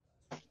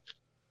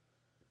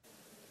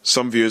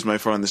Some viewers may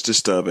find this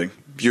disturbing.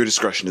 Viewer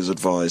discretion is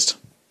advised.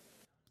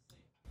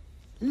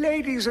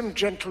 Ladies and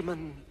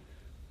gentlemen,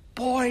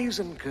 boys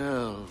and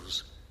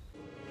girls,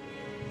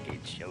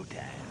 it's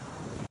showtime.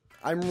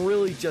 I'm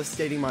really just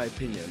stating my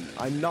opinion.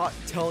 I'm not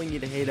telling you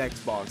to hate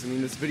Xbox. I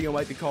mean, this video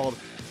might be called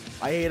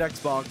I Hate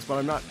Xbox, but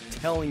I'm not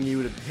telling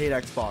you to hate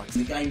Xbox.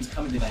 The games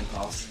coming to Game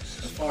Pass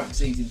are far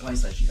exceeding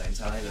PlayStation games,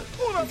 how they look.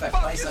 In fact,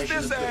 PlayStation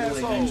have put all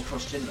their games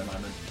cross-gen at the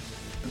moment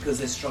because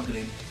they're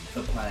struggling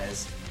for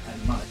players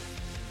and money.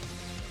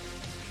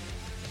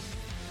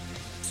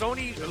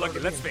 Sony,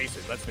 look, let's face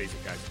it,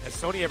 guys. Has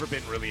Sony ever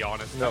been really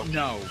honest?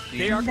 No.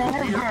 They are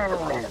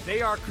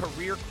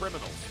career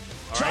criminals.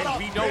 All right,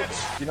 we know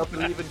this. You don't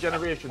believe in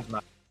generations,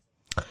 man.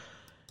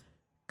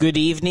 Good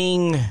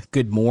evening,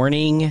 good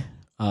morning,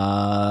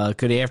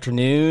 good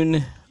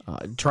afternoon.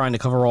 Trying to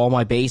cover all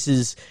my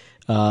bases.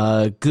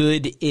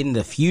 Good in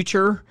the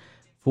future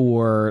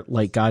for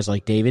guys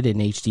like David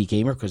and HD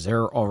Gamer because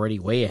they're already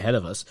way ahead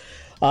of us.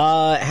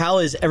 How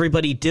is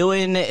everybody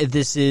doing?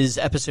 This is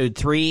episode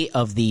 3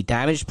 of the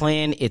Damage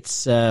Plan.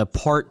 It's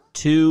part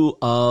 2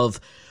 of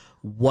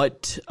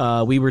what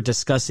we were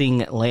discussing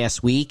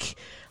last week.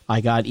 I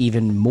got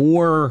even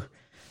more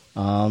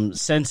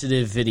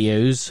sensitive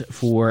videos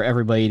for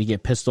everybody to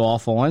get pissed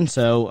off on.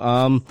 So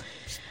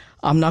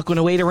I'm not going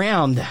to wait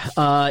around.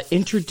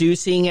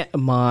 Introducing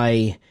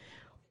my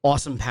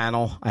awesome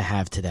panel I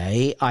have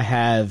today. I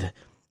have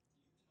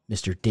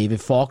Mr. David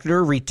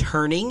Faulkner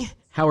returning.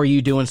 How are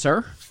you doing,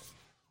 sir?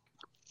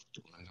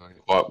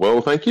 Quite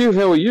well, thank you.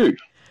 How are you?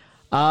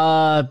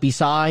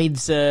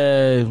 Besides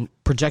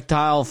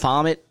projectile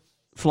vomit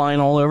flying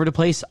all over the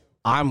place,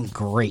 I'm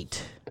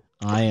great.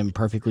 I am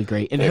perfectly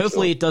great. And Excellent.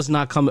 hopefully it does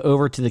not come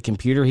over to the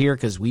computer here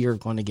because we are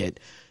going to get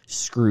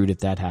screwed if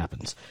that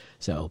happens.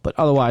 So, but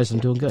otherwise, I'm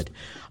doing good.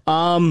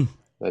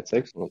 That's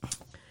excellent.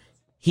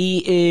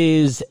 He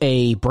is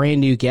a brand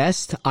new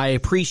guest. I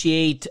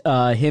appreciate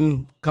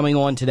him coming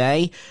on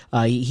today.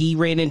 He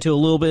ran into a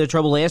little bit of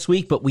trouble last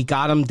week, but we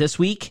got him this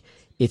week.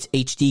 It's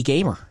HD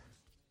Gamer.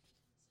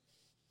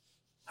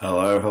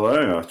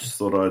 Hello. I just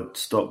thought I'd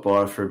stop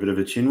by for a bit of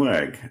a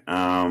chinwag.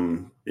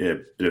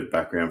 Bit of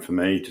background for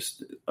me,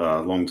 just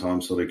a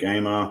long-time sort of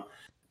gamer.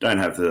 Don't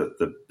have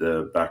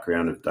the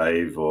background of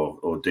Dave or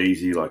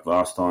Deezy like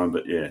last time,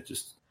 but yeah,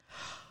 just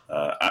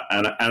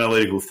an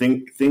analytical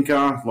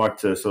thinker. Like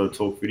to sort of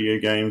talk video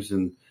games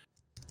and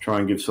try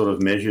and give sort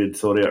of measured,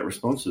 thought-out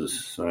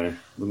responses. So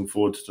looking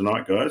forward to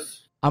tonight,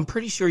 guys. I'm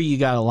pretty sure you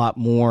got a lot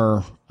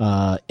more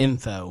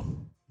info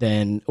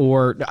than,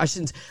 or I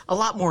shouldn't, a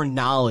lot more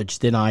knowledge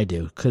than I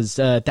do, because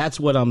that's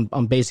what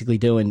I'm basically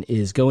doing,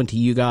 is going to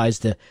you guys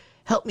to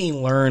help me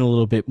learn a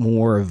little bit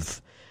more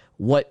of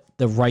what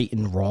the right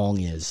and wrong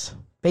is.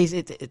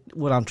 Basically,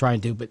 what I'm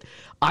trying to do. But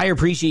I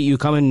appreciate you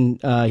coming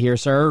here,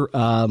 sir.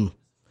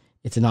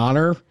 It's an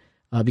honor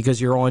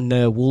because you're on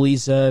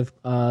Woolie's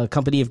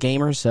company of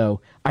gamers, so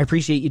I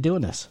appreciate you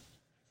doing this.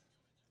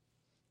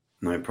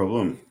 No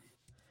problem.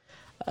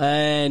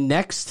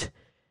 Next,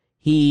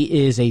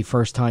 he is a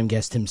first-time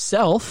guest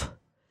himself.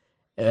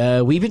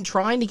 We've been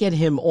trying to get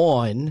him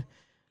on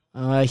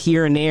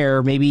here and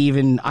there, maybe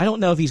even, I don't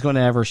know if he's going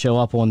to ever show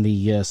up on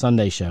the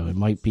Sunday show. It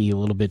might be a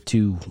little bit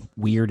too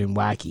weird and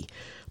wacky.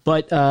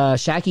 But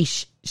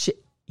Shaki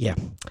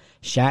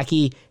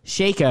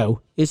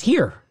Shako is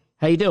here.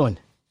 How you doing?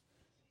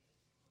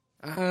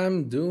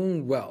 I'm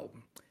doing well,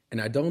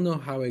 and I don't know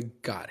how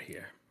it got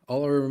here.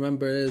 All I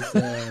remember is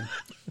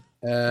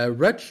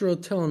Retro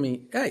telling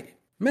me, "Hey,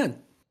 man,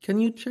 can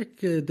you check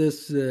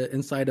this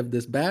inside of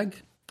this bag?"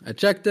 I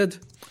checked it.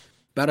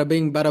 Bada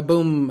bing, bada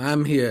boom,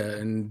 I'm here,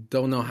 and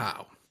don't know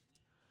how.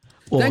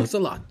 Well, thanks a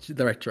lot,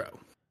 the Retro.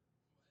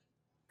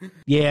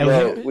 Yeah,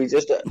 well, we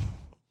just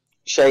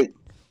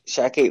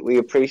Shaki, we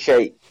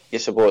appreciate your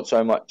support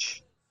so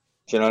much.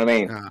 Do you know what I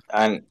mean?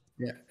 And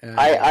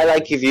I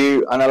like your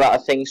view on a lot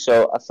of things,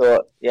 so I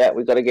thought,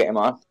 we got to get him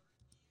on.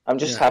 I'm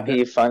just happy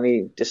you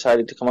finally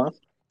decided to come on.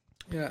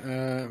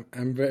 Yeah,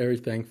 I'm very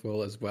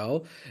thankful as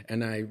well,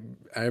 and I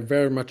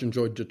very much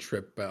enjoyed the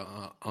trip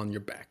on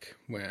your back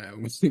when I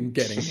was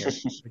getting here.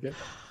 Okay?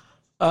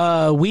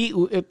 We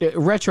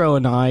Retro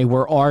and I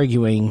were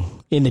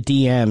arguing in the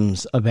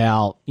DMs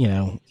about,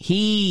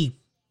 he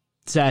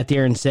sat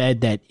there and said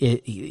that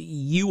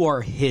you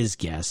are his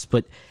guest,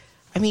 but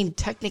I mean,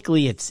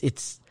 technically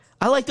it's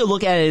I like to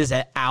look at it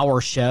as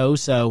our show,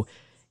 so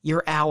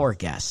you're our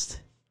guest.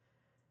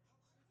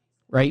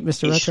 Right,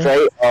 Mr.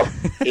 Retro?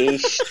 He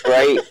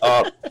straight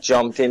up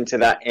jumped into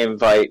that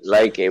invite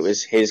like it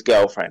was his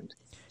girlfriend.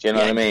 Do you know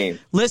what I mean?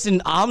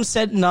 Listen, I'm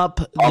setting up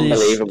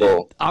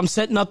unbelievable. I'm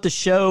setting up the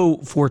show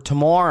for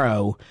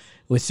tomorrow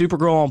with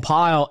Supergirl on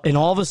Pile, and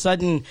all of a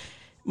sudden,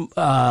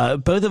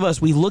 both of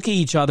us, we look at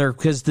each other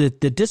because the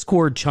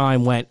Discord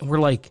chime went, and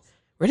we're like,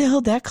 where the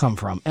hell did that come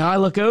from? And I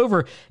look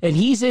over, and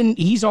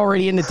he's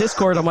already in the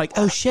Discord. I'm like,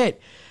 oh shit.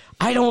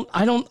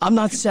 I'm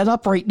not set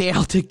up right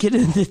now to get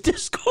in the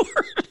Discord.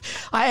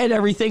 I had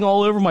everything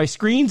all over my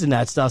screens and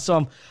that stuff.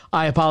 So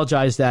I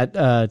apologize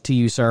that to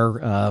you,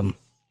 sir.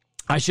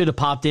 I should have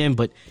popped in,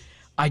 but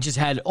I just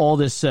had all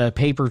this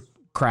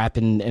crap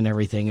and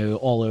everything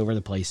all over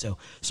the place. So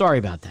sorry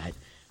about that.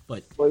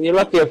 But well, you're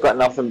lucky I've got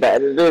nothing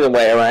better to do than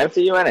wait around for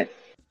you, innit?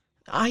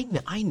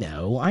 I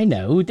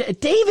know.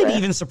 David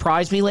even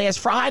surprised me last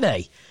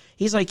Friday.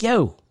 He's like,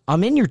 "Yo,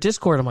 I'm in your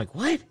Discord." I'm like,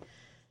 "What?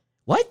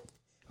 What?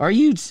 Are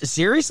you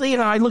seriously?"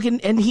 And I look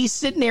and he's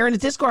sitting there in the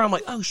Discord. I'm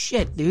like, "Oh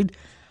shit, dude.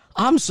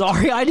 I'm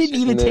sorry. I didn't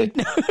even take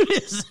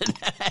notice of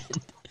that."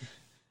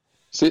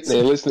 Sitting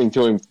there listening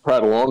to him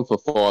prattle on for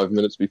 5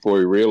 minutes before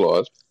he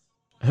realised.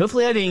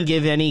 Hopefully I didn't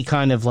give any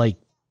kind of like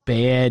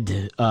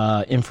bad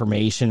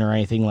information or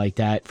anything like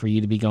that for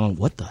you to be going,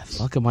 what the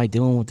fuck am I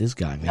doing with this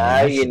guy, man?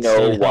 Now you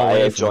know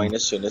why I join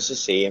as soon as I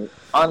see him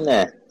on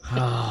there.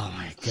 Oh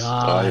my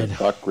god! I've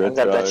got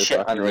that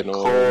shit on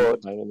record.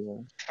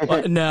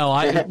 No,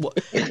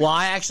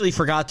 I actually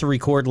forgot to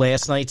record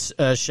last night's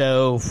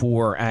show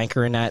for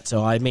Anchor and that,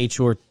 so I made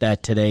sure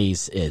that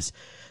today's is.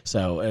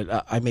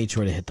 So I made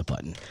sure to hit the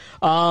button.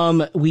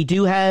 We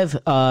do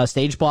have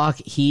Stage Block.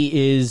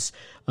 He is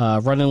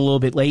running a little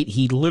bit late.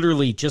 He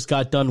literally just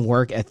got done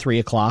work at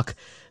 3:00.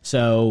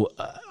 So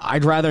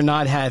I'd rather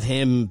not have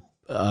him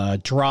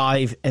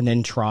drive and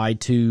then try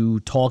to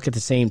talk at the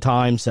same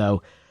time.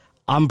 So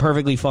I'm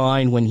perfectly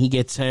fine when he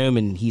gets home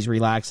and he's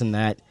relaxing.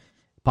 That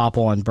pop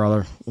on,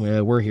 brother.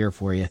 We're here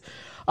for you.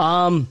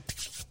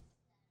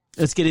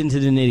 Let's get into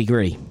the nitty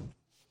gritty.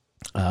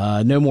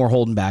 No more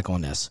holding back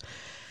on this.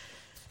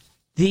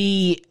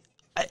 The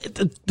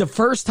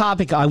first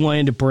topic I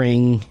wanted to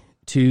bring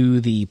to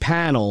the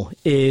panel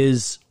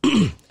is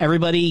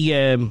everybody,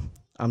 I'm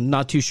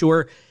not too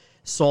sure,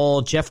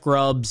 saw Jeff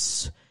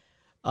Grubb's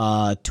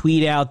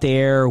tweet out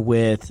there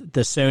with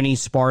the Sony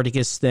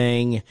Spartacus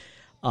thing.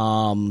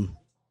 And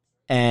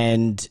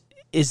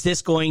is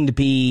this going to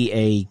be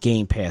a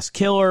Game Pass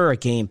killer, a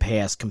Game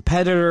Pass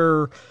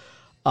competitor?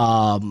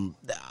 To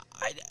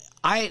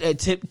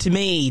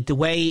me, the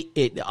way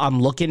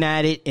I'm looking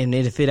at it, and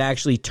if it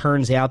actually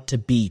turns out to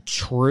be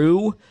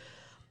true,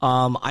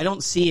 I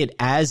don't see it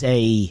as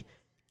a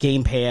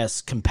Game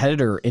Pass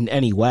competitor in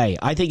any way.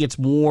 I think it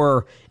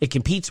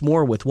competes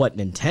more with what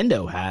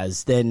Nintendo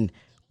has than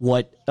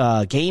what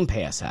Game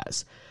Pass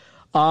has.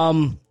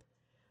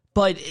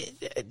 But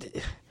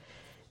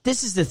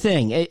this is the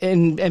thing,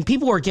 and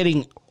people are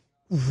getting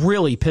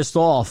really pissed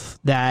off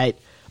that,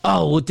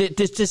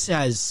 this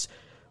has...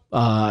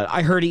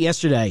 I heard it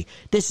yesterday.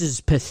 This is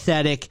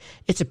pathetic.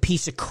 It's a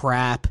piece of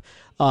crap.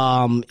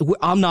 I'm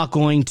not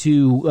going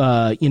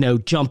to,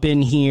 jump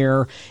in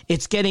here.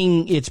 It's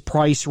getting its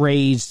price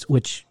raised,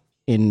 which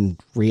in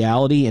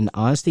reality and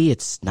honesty,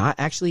 it's not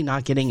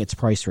getting its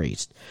price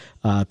raised.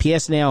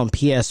 PS Now and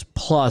PS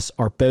Plus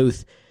are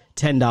both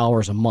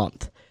 $10 a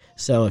month.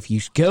 So if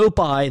you go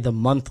by the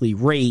monthly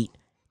rate,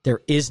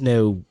 there is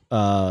no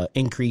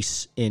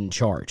increase in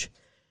charge.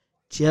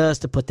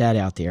 Just to put that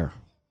out there.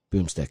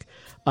 Boomstick.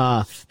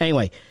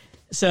 Anyway,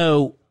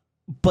 so,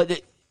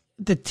 but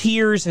the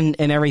tiers and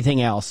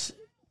everything else,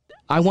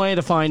 I wanted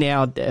to find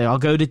out, I'll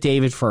go to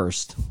David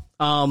first.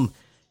 Do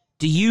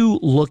you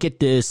look at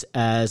this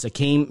as a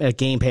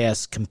Game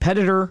Pass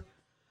competitor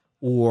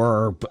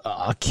or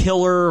a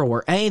killer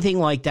or anything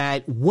like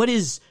that?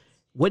 What's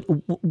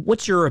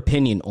your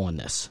opinion on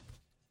this?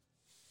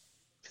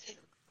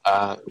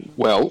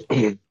 Well,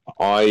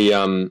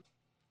 I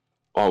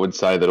would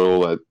say that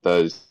all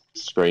those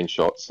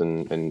screenshots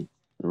and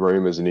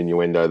rumors and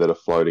innuendo that are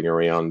floating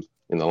around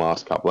in the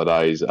last couple of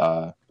days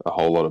are a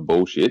whole lot of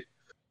bullshit.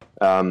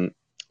 I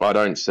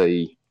don't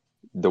see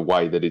the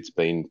way that it's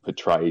been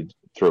portrayed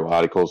through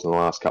articles in the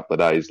last couple of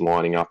days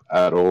lining up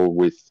at all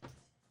with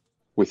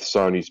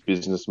Sony's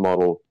business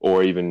model,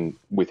 or even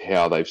with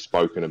how they've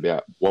spoken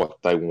about what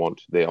they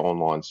want their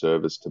online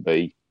service to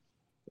be.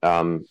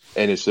 And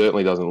it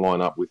certainly doesn't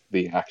line up with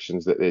the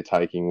actions that they're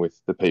taking with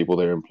the people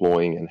they're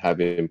employing and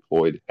have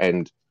employed,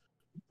 and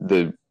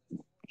the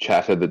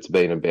chatter that's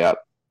been about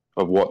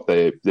of what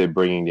they're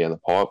bringing down the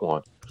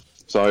pipeline.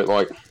 So,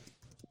 like,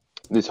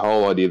 this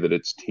whole idea that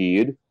it's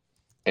tiered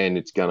and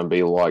it's going to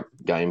be like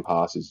Game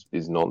Pass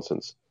is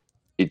nonsense.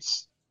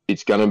 It's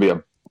going to be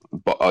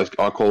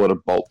I call it a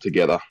bolt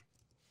together.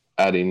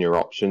 Add in your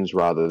options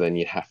rather than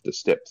you have to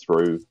step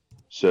through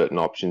certain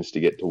options to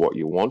get to what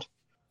you want.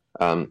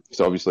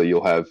 So obviously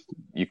you'll have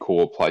your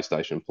core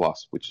PlayStation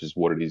Plus, which is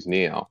what it is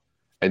now,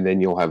 and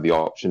then you'll have the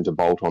option to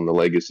bolt on the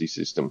legacy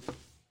system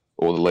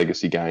or the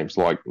legacy games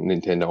like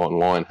Nintendo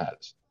Online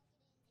has,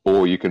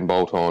 or you can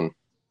bolt on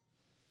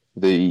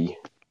the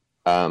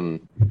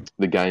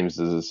games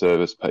as a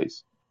service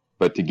piece.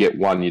 But to get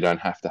one, you don't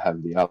have to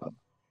have the other,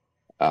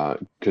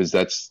 because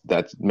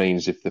that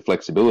means if the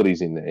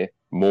flexibility's in there,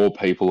 more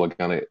people are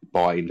going to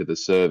buy into the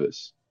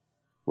service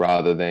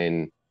rather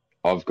than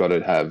I've got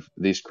to have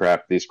this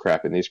crap,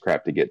 and this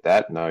crap to get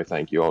that. No,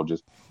 thank you. I'll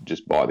just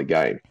buy the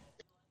game.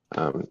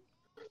 So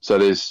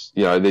there's,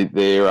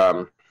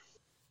 they're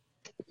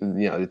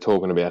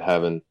talking about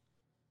having,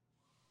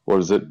 what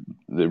is it?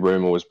 The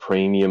rumor was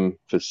premium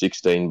for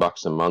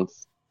 $16 a month,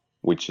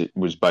 which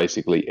was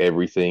basically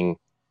everything,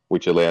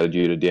 which allowed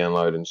you to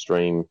download and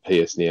stream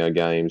PS Now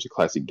games, a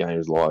classic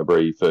games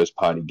library, first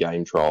party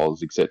game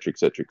trials, etc.,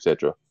 etc.,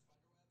 etc.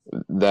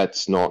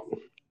 that's not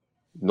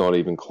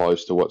even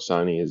close to what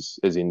Sony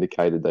has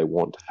indicated they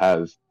want to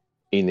have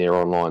in their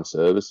online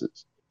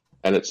services,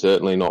 and it's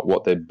certainly not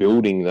what they're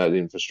building that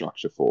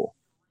infrastructure for.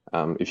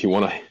 If you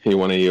want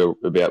to hear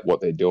about what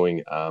they're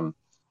doing,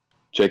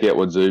 check out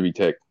what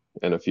Zubitech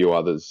and a few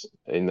others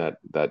in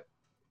that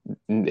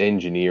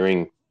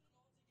engineering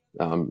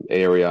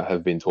area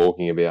have been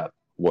talking about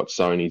what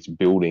Sony's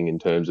building in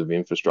terms of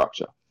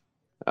infrastructure.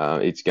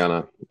 It's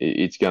gonna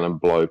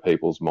blow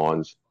people's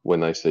minds when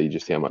they see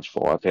just how much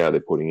firepower they're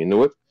putting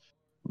into it.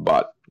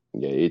 But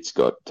yeah, it's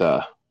got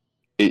the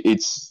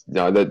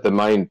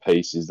main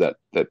piece is that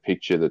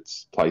picture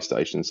that's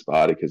PlayStation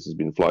Spartacus has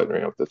been floating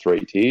around with the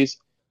 3 tiers.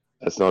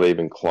 It's not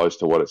even close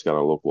to what it's going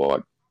to look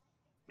like,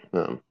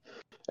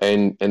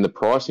 and the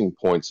pricing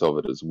points of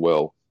it as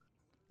well.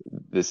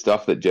 The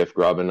stuff that Jeff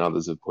Grubb and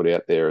others have put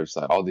out there is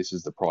like, oh, this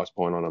is the price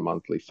point on a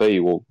monthly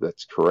fee. Well,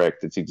 that's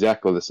correct. It's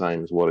exactly the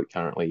same as what it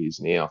currently is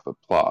now for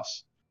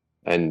Plus,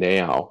 and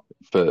now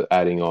for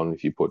adding on,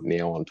 if you put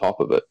Now on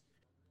top of it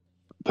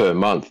per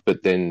month.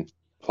 But then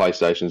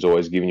PlayStation's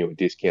always giving you a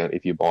discount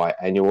if you buy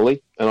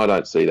annually, and I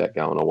don't see that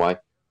going away.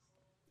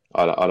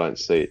 I don't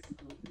see it.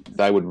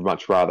 They would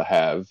much rather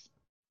have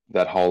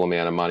that whole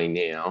amount of money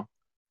now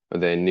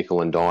than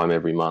nickel and dime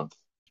every month,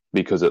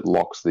 because it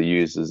locks the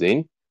users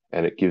in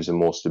and it gives them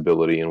more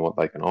stability in what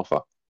they can offer.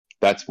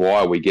 That's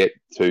why we get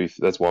 4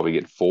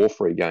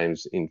 free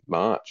games in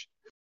March,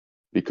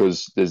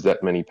 because there's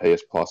that many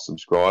PS Plus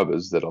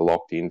subscribers that are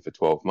locked in for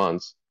 12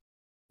 months.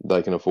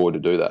 They can afford to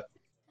do that.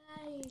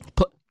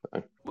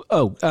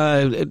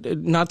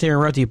 Not to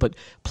interrupt you, but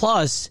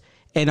Plus,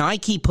 and I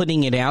keep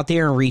putting it out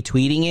there and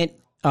retweeting it,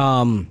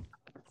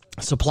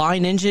 Supply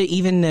Ninja,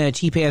 even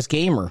Cheap Ass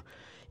Gamer,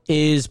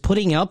 is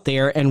putting up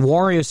there, and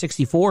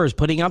Wario64 is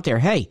putting up there,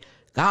 hey,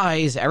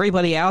 guys,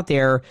 everybody out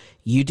there,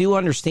 you do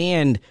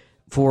understand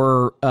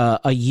for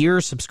a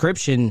year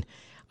subscription,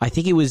 I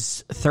think it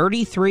was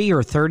 $33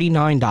 or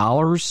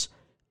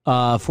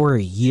 $39 for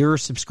a year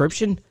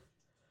subscription.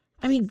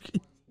 I mean,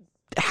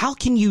 how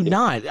can you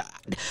not?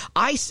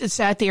 I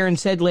sat there and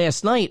said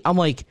last night, I'm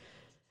like,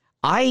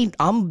 I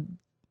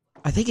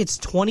think it's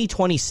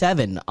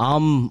 2027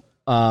 I'm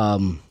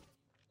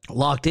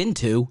locked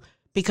into,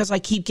 because I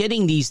keep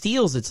getting these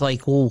deals. It's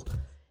like, well,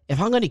 if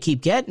I'm going to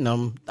keep getting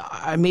them,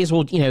 I may as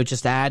well,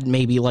 just add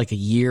maybe like a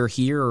year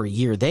here or a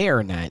year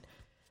there and that.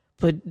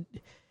 But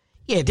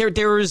yeah,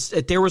 there was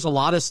a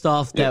lot of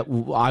stuff that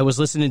I was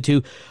listening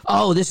to.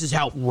 Oh, this is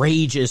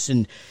outrageous,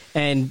 and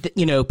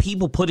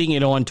people putting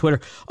it on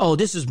Twitter. Oh,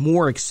 this is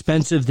more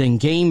expensive than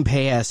Game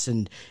Pass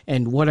and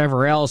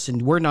whatever else,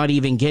 and we're not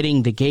even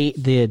getting the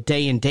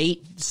day and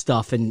date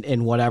stuff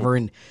and whatever.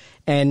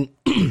 And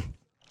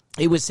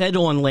it was said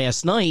on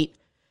last night.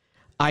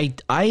 I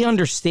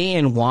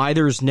understand why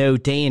there's no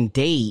day and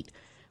date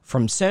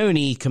from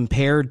Sony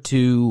compared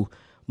to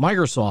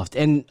Microsoft,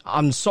 and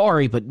I'm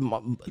sorry, but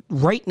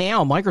right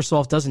now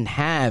Microsoft doesn't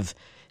have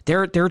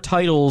their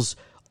titles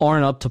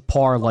aren't up to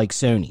par like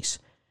Sony's.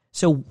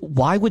 So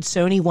why would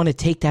Sony want to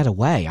take that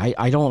away?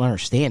 I don't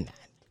understand that.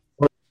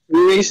 Well,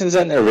 two reasons,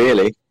 aren't there,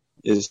 really?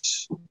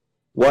 Is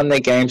one,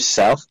 their games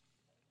sell.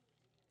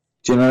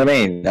 Do you know what I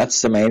mean?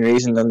 That's the main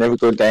reason they'll never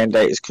go day and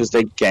date, is because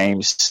their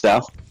games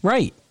sell.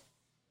 Right.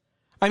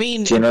 I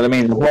mean, do you know what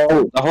I mean?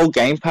 The whole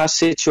Game Pass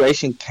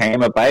situation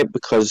came about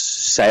because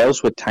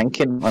sales were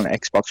tanking on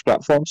Xbox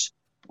platforms.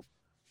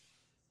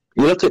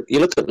 You look at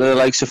the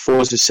likes of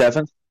Forza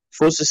 7.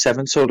 Forza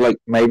 7 sold like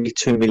maybe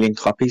 2 million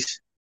copies.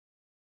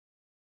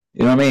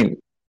 You know what I mean?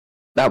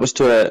 That was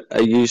to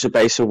a user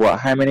base of what?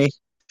 How many?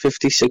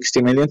 50,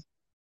 60 million?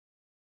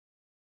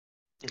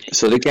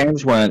 So the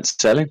games weren't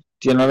selling.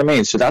 Do you know what I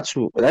mean? So that's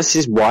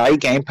just why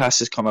Game Pass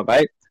has come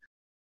about.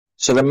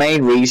 So the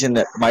main reason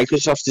that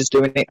Microsoft is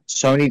doing it,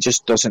 Sony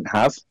just doesn't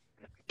have.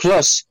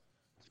 Plus,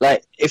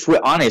 like, if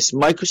we're honest,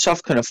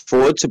 Microsoft can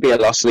afford to be a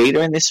loss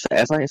leader in this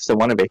forever if they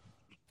want to be.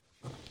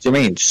 Do you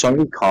mean?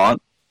 Sony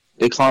can't.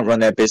 They can't run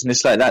their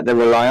business like that. They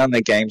rely on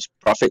their games'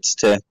 profits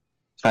to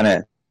kind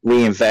of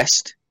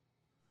reinvest,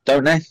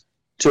 don't they?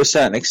 To a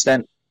certain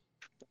extent.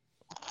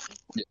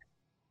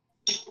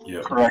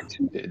 Yeah,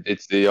 correct.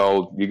 It's the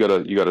old you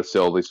gotta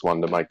sell this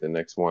one to make the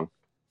next one.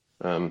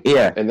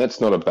 Yeah, and that's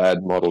not a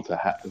bad model to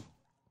have.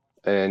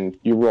 And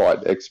you're right,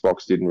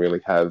 Xbox didn't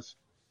really have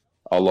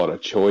a lot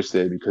of choice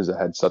there because it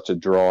had such a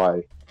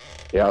dry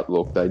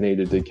outlook. They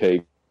needed to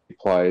keep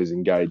players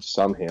engaged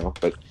somehow.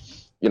 But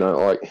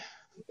like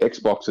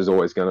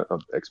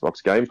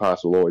Xbox Game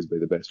Pass will always be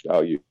the best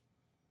value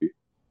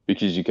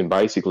because you can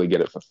basically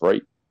get it for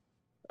free.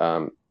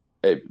 The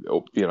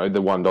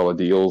 $1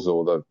 deals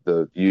or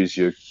the use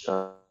your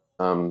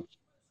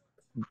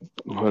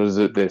what is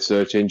it? Their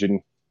search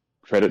engine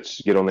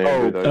credits. Get on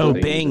there.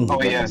 Bing.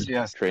 Oh yes.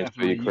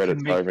 Transfer your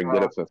credits over and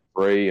get it for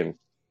free. And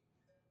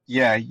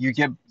yeah, you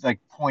get like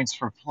points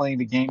for playing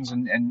the games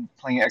and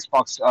playing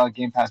Xbox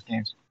Game Pass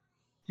games.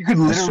 You could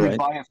literally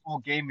buy a full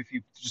game if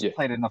you just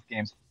played enough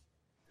games.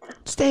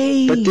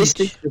 Stage. But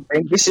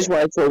this is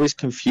why it's always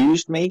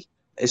confused me,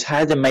 is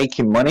how they're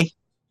making money.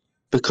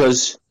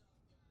 Because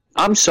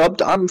I'm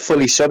subbed. I'm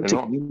fully subbed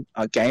to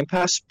Game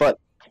Pass, but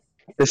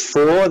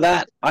before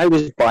that, I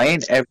was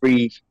buying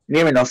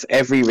near enough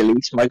every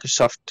release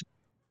Microsoft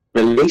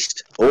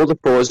released. All the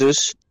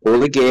Forzas, all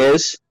the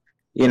Gears,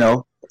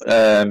 what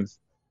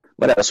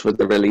else were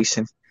they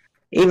releasing?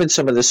 Even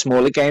some of the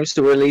smaller games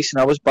they were releasing,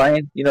 I was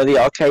buying, the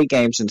arcade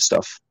games and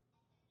stuff.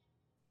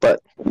 But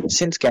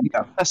since Game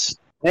Pass,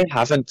 they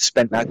haven't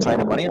spent that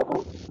kind of money on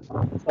it.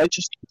 I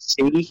just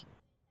see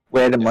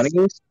where the money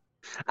is.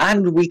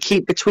 And we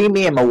keep, between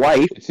me and my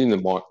wife, it's in the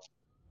mark.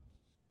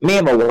 Me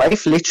and my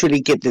wife literally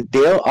get the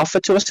deal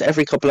offered to us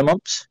every couple of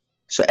months.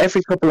 So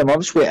every couple of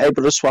months, we're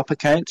able to swap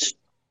accounts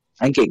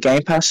and get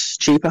Game Pass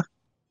cheaper.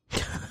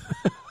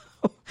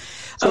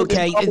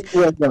 Okay.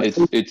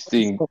 It's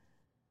the...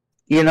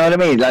 You know what I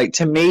mean? Like,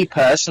 to me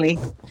personally,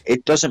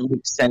 it doesn't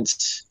make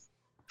sense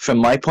from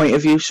my point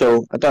of view,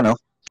 so I don't know.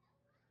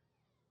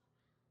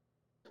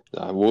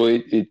 Well,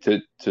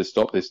 to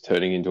stop this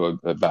turning into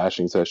a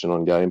bashing session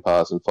on Game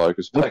Pass and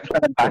focus back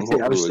on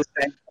what we were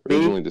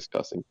originally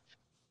discussing.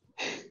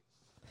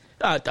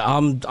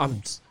 I'm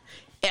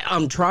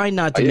trying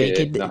not to make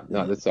it.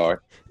 No, that's all right.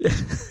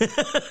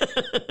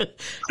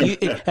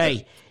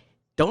 Hey,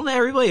 don't let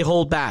everybody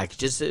hold back.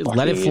 Just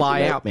let it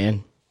fly out,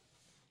 man.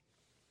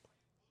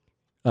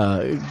 Go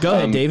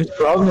ahead, David. The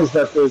problem is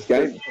that there's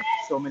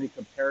so many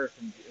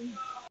comparisons. And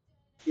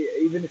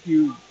even if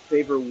you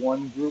favor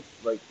one group,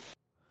 like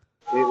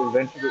it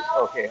eventually.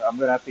 Okay, I'm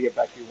gonna have to get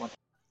back to you once.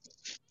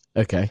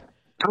 Okay.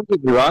 Don't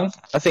get me wrong.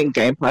 I think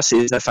Game Pass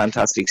is a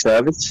fantastic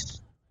service.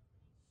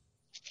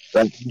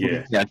 But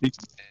yeah,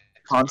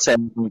 can't say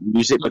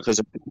use it because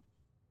of.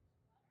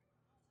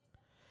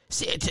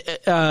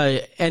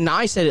 And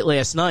I said it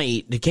last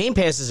night. The Game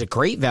Pass is a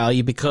great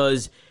value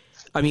because,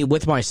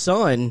 with my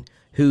son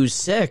who's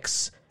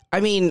 6, I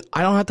don't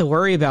have to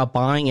worry about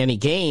buying any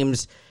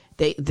games.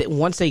 They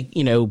once they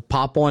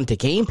pop onto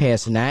Game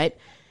Pass and that,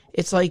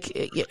 it's like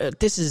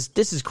this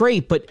is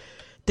great. But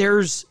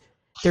there's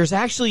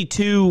actually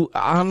two.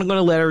 I'm going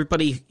to let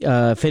everybody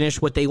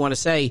finish what they want to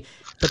say,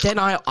 but then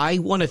I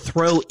want to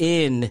throw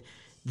in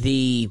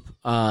the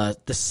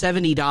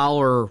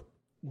 $70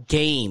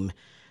 game,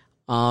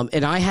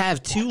 and I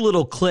have 2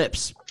 little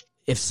clips.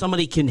 If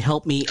somebody can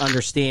help me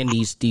understand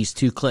these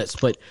 2 clips,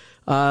 but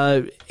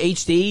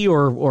HD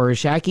or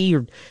Shaki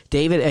or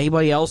David,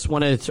 anybody else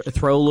want to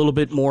throw a little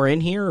bit more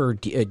in here, or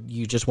do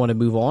you just want to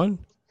move on?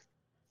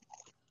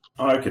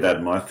 I could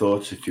add my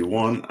thoughts if you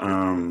want.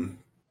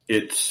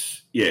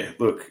 As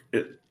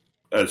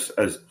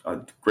I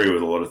agree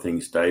with a lot of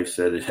things Dave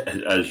said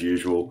as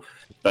usual,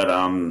 but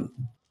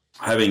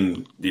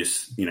having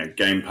this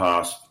Game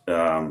Pass,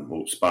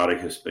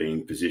 Spartacus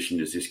being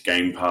positioned as this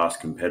Game Pass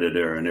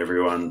competitor, and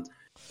everyone,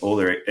 all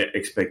their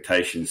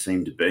expectations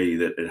seem to be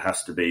that it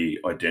has to be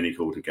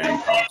identical to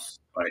Game Pass.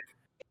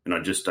 And I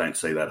just don't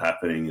see that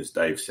happening. As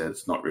Dave said,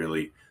 it's not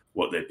really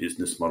what their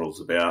business model's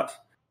about.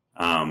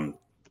 I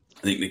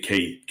think the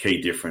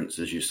key difference,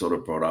 as you sort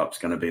of brought up, is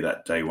going to be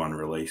that day one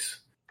release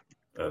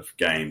of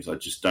games. I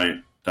just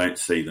don't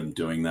see them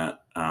doing that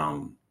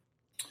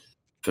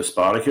for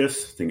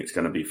Spartacus. I think it's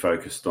going to be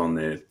focused on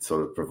their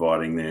sort of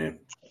providing the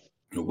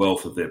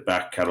wealth of their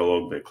back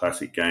catalogue, their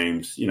classic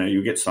games.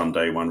 You'll get some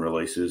day one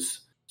releases,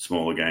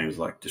 smaller games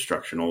like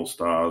Destruction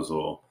All-Stars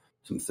or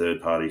some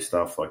third-party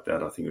stuff like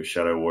that. I think it was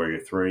Shadow Warrior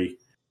 3.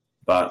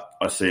 But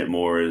I see it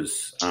more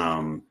as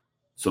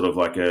sort of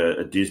like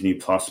a Disney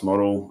Plus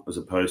model as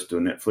opposed to a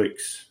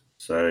Netflix.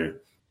 So,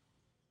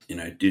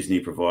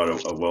 Disney provide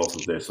a wealth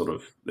of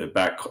their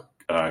back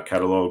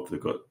catalogue. They've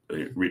got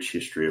a rich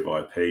history of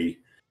IP,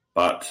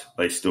 but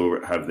they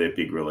still have their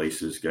big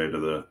releases go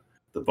to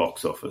the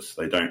box office.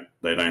 They don't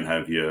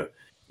have your,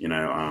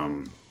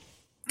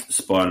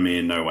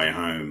 Spider-Man No Way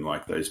Home,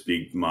 like those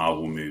big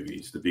Marvel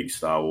movies, the big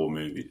Star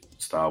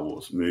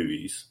Wars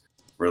movies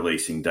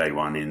releasing day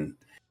one in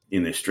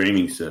their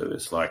streaming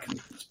service. Like,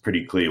 it's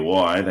pretty clear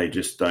why. They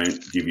just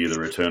don't give you the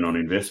return on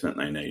investment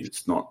they need.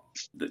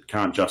 That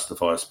can't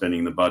justify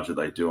spending the budget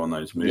they do on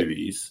those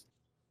movies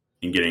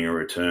and getting a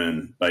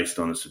return based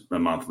on a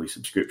monthly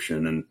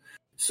subscription. And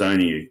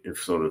Sony have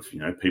sort of,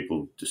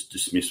 people just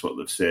dismiss what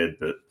they've said,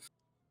 but,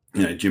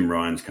 Jim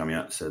Ryan's come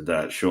out and said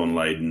that. Sean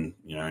Layden,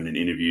 in an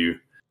interview,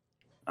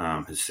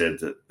 has said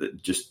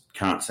that just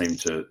can't seem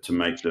to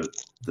make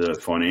the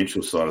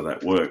financial side of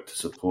that work to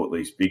support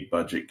these big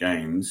budget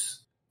games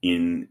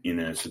in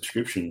a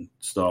subscription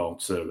style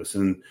service.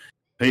 And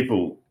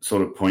people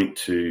sort of point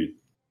to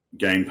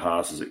Game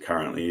Pass as it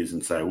currently is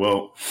and say,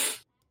 well,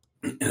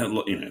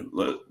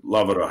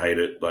 love it or hate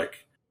it,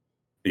 like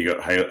you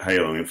got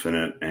Halo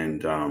Infinite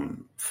and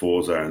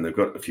Forza, and they've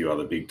got a few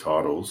other big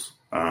titles.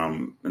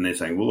 And they're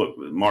saying, well, look,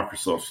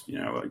 Microsoft,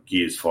 like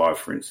Gears 5,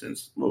 for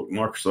instance, look,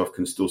 Microsoft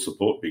can still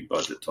support big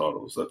budget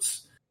titles.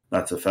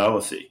 That's a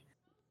fallacy.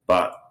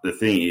 But the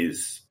thing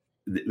is,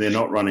 they're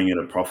not running at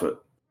a profit.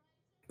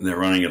 They're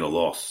running at a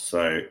loss.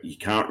 So you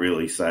can't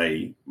really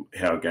say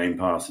how Game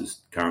Pass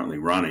is currently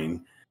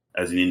running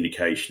as an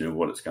indication of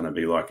what it's going to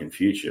be like in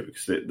future,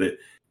 because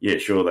yeah,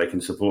 sure, they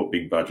can support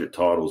big budget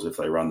titles if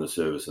they run the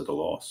service at a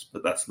loss,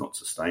 but that's not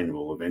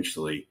sustainable.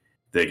 Eventually,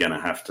 they're going to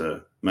have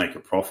to make a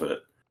profit,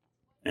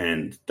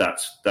 and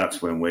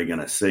that's when we're going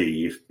to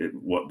see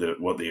what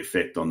the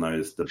effect on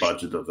the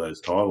budget of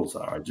those titles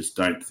are. I just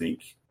don't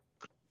think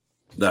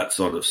that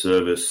sort of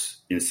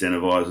service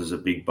incentivizes a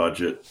big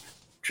budget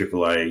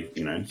AAA,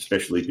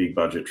 especially big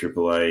budget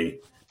AAA,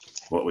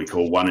 what we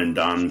call one and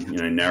done,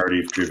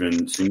 narrative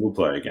driven single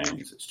player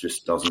games. It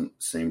just doesn't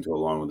seem to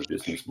align with the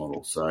business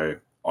model. So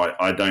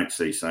I don't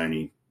see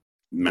Sony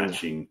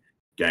matching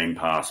Game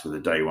Pass with a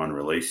day one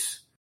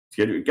release.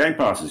 Game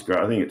Pass is great.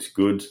 I think it's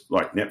good,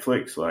 like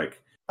Netflix.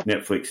 Like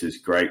Netflix is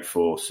great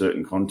for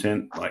certain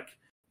content. Like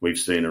we've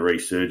seen a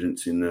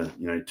resurgence in the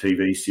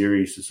TV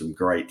series. There's some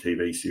great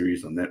TV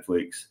series on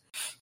Netflix.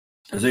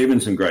 There's even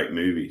some great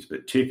movies,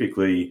 but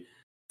typically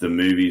the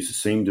movies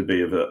seem to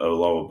be of a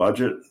lower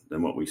budget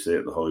than what we see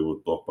at the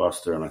Hollywood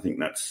blockbuster, and I think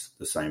that's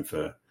the same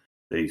for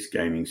these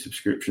gaming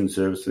subscription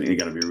services. I think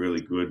they're going to be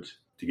really good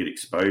to get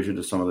exposure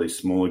to some of these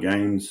smaller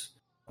games.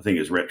 I think,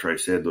 as Retro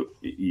said, look,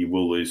 you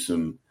will lose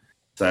some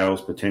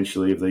sales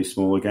potentially of these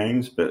smaller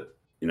games, but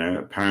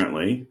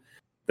apparently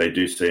they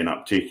do see an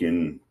uptick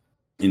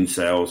in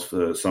sales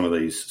for some of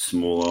these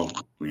smaller,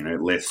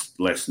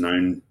 less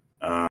known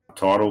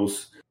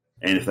titles.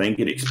 And if they can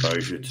get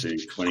exposure to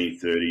 20,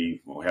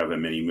 30, or however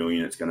many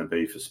million it's going to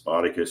be for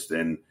Spartacus,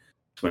 then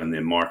it's when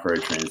their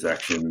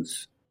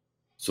microtransactions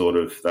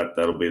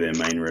that'll be their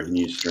main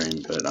revenue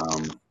stream. But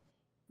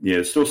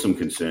there's still some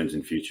concerns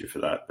in future for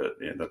that. But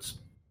yeah, that's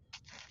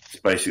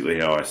basically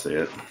how I see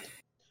it.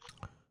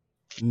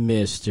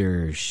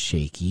 Mr.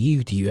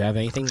 Shaky, do you have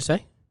anything to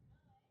say?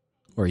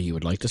 Or you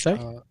would like to say?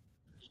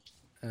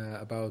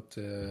 About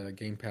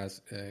Game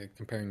Pass,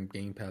 comparing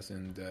Game Pass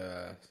and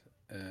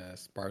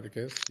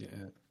Spartacus.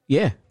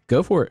 Yeah,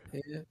 go for it.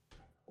 Yeah.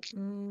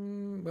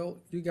 Well,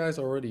 you guys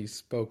already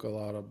spoke a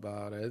lot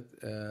about it.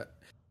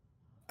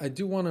 I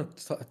do want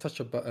to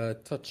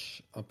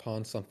touch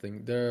upon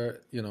something there.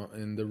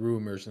 In the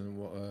rumors,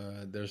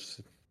 and there's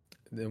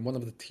one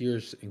of the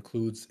tiers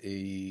includes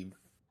a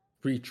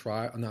free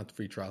trial, not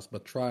free trials,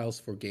 but trials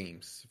for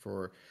games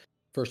for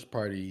first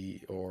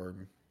party or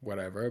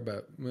whatever.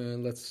 But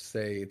let's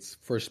say it's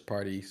first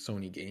party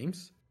Sony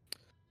games.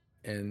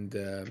 And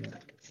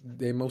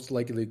they're most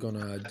likely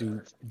gonna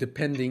do,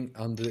 depending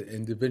on the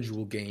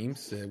individual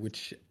games,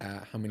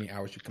 how many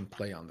hours you can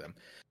play on them.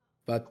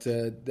 But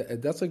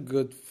that's a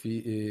good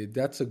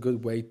that's a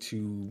good way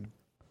to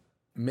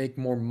make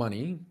more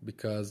money,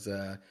 because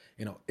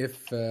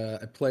if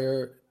a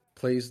player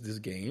plays this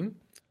game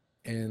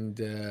and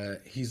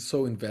he's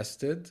so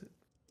invested,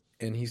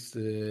 and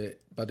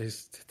but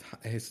his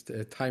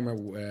timer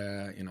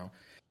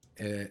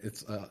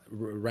it's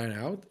ran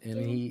out,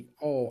 and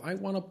I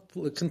want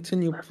to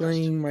continue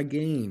playing my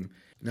game.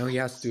 Now he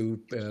has to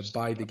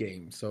buy the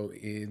game, so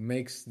it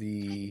makes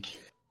the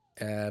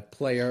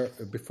player,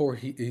 before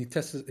he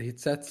tests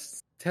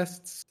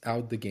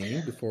out the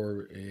game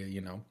before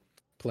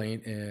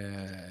playing,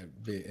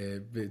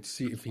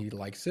 see if he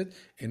likes it,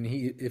 and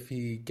if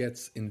he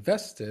gets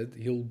invested,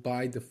 he'll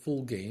buy the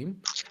full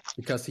game,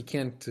 because he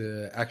can't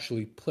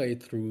actually play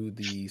through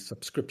the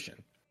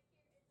subscription.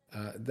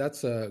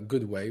 That's a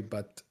good way,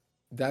 but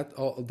that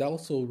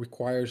also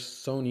requires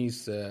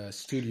Sony's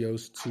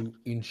studios to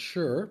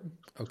ensure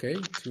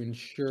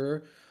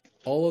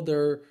all of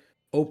their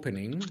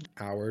opening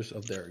hours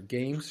of their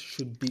games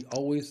should be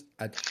always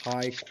at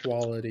high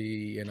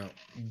quality,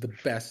 the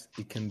best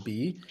it can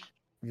be,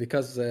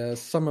 because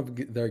some of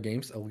their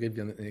games, I'll give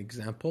you an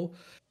example.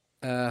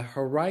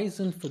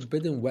 Horizon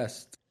Forbidden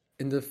West,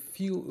 in the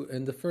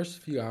first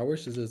few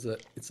hours,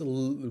 it's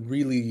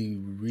really,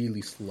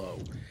 really slow.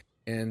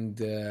 And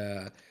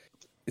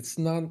it's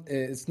not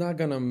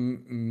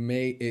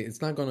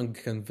gonna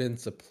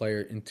convince a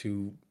player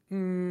into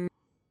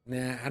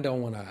I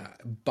don't want to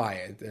buy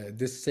it.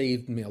 This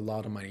saved me a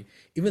lot of money,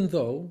 even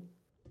though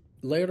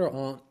later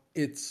on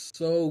it's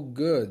so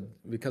good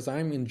because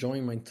I'm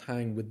enjoying my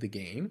time with the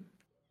game.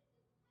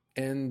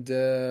 And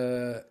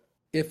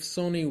if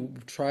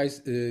Sony tries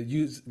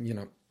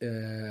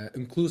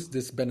includes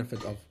this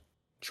benefit of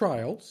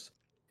trials,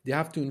 they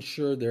have to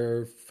ensure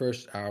their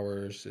first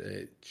hours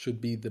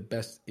should be the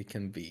best it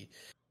can be.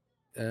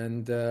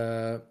 And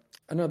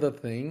another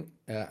thing,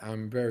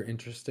 I'm very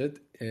interested,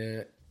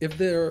 if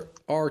there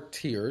are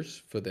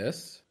tiers for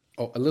this.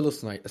 Oh,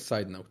 a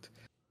side note.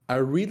 I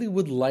really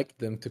would like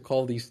them to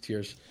call these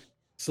tiers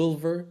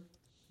silver,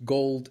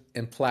 gold,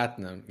 and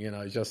platinum.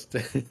 Just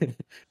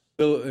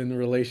in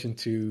relation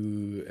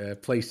to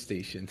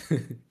PlayStation.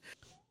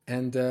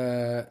 And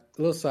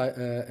little side,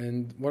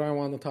 and what I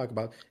want to talk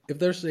about, if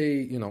there's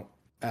a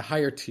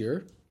higher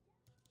tier,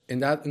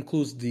 and that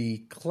includes the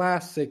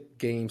classic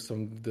games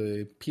from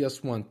the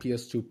PS1,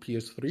 PS2,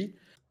 PS3,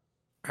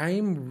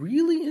 I'm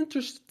really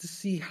interested to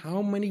see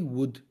how many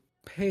would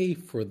pay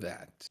for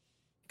that,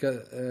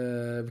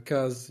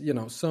 because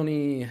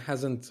Sony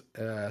hasn't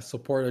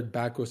supported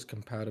backwards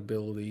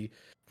compatibility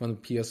from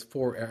the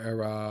PS4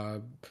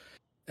 era.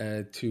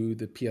 to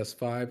the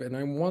PS5, and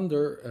I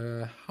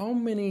wonder how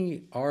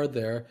many are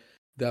there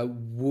that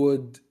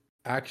would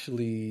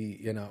actually,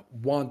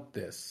 want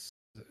this.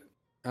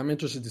 I'm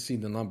interested to see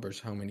the numbers.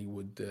 How many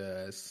would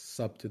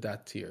sub to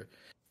that tier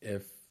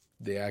if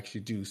they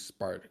actually do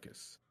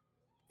Spartacus?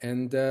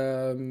 And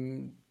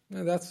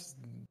that's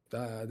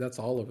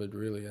all of it,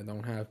 really. I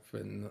don't have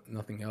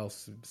nothing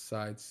else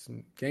besides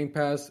Game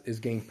Pass is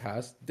Game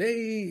Pass.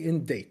 Day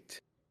and date.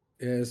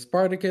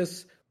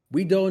 Spartacus,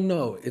 we don't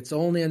know. It's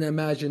only an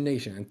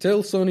imagination.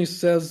 Until Sony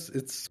says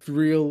it's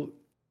real,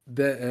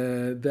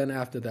 then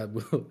after that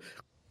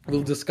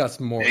we'll discuss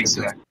more.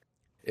 Exactly.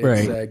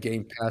 It's a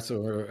Game Pass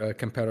or a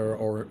competitor,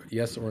 or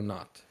yes or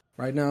not.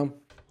 Right now,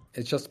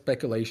 it's just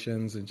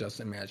speculations and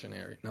just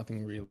imaginary.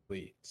 Nothing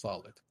really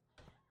solid.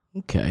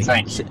 Okay.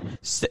 Thank you.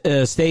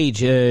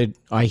 Stage,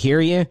 I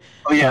hear you.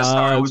 Oh yeah,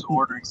 sorry, I was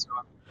ordering. So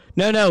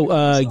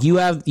No. You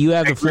have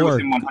the floor. I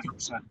agree with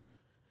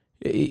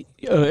him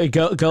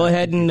 100%. Go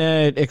ahead and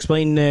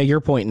explain your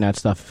point in that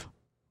stuff.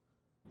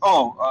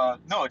 Oh,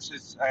 no, it's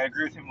just I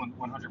agree with him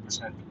 100% with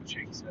what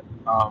Jake said.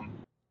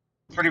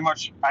 Pretty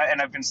much,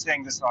 and I've been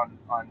saying this on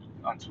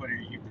Twitter.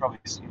 You've probably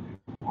seen it,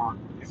 or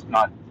if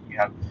not, you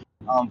have.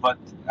 But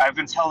I've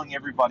been telling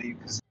everybody,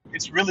 because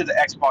it's really the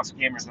Xbox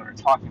gamers that are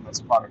talking about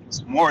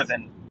Spartacus more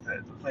than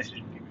the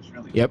PlayStation gamers,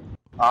 really. Yep.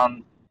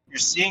 You're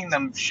seeing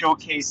them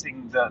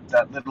showcasing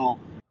that little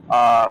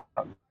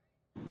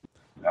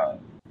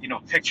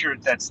picture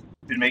that's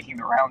been making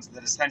the rounds,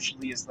 that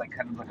essentially is like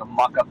kind of like a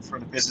mock-up for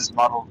the business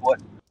model of what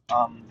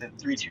the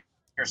 3-tier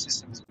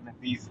system is going to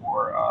be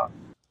for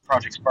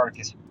Project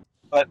Spartacus.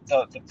 But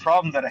the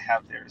problem that I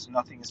have there is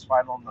nothing is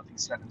final,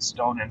 nothing's set in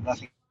stone, and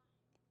nothing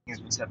has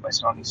been said by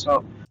Sony.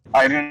 So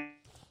I do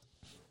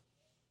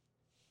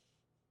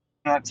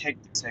not take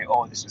and say,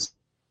 "Oh, this is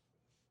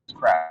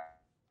crap."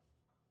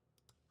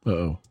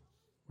 Uh-oh.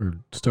 We're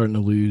starting to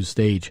lose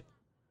Stage.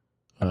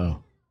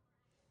 Uh-oh.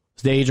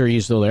 Stage, are you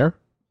still there?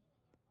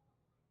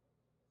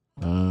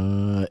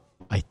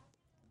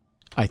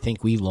 I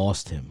think we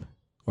lost him,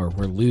 or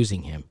we're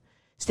losing him.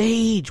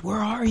 Stage, where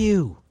are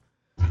you?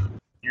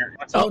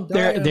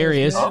 There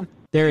he is.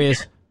 There he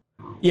is.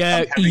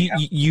 Yeah,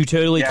 you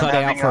totally cut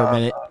out for a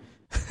minute.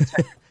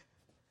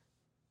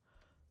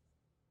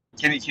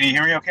 Can you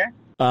hear me? Okay.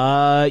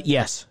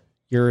 Yes.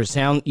 You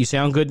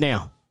sound good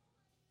now.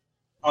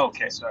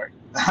 Okay, sorry.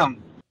 The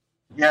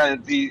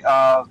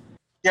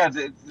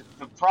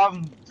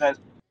problem that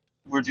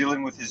we're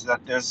dealing with is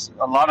that there's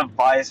a lot of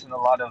bias and a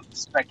lot of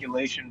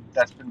speculation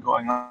that's been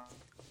going on,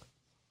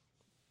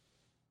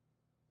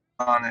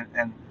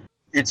 and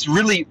it's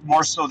really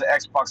more so the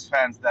Xbox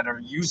fans that are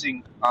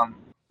using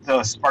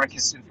the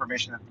Spartacus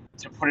information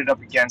to put it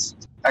up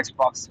against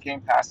Xbox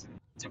Game Pass and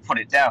to put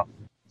it down.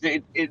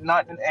 It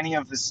not in any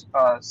of this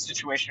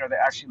situation are they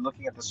actually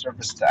looking at the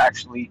service to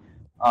actually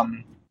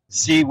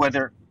see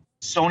whether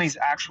Sony's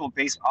actual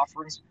base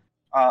offerings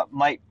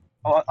might,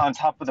 on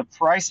top of the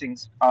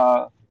pricings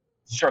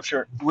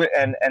structure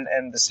and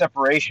the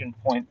separation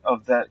point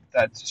of that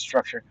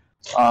structure,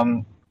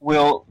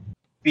 will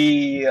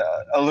be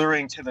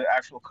alluring to the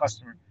actual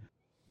customer.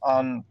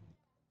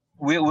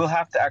 We'll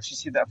have to actually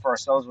see that for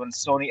ourselves when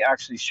Sony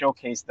actually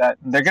showcase that.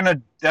 They're going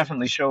to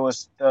definitely show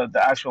us the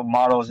actual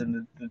models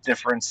and the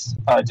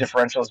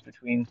differentials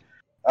between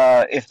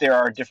if there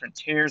are different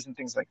tiers and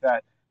things like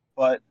that.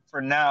 But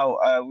for now,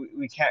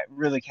 we can't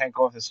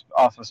go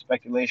off of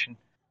speculation.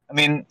 I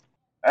mean,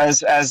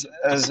 as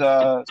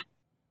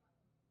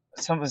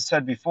someone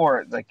said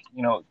before,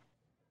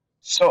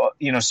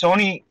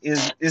 Sony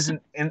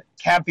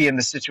can't be in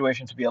the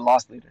situation to be a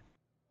loss leader,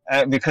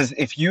 because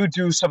if you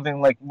do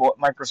something like what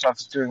Microsoft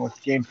is doing with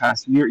Game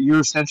Pass, you're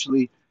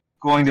essentially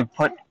going to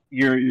put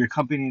your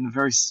company in a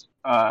very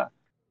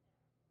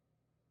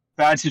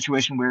bad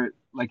situation where,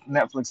 like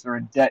Netflix, they're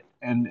in debt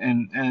and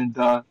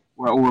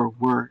were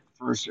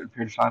for a certain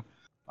period of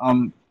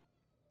time,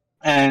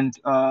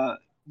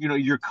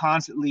 you're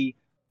constantly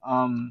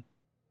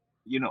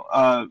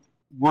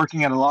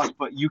working at a loss,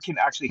 but you can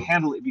actually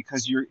handle it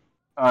because your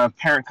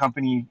parent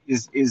company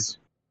is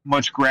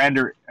much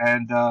grander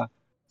and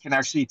can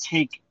actually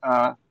take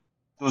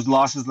those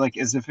losses like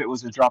as if it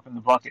was a drop in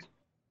the bucket.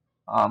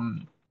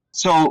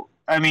 So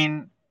I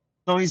mean,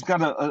 Sony's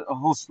got a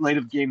whole slate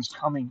of games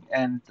coming,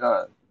 and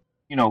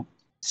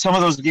some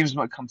of those games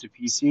might come to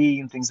PC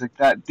and things like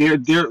that. They're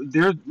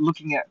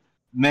looking at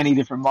many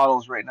different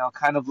models right now,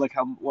 kind of like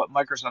what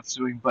Microsoft's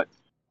doing, but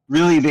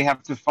really they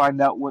have to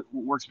find out what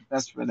works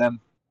best for them.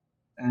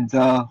 And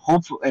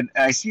hopefully, and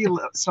I see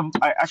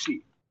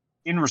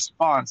in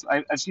response,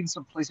 I've seen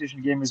some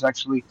PlayStation gamers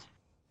actually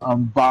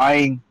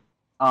buying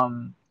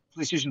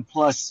PlayStation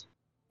Plus,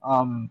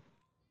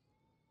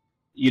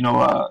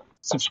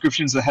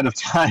 subscriptions ahead of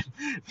time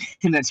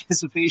in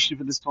anticipation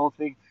for this whole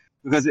thing,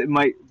 because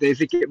they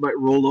think it might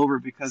roll over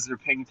because they're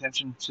paying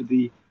attention to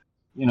the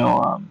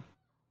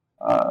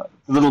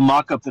little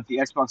mock-up that the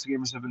Xbox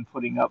gamers have been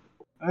putting up.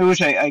 I wish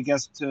I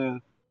guess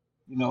to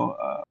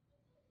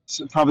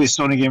probably a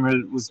Sony gamer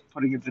was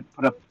put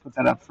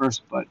that up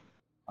first, but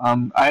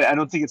I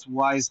don't think it's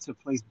wise to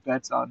place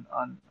bets on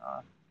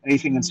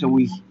anything until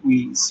we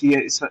see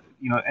it.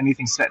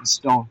 Anything set in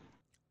stone,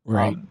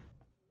 right?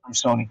 From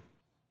Sony.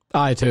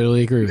 I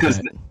totally agree with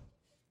that.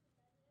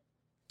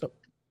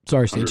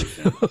 Sorry,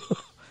 Steve.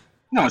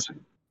 No, it's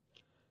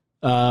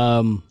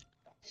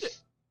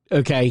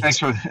okay. Thanks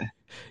for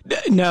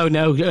that. No.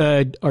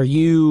 Are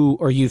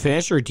you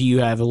finished, or do you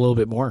have a little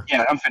bit more?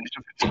 Yeah, I'm finished.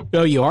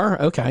 Oh, you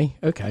are? Okay.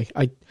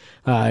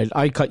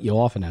 I cut you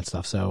off and that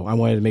stuff, so I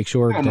wanted to make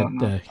sure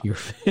that you're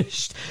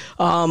finished.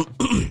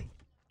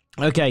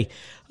 Okay.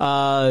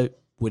 Does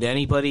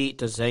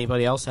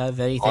anybody else have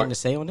anything to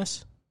say on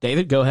this?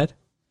 David, go ahead.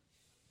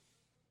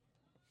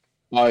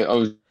 I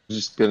was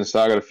just going to say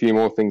I got a few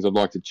more things I'd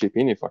like to chip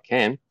in if I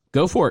can.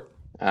 Go for it.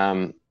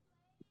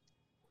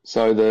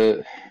 So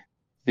the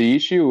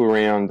issue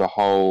around the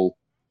whole,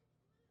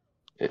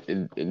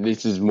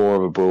 this is more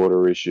of a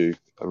broader issue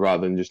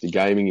rather than just a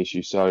gaming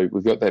issue. So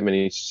we've got that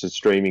many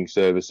streaming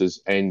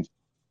services and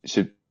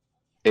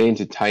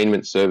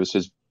entertainment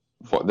services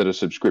that are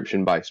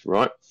subscription based,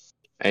 right?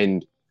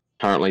 And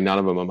currently none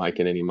of them are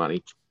making any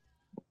money.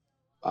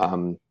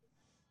 The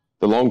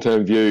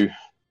long-term view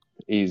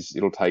is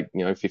it'll take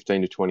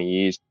 15 to 20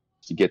 years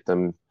to get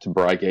them to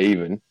break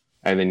even,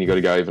 and then you've got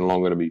to go even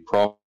longer to be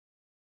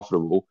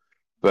profitable.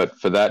 But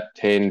for that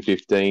 10,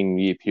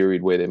 15-year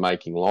period where they're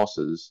making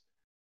losses,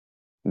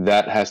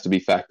 that has to be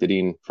factored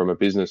in from a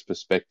business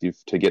perspective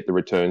to get the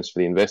returns for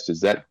the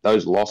investors.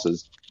 Those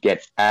losses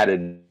get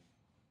added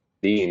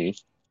in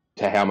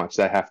to how much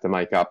they have to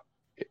make up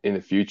in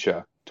the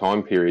future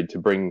time period to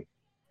bring,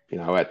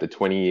 at the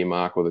 20-year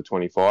mark or the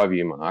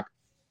 25-year mark,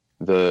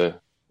 the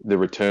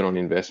return on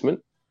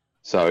investment.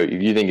 So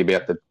if you think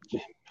about the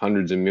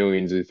hundreds of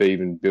millions, if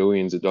even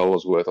billions of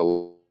dollars worth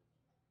of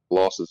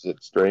losses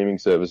that streaming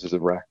services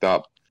have racked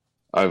up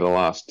over the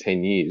last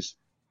 10 years,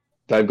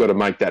 they've got to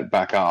make that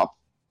back up,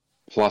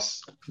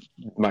 plus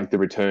make the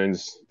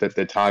returns that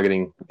they're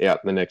targeting out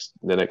the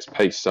next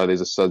piece. So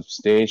there's a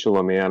substantial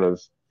amount of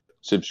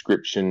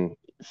subscription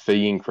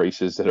fee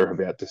increases that are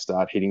about to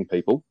start hitting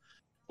people,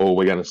 or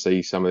we're going to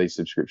see some of these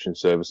subscription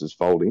services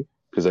folding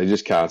because they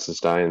just can't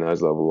sustain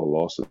those level of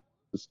losses.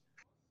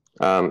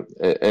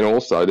 And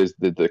also there's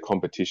the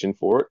competition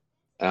for it.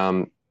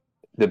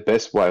 The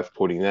best way of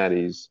putting that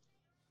is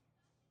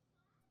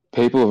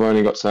people have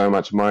only got so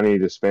much money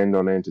to spend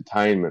on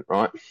entertainment,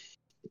 right?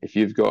 If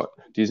you've got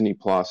Disney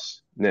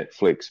Plus,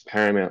 Netflix,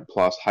 Paramount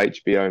Plus,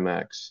 HBO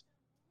Max,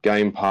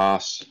 Game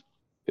Pass,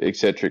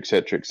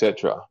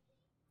 etc.,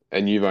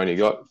 and you've only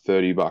got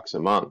 $30 a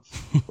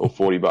month or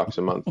 $40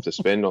 a month to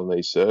spend on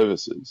these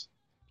services,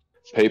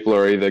 people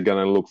are either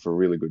going to look for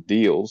really good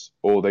deals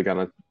or they're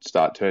going to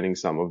start turning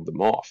some of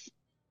them off.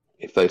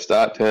 If they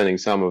start turning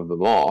some of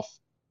them off,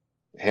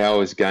 how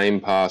is Game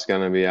Pass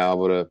going to be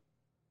able to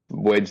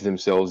wedge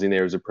themselves in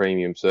there as a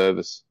premium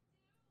service?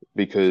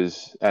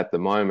 Because at the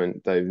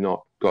moment, they've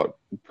not got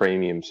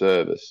premium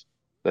service.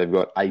 They've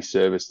got a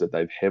service that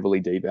they've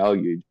heavily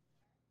devalued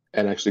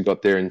and actually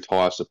got their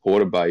entire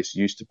supporter base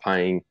used to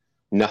paying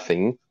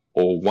nothing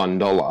or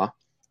 $1.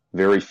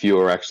 Very few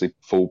are actually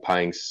full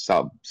paying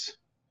subs.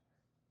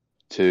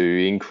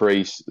 To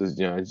increase,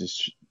 it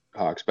just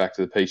harks back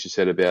to the piece you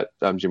said about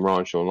Jim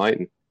Ryan, Sean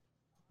Layton.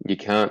 You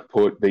can't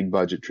put big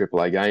budget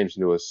AAA games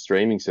into a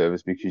streaming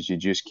service because you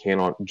just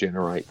cannot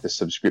generate the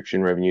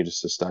subscription revenue to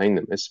sustain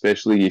them,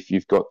 especially if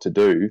you've got to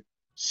do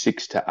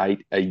 6 to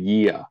 8 a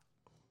year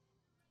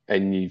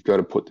and you've got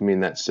to put them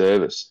in that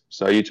service.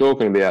 So you're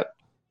talking about,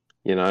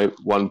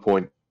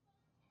 $1.2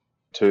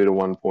 to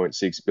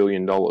 $1.6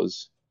 billion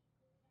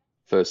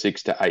for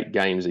 6 to 8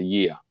 games a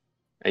year.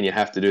 And you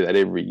have to do that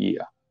every year.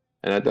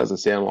 And that doesn't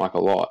sound like a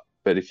lot,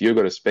 but if you've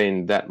got to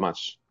spend that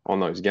much on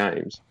those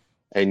games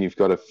and you've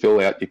got to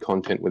fill out your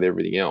content with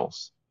everything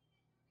else,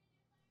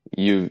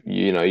 you're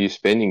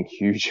spending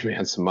huge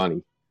amounts of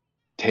money,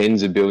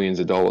 tens of billions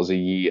of dollars a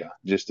year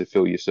just to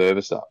fill your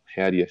service up.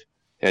 How do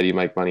you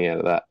make money out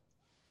of that?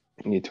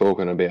 And you're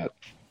talking about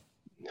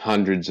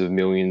hundreds of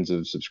millions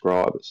of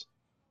subscribers.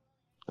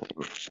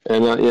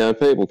 And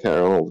people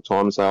carry on all the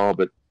time and say, "Oh,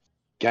 but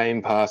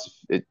Game Pass,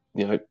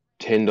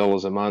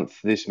 $10 a month,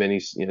 this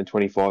many,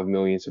 25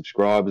 million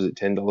subscribers at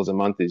 $10 a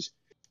month is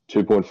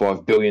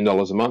 $2.5 billion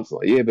a month."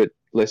 Like, yeah, but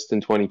less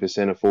than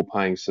 20% are full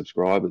paying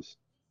subscribers.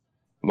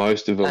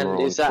 Most of them are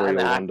on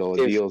 $3 or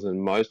 $1 deals,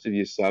 and most of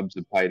your subs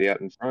are paid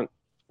out in front.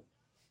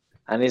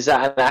 And is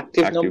that an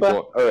active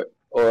number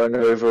or an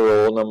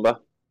overall number?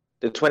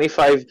 The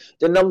 25,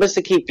 the numbers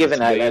they keep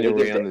giving out. Around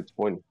the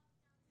 20.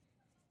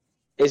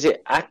 Is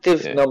it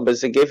active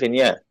numbers they're giving?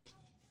 Yeah.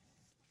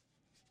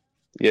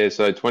 Yeah,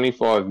 so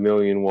 25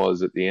 million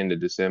was at the end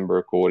of December,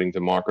 according to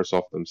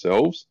Microsoft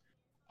themselves,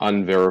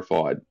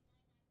 unverified.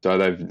 So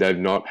they've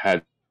not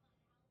had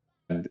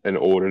an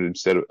audited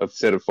set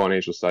of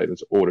financial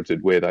statements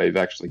audited where they've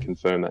actually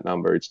confirmed that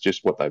number. It's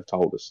just what they've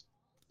told us.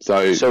 So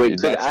it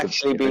could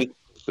actually be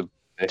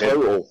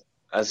total,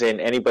 as in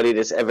anybody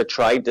that's ever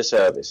tried the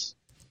service.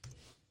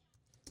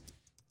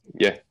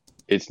 Yeah,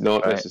 it's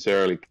not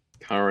necessarily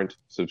current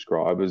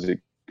subscribers.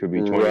 It could be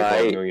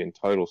 25 million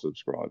total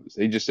subscribers.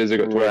 He just says they've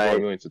got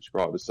 25 million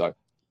subscribers. So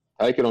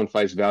take it on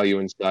face value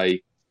and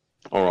say,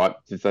 all right,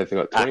 if they've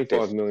got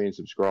 25 million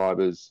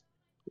subscribers,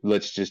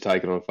 let's just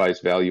take it on face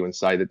value and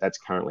say that that's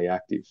currently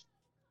active.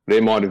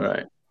 There might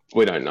have,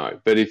 we don't know.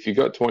 But if you've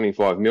got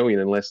 25 million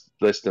and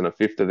less than a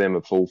fifth of them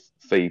are full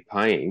fee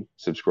paying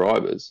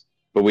subscribers,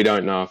 but we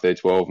don't know if they're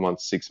 12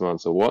 months, 6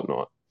 months or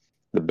whatnot,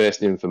 the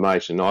best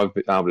information I've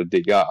been able to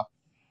dig up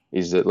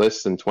is that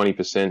less than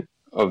 20%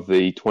 of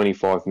the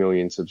 25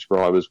 million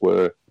subscribers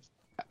were,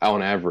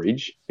 on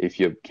average, if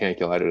you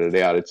calculated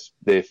it out,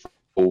 they're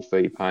full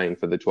fee paying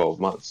for the 12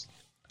 months.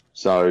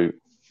 So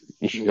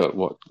you got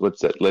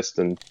what's that? Less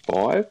than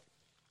 5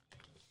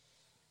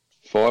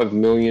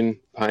 million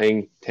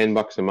paying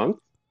 $10 a month.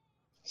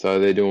 So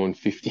they're doing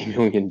 $50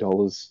 million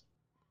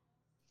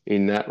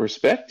in that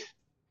respect.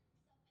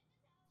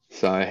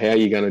 So how are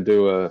you going to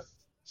do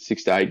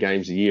 6 to 8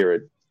 games a year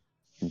at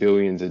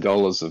billions of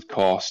dollars of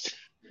cost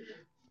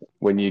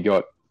when you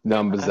got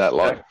numbers that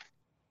low?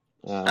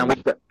 And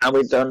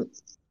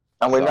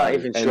we're not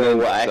even sure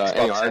what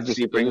Xbox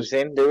actually brings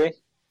in, do we?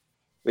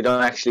 They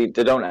don't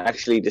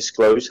actually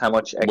disclose how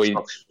much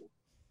Xbox,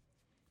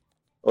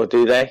 or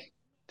do they?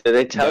 Do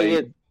they tell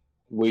you?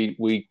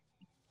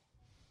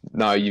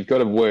 No, you've got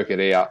to work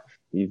it out.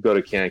 You've got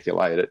to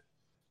calculate it,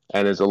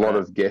 and there's a lot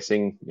of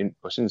guessing.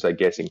 I shouldn't say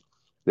guessing.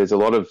 There's a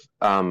lot of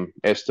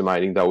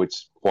estimating, though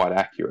it's quite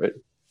accurate.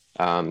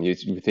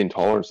 It's within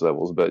tolerance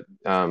levels, but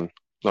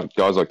like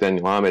guys like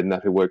Daniel Ahmed and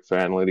that who work for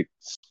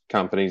analytics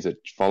companies that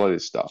follow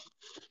this stuff.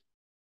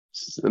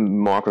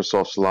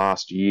 Microsoft's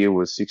last year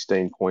was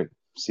 $16.68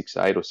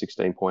 or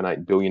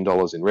 $16.8 billion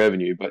in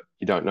revenue, but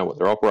you don't know what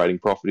their operating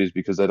profit is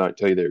because they don't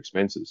tell you their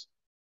expenses.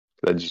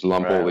 They just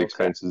lump all the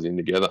expenses in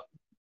together.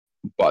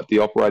 But the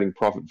operating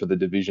profit for the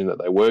division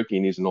that they work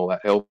in isn't all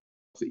that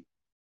healthy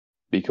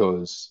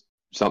because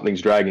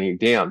something's dragging it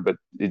down. But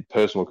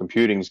personal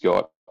computing's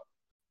got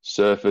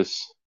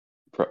Surface,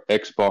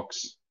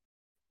 Xbox,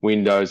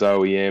 Windows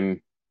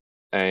OEM,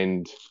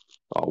 and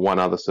one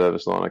other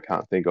service line I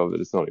can't think of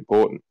that it's not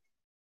important.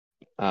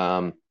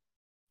 I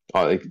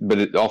think, but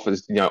it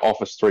offers,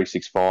 Office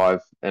 365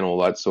 and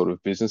all that sort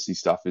of businessy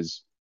stuff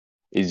is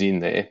in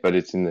there, but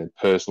it's in the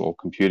personal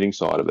computing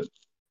side of it.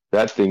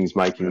 That thing's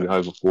making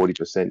over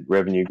 40%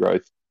 revenue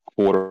growth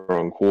quarter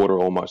on quarter,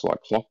 almost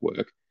like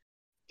clockwork.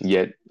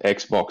 Yet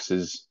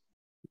Xbox's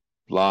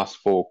last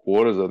 4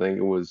 quarters, I think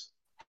it was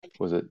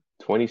it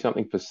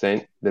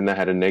 20-something%? Then they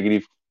had a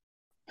negative.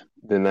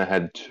 Then they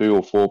had 2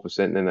 or 4%.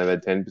 And then they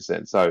had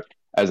 10%. So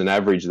as an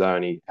average, they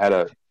only had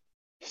a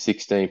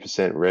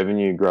 16%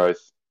 revenue growth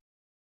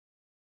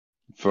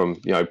from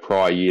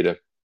prior year to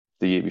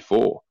the year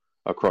before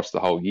across the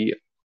whole year.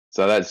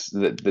 So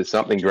there's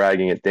something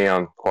dragging it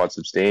down quite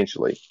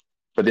substantially.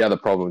 But the other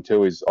problem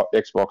too is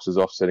Xbox is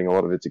offsetting a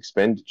lot of its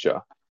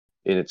expenditure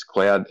in its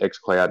cloud,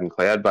 xCloud and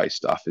cloud-based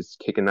stuff. It's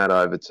kicking that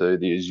over to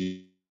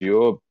the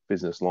Azure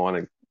business line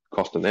and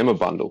costing them a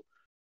bundle.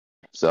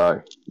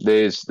 So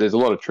there's a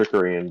lot of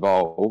trickery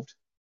involved.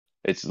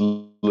 It's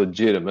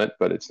legitimate,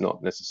 but it's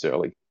not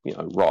necessarily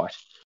right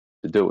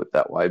to do it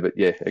that way. But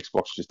yeah,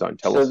 Xbox just don't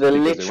tell us because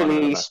they're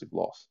running a massive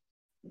loss.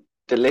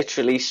 They're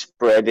literally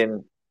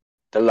spreading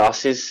the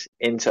losses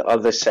into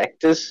other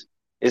sectors.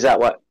 Is that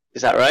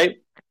right?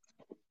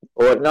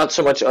 Or not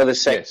so much other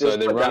sectors? Yeah, so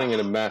they're running in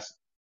a mass.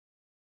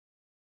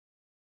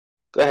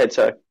 Go ahead,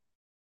 sorry.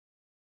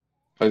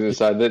 I was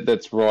going to say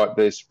that's right.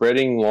 They're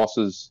spreading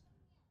losses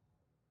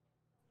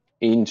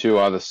into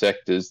other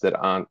sectors that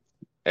aren't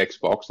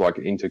Xbox, like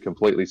into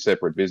completely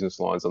separate business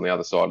lines on the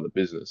other side of the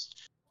business.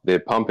 They're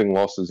pumping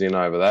losses in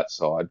over that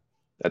side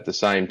at the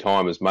same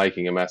time as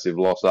making a massive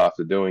loss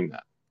after doing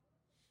that.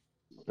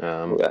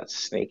 That's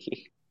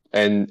sneaky.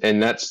 And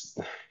that's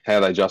how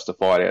they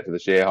justify it out to the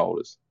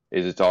shareholders.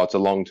 Is it's a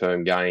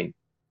long-term gain.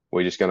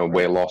 We're just going to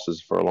wear losses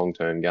for a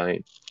long-term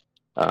gain.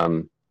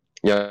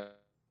 The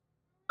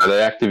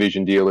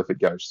Activision deal, if it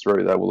goes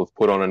through, they will have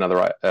put on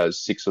another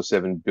 $6 or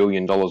 $7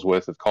 billion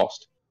worth of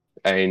cost,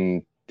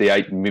 and the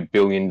 $8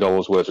 billion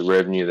worth of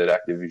revenue that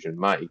Activision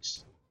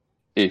makes,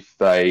 if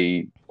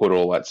they put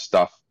all that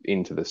stuff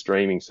into the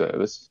streaming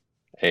service,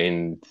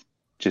 and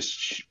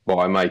just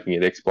by making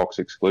it Xbox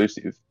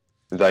exclusive,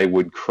 they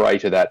would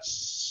crater that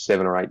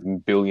 $7 or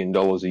 $8 billion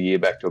a year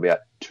back to about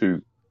 $2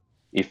 billion,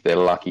 if they're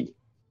lucky.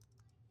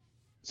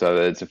 So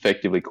it's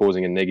effectively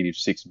causing a negative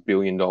 $6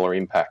 billion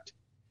impact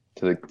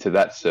to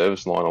that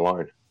service line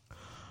alone.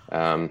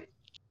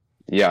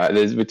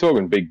 We're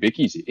talking big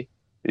bickies here.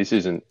 This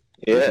isn't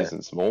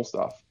small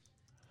stuff.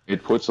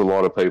 It puts a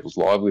lot of people's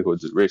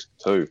livelihoods at risk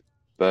too.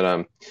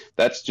 But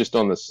that's just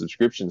on the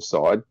subscription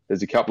side.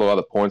 There's a couple of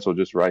other points I'll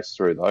just race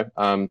through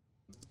though.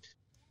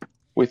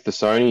 With the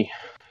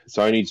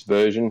Sony's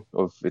version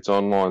of its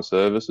online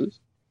services.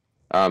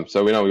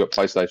 So we know we've got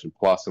PlayStation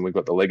Plus and we've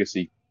got the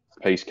legacy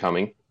piece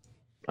coming.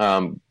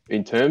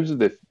 In terms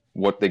of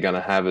what they're going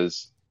to have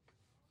as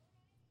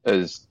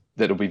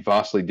that'll be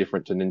vastly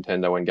different to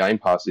Nintendo and Game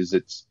Pass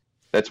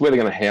that's where they're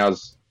going to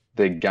house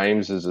their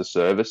games as a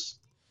service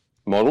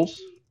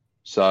models.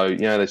 So,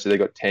 they say they've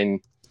got 10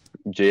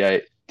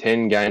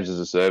 10 games as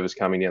a service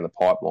coming down the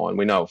pipeline.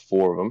 We know of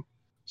 4 of them,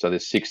 so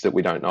there's 6 that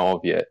we don't know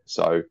of yet.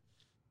 So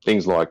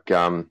things like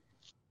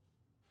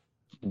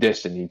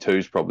Destiny 2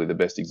 is probably the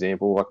best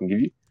example I can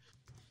give you.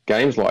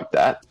 Games like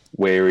that,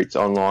 where it's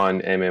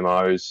online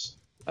MMOs,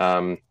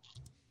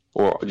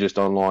 or just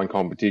online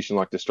competition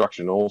like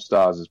Destruction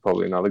All-Stars is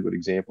probably another good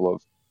example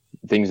of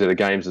things that are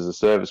games as a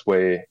service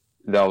where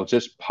they'll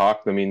just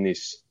park them in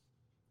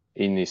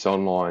this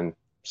online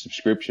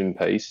subscription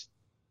piece,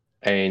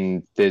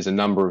 and there's a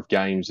number of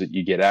games that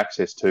you get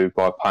access to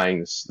by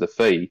paying the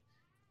fee,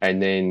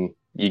 and then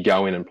you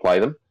go in and play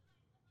them.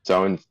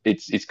 So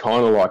it's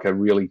kind of like a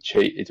really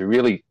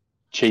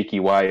cheeky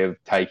way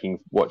of taking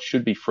what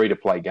should be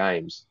free-to-play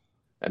games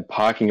and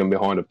parking them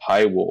behind a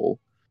paywall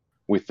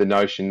with the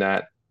notion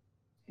that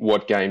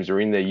what games are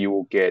in there you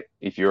will get,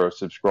 if you're a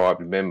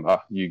subscribed member,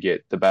 you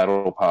get the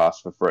Battle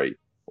Pass for free,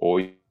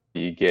 or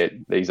you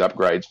get these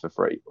upgrades for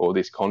free, or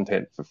this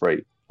content for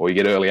free, or you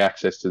get early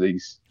access to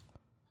these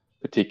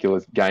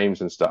particular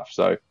games and stuff.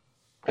 So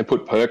they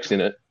put perks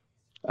in it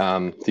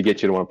to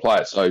get you to want to play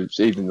it. So it's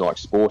even like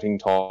sporting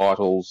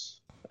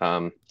titles.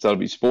 So it'll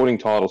be sporting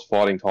titles,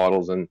 fighting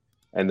titles, and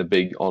the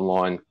big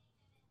online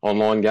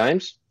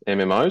games,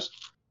 MMOs.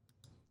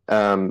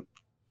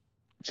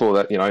 For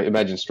that,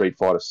 imagine Street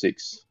Fighter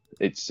 6.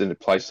 It's a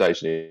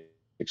PlayStation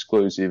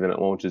exclusive, and it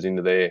launches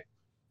into their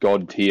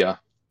God tier,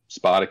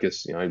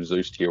 Spartacus,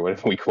 Zeus tier,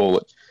 whatever we call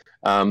it,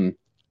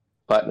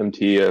 platinum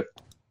tier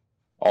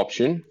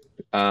option.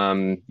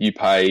 You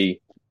pay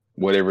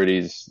whatever it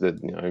is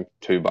that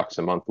 $2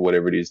 a month or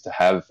whatever it is to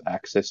have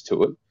access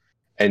to it,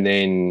 and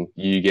then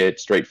you get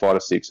Street Fighter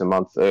 6 a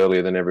month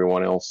earlier than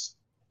everyone else,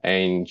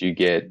 and you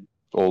get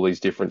all these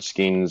different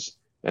skins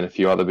and a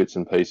few other bits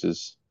and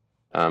pieces.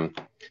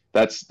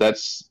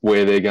 That's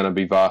where they're going to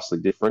be vastly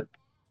different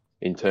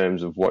in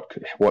terms of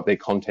what their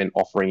content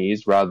offering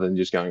is, rather than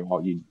just going,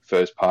 you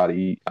first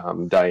party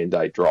day and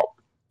date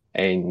drop,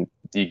 and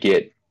you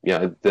get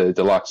the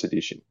deluxe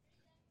edition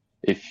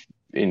if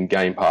in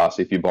Game Pass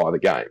if you buy the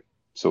game,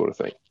 sort of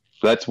thing.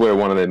 So that's where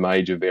one of their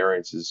major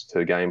variances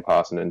to Game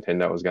Pass and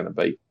Nintendo is going to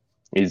be,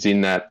 is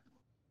in that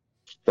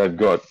they've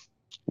got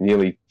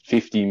nearly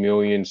 50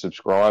 million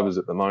subscribers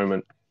at the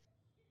moment,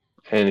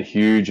 and a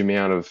huge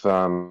amount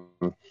of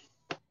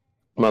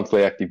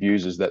monthly active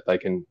users that they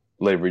can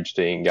leverage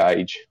to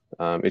engage.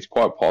 It's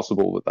quite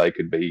possible that they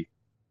could be,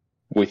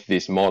 with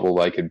this model,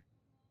 they could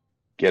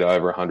get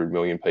over 100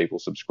 million people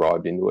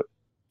subscribed into it,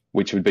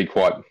 which would be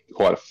quite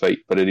a feat,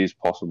 but it is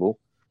possible.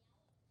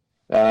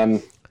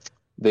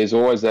 There's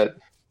always that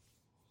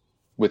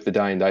with the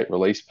day and date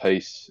release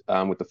piece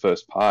with the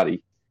first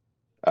party.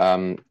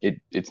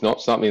 It's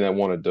not something they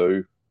want to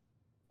do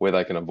where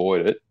they can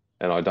avoid it,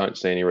 and I don't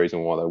see any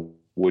reason why they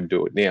would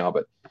do it now,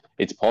 but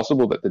it's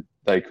possible that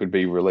they could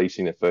be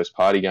releasing their first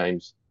party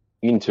games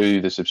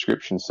into the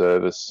subscription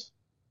service,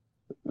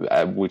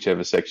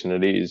 whichever section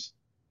it is,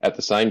 at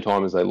the same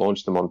time as they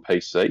launch them on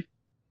PC.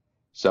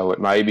 So it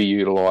may be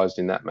utilised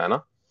in that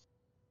manner.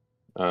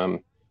 Or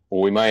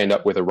we may end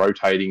up with a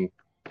rotating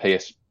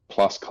PS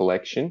Plus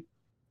collection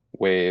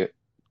where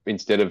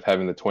instead of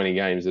having the 20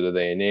 games that are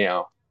there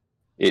now,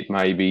 it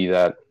may be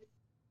that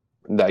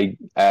they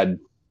add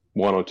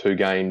 1 or 2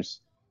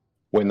 games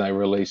when they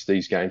release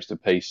these games to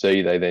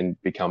PC. They then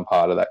become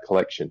part of that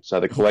collection. So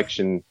the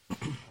collection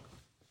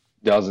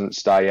doesn't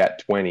stay at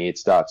 20, it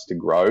starts to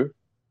grow,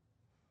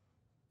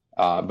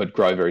 but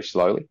grow very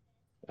slowly.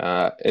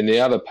 And the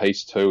other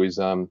piece too is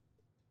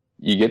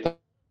you get the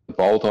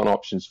bolt-on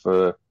options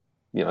for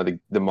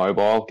the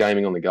mobile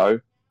gaming on the go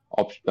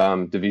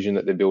division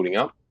that they're building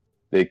up.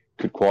 There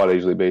could quite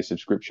easily be a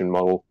subscription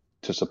model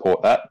to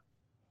support that.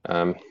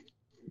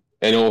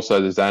 And also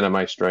there's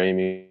anime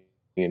streaming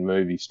and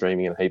movie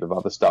streaming and a heap of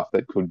other stuff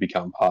that could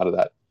become part of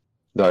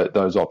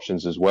those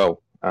options as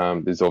well.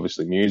 There's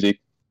obviously music.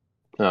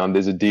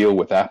 There's a deal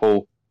with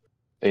Apple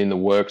in the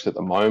works at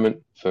the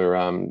moment for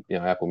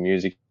Apple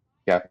Music,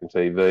 Apple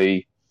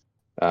TV.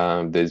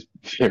 There's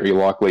very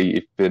likely,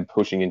 if they're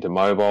pushing into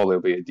mobile,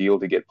 there'll be a deal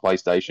to get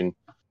PlayStation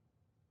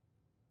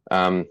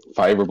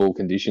favourable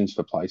conditions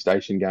for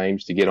PlayStation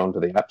games to get onto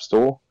the App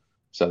Store,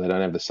 so they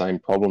don't have the same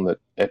problem that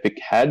Epic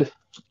had,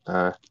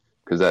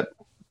 because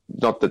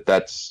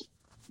that's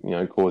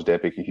caused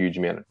Epic a huge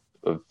amount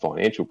of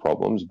financial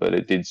problems, but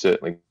it did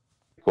certainly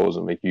cause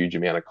them a huge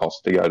amount of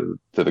cost to go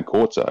to the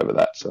courts over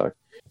that. So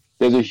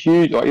there's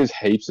there's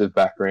heaps of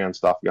background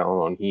stuff going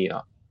on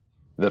here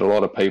that a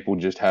lot of people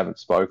just haven't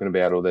spoken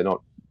about, or they're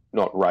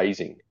not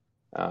raising.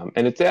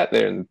 And it's out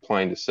there and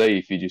plain to see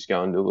if you just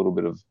go and do a little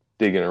bit of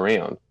digging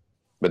around.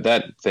 But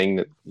that thing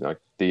that,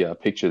 the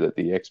picture that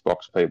the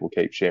Xbox people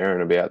keep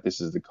sharing about,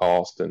 this is the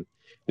cost and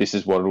this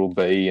is what it'll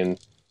be and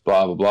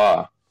blah, blah,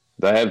 blah.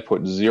 They have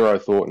put zero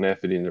thought and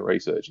effort into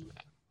researching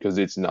that, because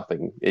it's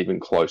nothing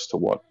even close to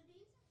what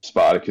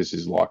Spartacus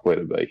is likely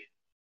to be.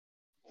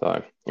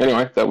 So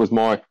anyway, that was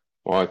my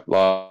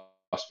last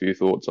few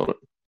thoughts on it.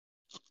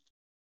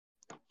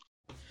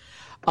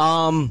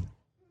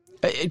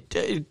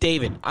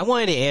 David, I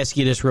wanted to ask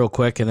you this real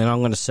quick, and then I'm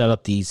going to set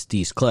up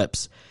these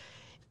clips.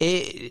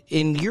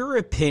 in your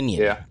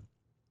opinion,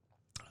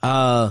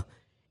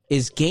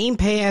 is Game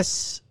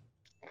Pass,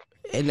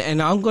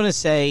 and I'm going to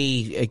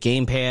say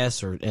Game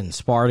Pass and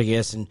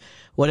Spartacus and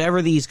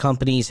whatever these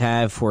companies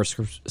have for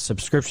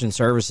subscription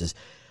services,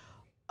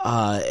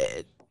 are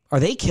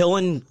they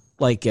killing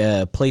like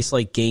a place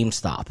like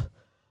GameStop,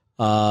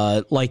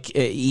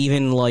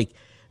 even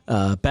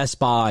Best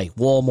Buy,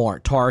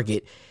 Walmart,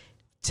 Target?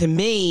 To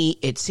me,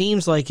 it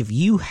seems like if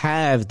you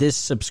have this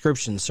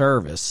subscription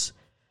service,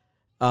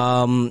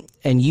 and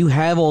you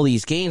have all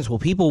these games, well,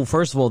 people,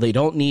 first of all, they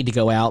don't need to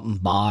go out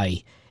and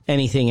buy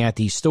anything at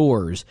these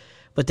stores.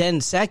 But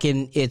then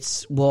second,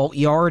 it's, well,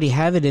 you already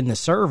have it in the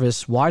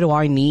service. Why do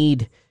I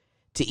need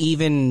to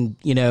even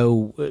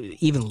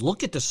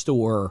look at the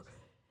store?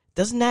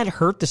 Doesn't that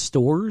hurt the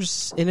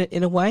stores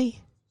in a way?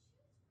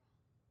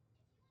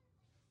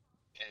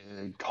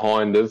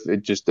 Kind of.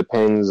 It just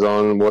depends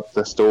on what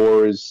the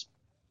store is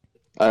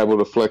able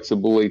to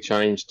flexibly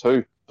change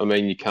to. I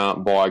mean, you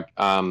can't buy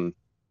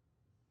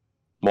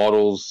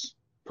models,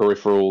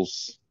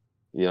 peripherals.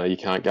 You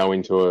can't go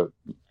into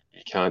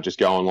you can't just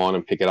go online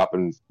and pick it up.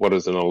 And what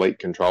does an Elite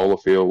controller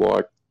feel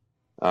like?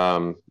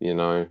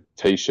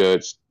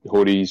 T-shirts,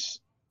 hoodies,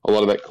 a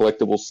lot of that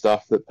collectible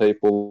stuff that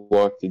people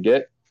like to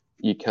get.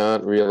 You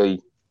can't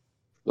really.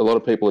 A lot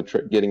of people are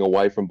getting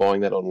away from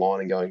buying that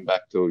online and going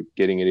back to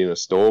getting it in a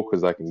store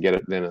because they can get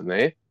it then and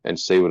there and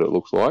see what it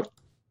looks like.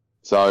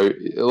 So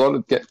a lot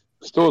of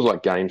stores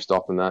like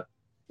GameStop and that,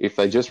 if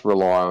they just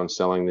rely on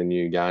selling the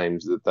new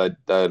games, that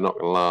they're not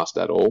going to last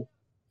at all.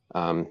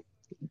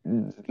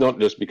 Not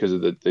just because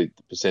of the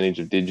percentage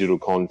of digital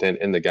content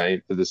in the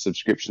game, but the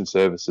subscription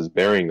services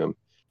burying them.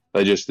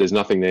 There's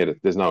nothing there.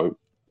 There's no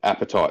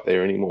appetite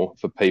there anymore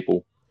for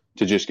people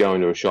to just go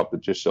into a shop that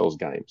just sells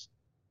games.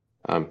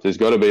 There's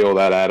got to be all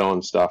that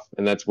add-on stuff,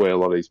 and that's where a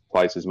lot of these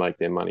places make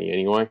their money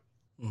anyway.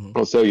 Mm-hmm.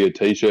 I'll sell you a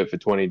T-shirt for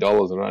 $20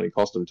 and it only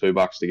cost them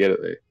 $2 to get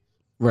it there.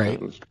 Right.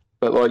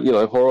 But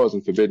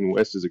Horizon Forbidden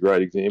West is a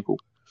great example.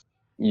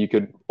 You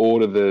could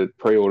pre-order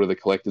the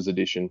collector's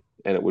edition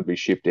and it would be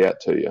shipped out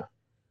to you.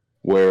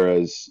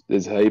 Whereas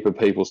there's a heap of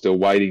people still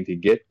waiting to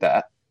get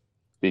that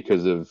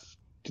because of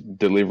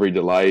delivery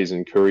delays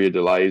and courier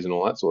delays and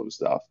all that sort of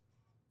stuff.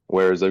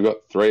 Whereas they've got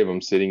 3 of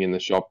them sitting in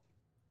the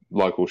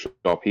local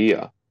shop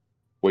here,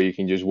 where you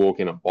can just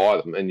walk in and buy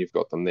them and you've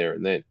got them there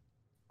and then.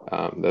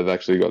 They've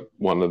actually got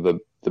one of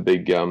the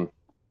big, I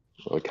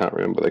can't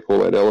remember what they call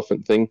that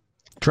elephant thing.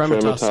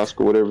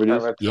 Tremor-Tusk or whatever it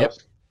is. Yep.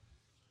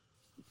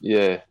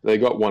 Yeah, they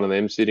got one of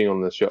them sitting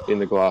on in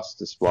the glass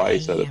display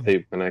so that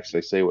people can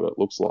actually see what it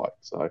looks like.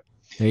 So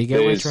there you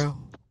go, Retro.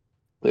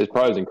 There's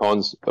pros and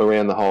cons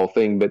around the whole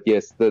thing, but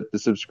yes, the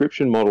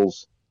subscription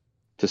models,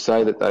 to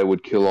say that they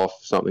would kill off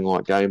something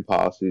like Game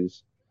Pass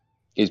is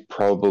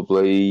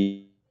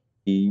probably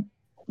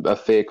a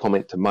fair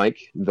comment to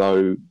make,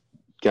 though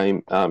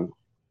GameStop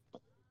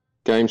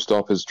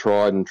has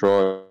tried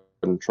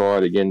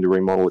again to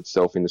remodel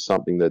itself into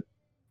something that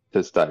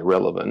to stay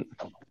relevant.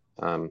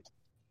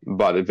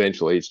 But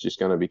eventually it's just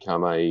going to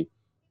become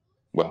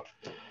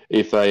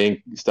if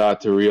they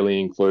start to really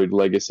include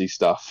legacy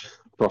stuff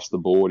across the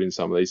board in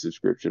some of these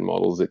subscription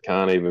models, it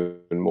can't even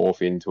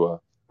morph into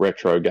a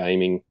retro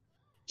gaming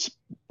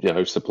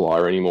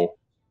supplier anymore,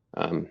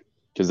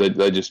 because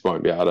they just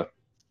won't be able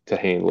to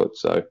handle it.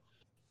 So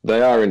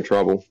they are in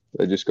trouble.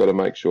 They just got to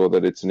make sure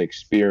that it's an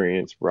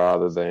experience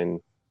rather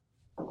than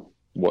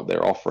what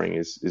they're offering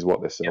is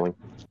what they're selling.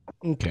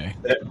 Okay.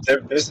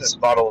 Their business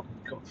model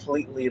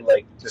completely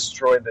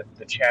destroyed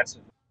the chance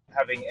of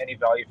having any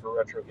value for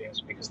retro games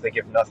because they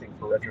give nothing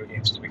for retro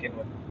games to begin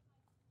with.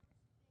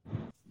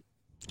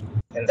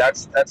 And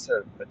that's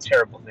a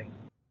terrible thing.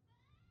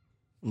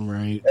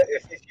 Right.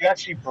 If you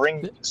actually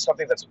bring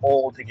something that's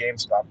old to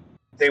GameStop,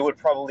 they would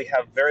probably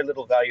have very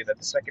little value that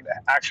the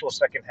second-hand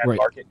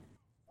market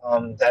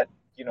that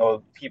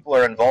people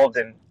are involved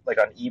in, like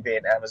on eBay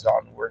and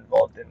Amazon, were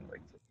involved in,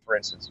 for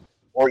instance,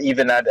 or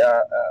even at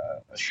a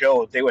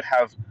show, they would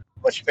have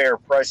much fairer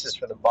prices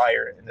for the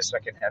buyer in the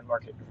second-hand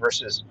market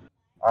versus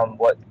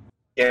what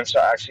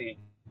GameStop actually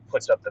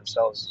puts up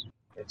themselves.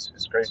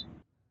 It's crazy.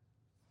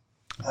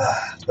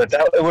 But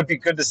it would be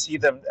good to see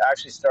them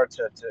actually start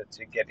to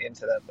get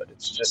into that. But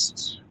it's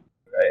just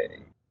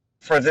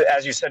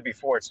as you said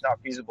before, it's not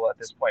feasible at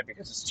this point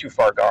because it's too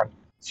far gone.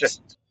 It's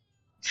just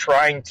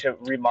trying to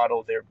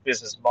remodel their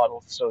business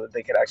model so that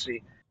they could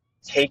actually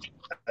take.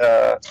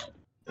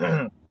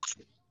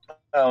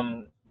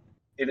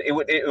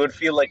 It would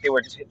feel like they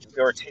were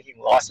taking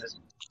losses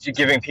to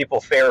giving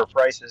people fairer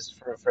prices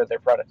for their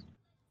product.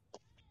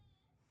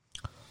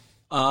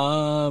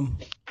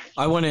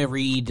 I want to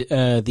read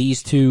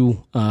these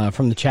two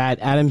from the chat.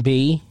 Adam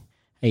B.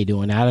 How you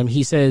doing, Adam?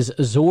 He says,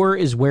 Azure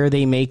is where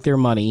they make their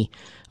money.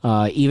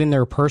 Even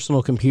their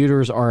personal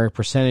computers are a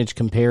percentage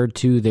compared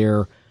to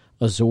their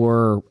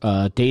Azure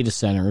data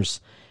centers.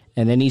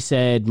 And then he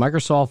said,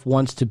 Microsoft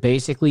wants to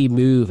basically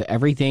move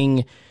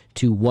everything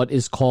to what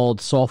is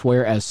called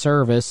software as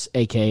service,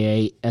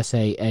 aka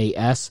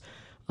SaaS,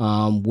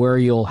 where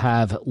you'll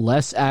have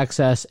less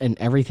access and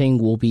everything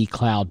will be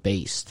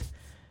cloud-based.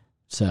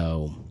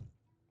 So,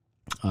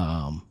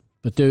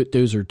 but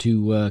those are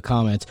two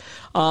comments.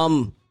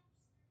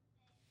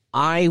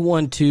 I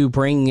want to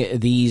bring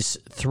these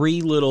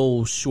three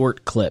little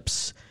short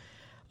clips,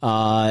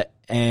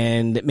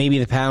 and maybe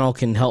the panel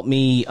can help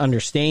me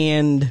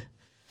understand.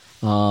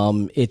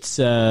 It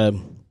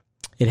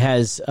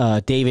has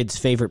David's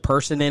favorite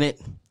person in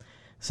it.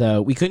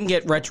 So we couldn't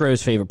get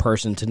Retro's favorite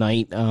person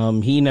tonight.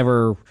 He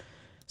never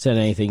said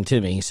anything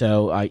to me.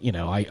 So I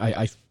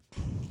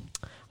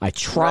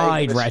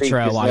tried,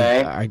 Retro.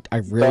 I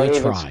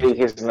really tried. Speak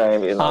his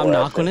name, I'm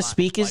not going to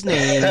speak his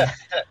name.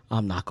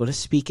 I'm not going to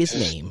speak his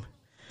name.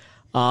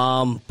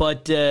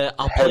 But I'll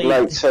play.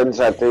 Headlight sends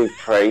that dude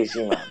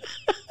crazy, man.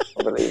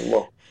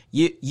 Unbelievable.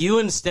 You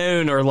and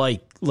Stone are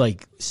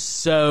like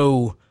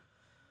so.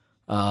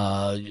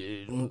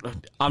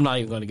 I'm not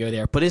even going to go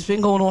there, but it's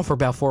been going on for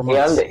about 4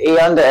 months. He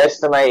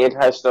underestimated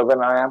how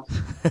stubborn I am.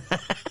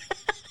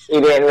 He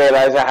didn't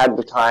realize I had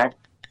the time,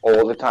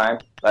 all the time.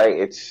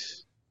 Like,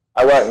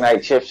 I work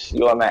night shifts,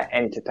 you're my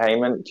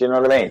entertainment. Do you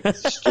know what I mean?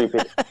 It's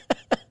stupid.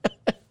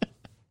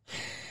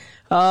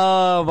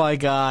 Oh my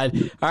God.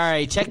 All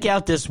right. Check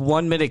out this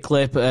 1 minute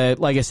clip.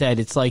 Like I said,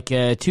 it's like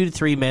 2 to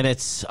 3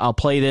 minutes. I'll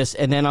play this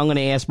and then I'm going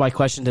to ask my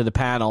question to the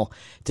panel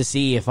to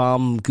see if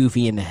I'm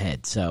goofy in the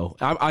head. So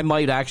I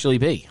might actually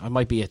be. I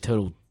might be a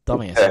total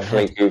dumbass.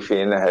 Definitely goofy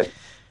in the head.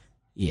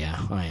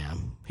 Yeah, I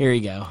am. Here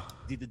you go.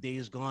 The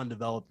Days Gone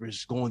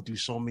developers going through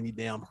so many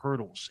damn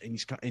hurdles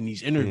in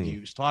these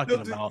interviews talking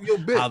about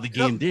how the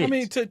game did. I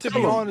mean, to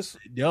be honest,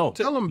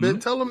 tell them,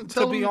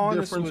 to be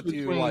honest with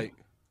you, like,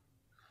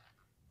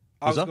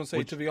 I was going to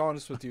say, to be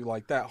honest with you,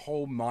 like, that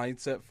whole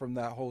mindset from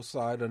that whole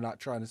side of not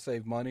trying to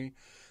save money,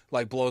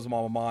 like, blows them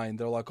all mind.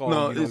 They're like, oh,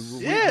 no,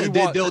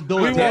 they'll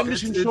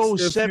damage control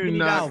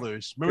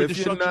 $70. Remember if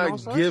you're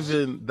not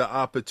given the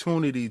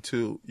opportunity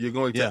to, you're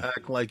going to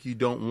act like you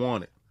don't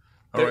want it.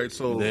 All right,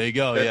 so there you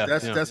go.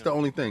 That's the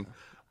only thing.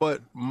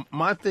 But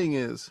my thing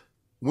is,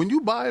 when you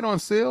buy it on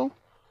sale,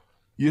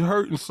 you're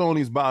hurting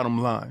Sony's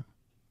bottom line.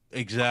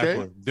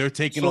 Exactly. Okay? They're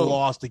taking a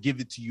loss to give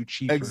it to you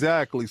cheaper.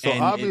 Exactly. So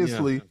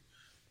obviously,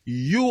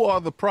 you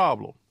are the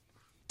problem,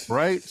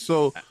 right?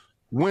 So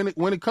when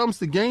it comes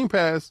to Game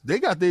Pass, they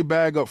got their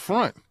bag up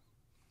front.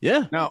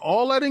 Yeah. Now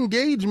all that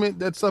engagement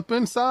that's up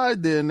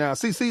inside there now.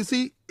 See,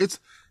 it's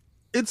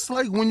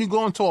like when you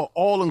go into an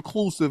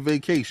all-inclusive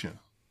vacation.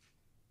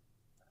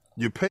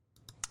 You pay.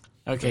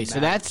 Okay, so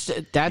that's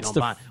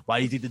the. Why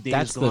do you think the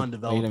Days Gone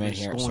developers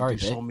here. going Sorry,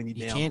 through so many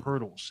damn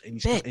hurdles in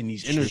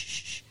these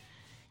interviews?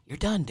 You're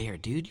done there,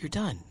 dude. You're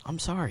done. I'm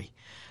sorry.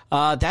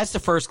 That's the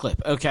first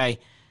clip. Okay,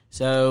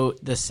 so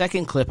the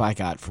second clip I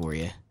got for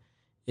you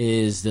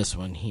is this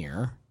one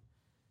here,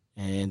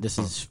 and this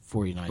is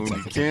 49 when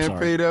seconds. You can't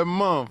pay that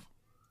month.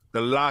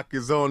 The lock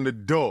is on the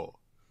door.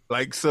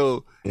 Like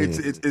so,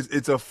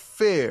 it's a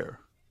fair.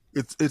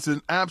 It's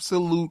an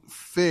absolute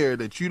fair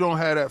that you don't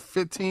have that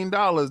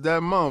 $15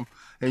 that month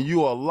and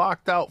you are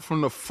locked out from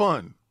the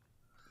fun.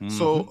 Mm-hmm.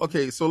 So,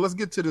 okay, so let's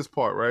get to this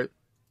part, right?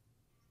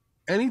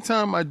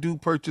 Anytime I do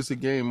purchase a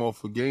game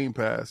off of Game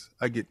Pass,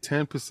 I get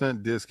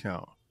 10%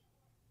 discount.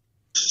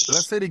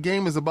 Let's say the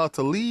game is about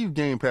to leave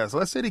Game Pass.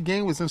 Let's say the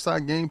game was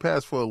inside Game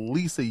Pass for at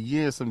least a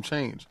year and some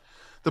change.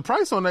 The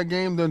price on that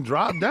game then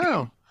dropped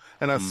down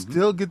and I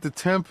still get the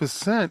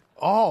 10%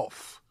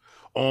 off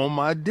on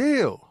my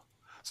deal.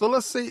 So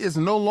let's say it's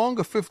no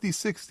longer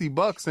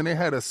 $50-$60 and they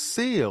had a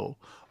sale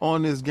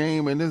on this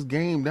game and this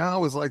game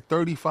now is like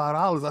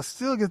 $35. I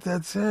still get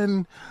that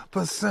 10%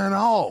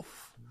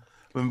 off.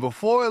 And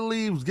before it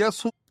leaves,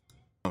 guess who?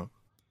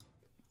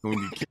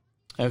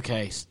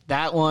 Okay,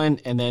 that one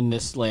and then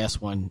this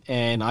last one.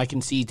 And I can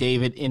see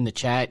David in the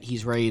chat.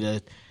 He's ready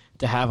to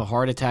have a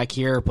heart attack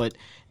here. But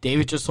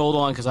David, just hold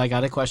on because I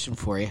got a question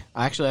for you.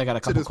 Actually, I got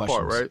a couple questions.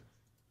 Part, right?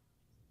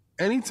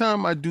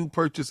 Anytime I do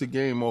purchase a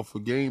game off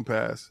of Game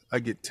Pass, I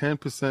get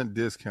 10%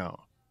 discount.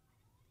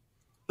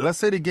 Let's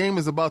say the game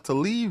is about to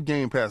leave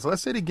Game Pass.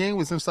 Let's say the game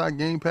was inside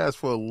Game Pass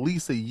for at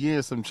least a year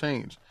and some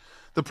change.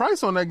 The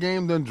price on that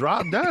game then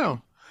dropped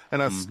down,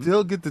 and I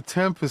still get the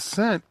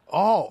 10%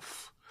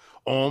 off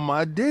on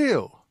my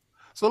deal.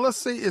 So let's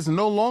say it's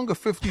no longer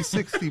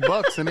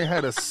 $50-$60 and they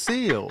had a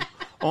sale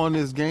on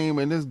this game,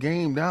 and this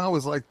game now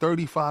is like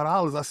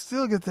 $35. I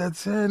still get that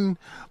 10%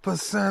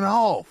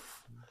 off.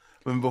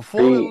 And before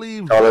it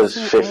leaves, who owns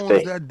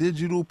that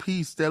digital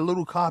piece, that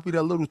little copy,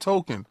 that little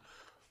token?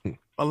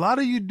 A lot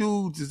of you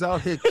dudes is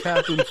out here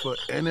capping for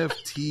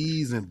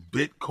NFTs and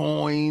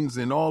Bitcoins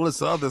and all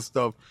this other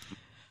stuff.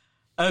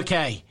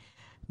 Okay.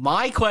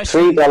 My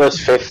question...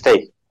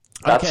 $3.50.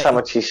 That's how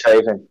much he's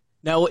saving.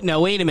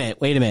 No, wait a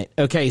minute.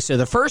 Okay, so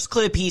the first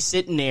clip, he's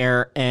sitting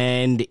there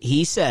and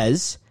he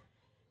says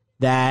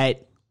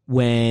that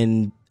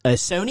when a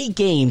Sony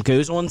game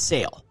goes on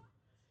sale,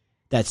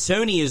 that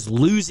Sony is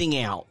losing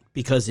out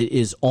because it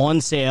is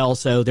on sale,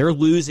 so they're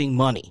losing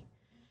money.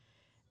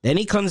 Then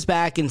he comes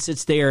back and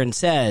sits there and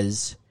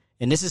says,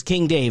 and this is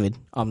King David,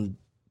 I'm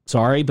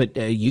sorry, but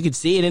you can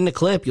see it in the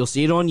clip. You'll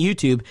see it on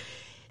YouTube.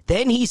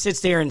 Then he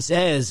sits there and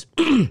says,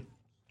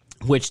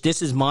 which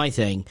this is my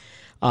thing,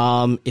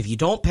 If you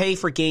don't pay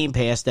for Game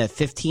Pass, that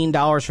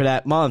 $15 for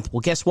that month,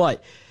 well, guess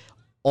what?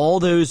 All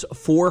those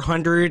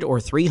 400 or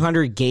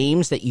 300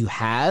 games that you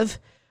have,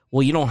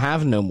 well, you don't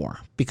have no more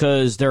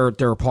because they're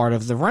a part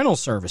of the rental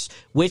service,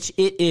 which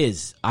it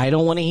is. I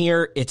don't want to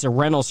hear it's a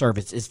rental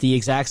service. It's the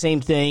exact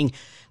same thing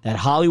that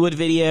Hollywood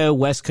Video,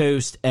 West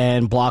Coast,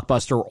 and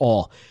Blockbuster are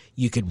all.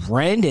 You could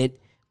rent it,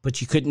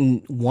 but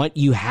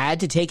you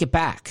had to take it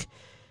back.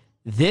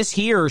 This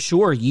here,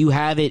 sure, you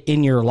have it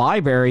in your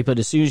library, but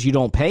as soon as you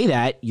don't pay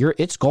that,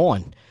 it's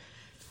gone.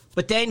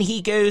 But then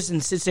he goes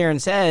and sits there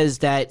and says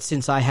that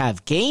since I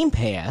have Game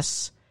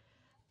Pass,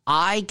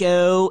 I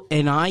go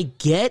and I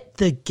get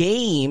the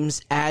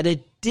games at a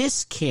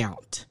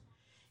discount.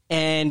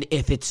 And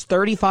if it's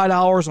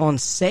 $35 on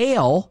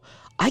sale,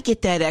 I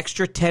get that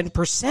extra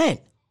 10%.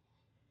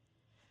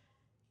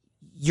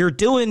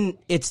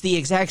 It's the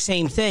exact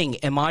same thing.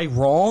 Am I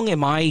wrong?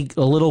 Am I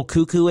a little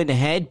cuckoo in the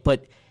head?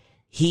 But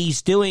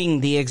he's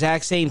doing the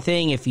exact same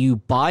thing. If you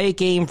buy a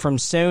game from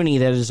Sony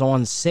that is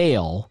on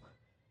sale,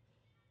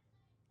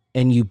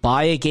 and you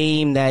buy a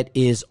game that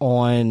is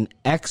on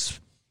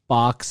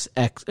Xbox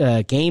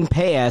Game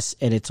Pass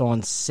and it's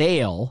on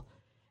sale,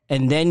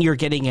 and then you're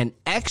getting an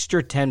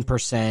extra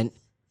 10%,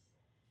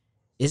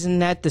 isn't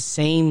that the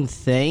same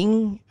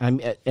thing?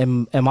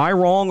 Am I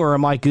wrong or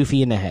am I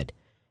goofy in the head?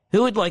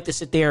 Who would like to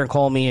sit there and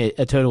call me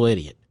a total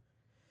idiot?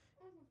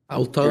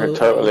 I'll tell you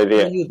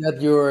that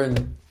you're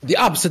the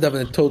opposite of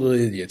a total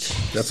idiot.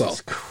 That's all.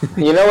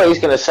 You know what he's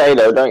going to say,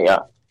 though, don't you?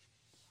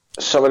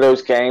 Some of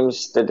those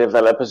games, the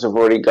developers have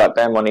already got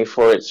their money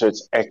for it, so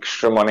it's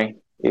extra money.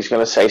 He's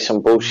going to say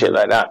some bullshit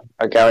like that.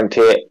 I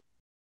guarantee it.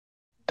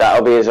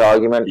 That'll be his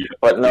argument. Yeah.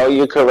 But no,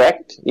 you're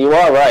correct. You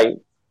are right.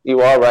 You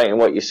are right in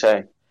what you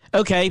say.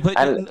 Okay, but...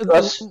 And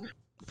plus,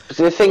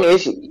 the thing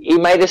is, he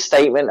made a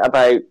statement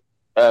about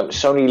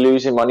Sony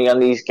losing money on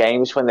these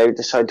games when they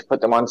decide to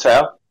put them on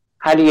sale.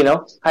 How do you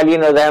know? How do you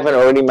know they haven't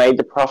already made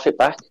the profit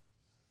back?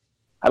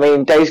 I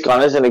mean, Days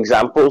Gone, as an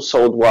example,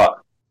 sold what?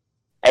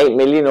 8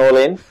 million all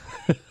in?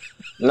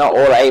 Not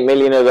all 8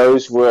 million of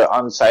those were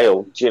on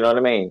sale. Do you know what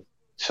I mean?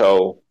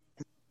 So,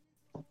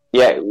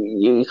 yeah,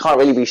 you can't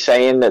really be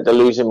saying that they're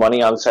losing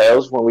money on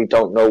sales when we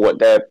don't know what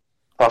their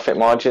profit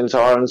margins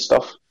are and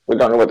stuff. We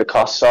don't know what the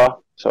costs are.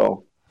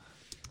 So,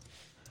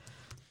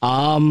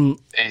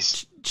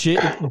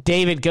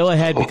 David, go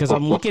ahead, because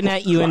I'm looking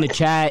at you in the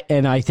chat,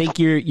 and I think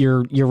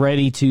you're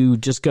ready to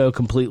just go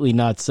completely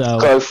nuts. So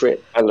go for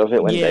it. I love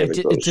it when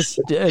David goes.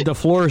 The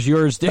floor is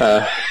yours, dude.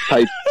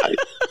 Hey,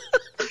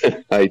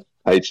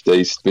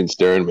 HD's been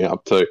stirring me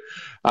up too.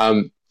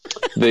 I'm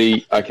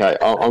going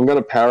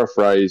to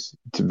paraphrase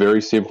to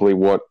very simply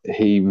what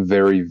he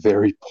very,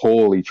 very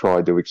poorly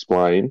tried to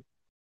explain,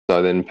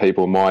 so then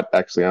people might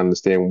actually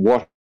understand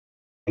what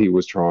he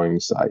was trying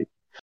to say.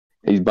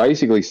 He's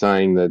basically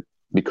saying that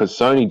because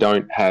Sony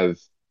don't have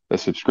a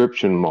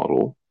subscription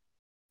model,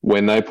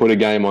 when they put a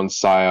game on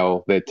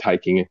sale, they're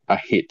taking a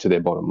hit to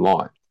their bottom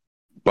line.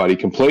 But he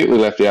completely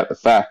left out the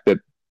fact that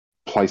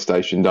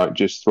PlayStation don't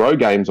just throw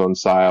games on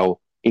sale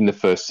in the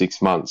first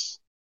 6 months.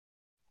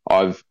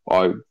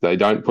 They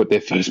don't put their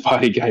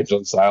first-party games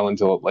on sale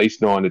until at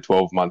least 9 to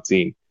 12 months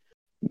in,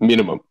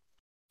 minimum.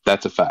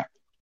 That's a fact.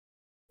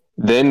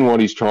 Then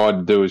what he's tried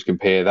to do is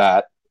compare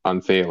that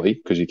unfairly,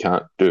 because you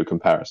can't do a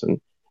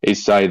comparison,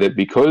 is say that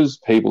because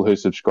people who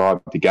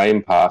subscribe to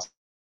Game Pass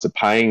are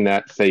paying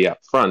that fee up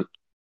front,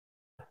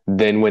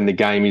 then when the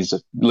game is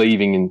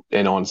leaving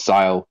and on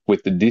sale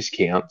with the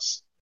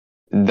discounts,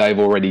 they've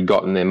already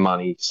gotten their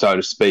money, so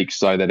to speak,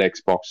 so that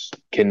Xbox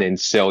can then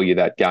sell you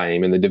that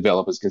game and the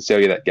developers can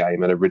sell you that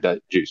game at a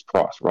reduced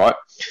price, right?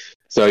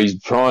 So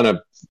he's trying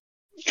to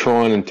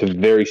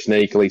very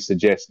sneakily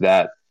suggest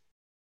that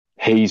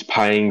he's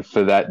paying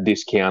for that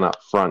discount up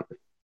front,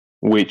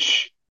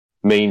 which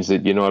means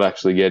that you're not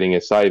actually getting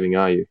a saving,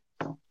 are you?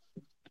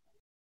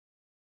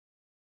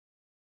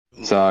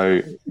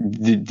 So,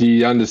 do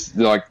you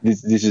understand? Like,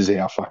 this is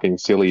how fucking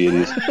silly it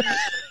is.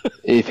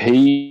 If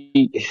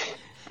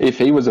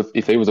he was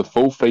a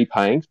full fee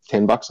paying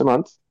 $10 a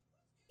month,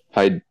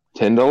 paid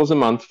 $10 a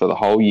month for the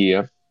whole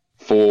year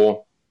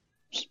for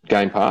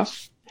Game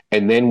Pass,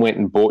 and then went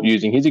and bought,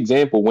 using his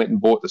example, went and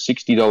bought the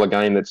 $60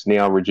 game that's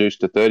now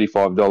reduced to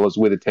 $35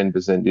 with a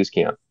 10%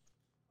 discount.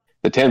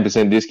 The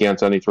 10%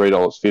 discount's only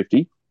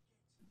 $3.50,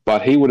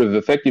 but he would have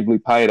effectively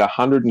paid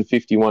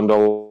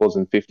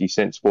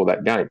 $151.50 for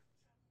that game.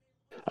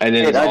 And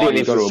then you got to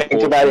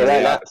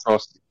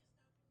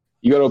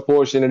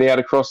apportion it out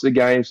across the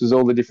games. There's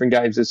all the different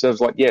games it serves.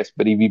 Like, yes,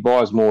 but if he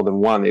buys more than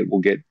one, it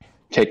will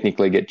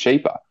technically get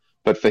cheaper.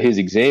 But for his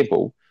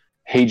example,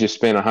 he just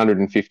spent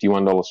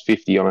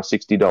 $151.50 on a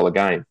 $60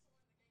 game.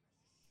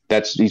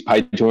 He's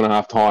paid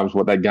 2.5 times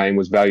what that game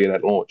was valued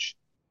at launch.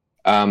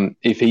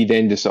 If he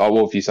then decides,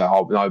 well, if you say,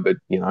 oh, no, but,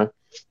 you know,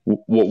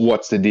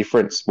 what's the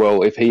difference?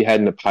 Well, if he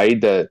hadn't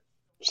paid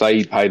say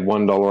he paid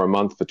 $1 a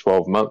month for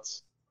 12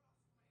 months,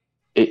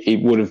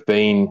 it would have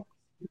been,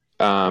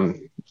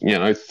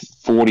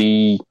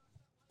 40,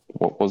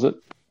 what was it?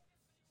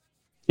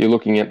 You're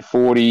looking at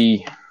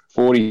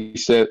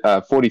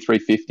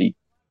 $43.50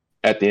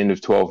 at the end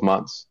of 12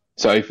 months.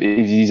 So if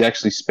he's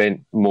actually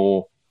spent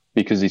more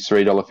because his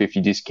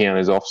 $3.50 discount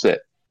is offset,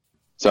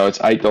 so it's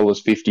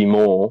 $8.50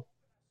 more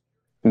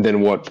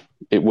than what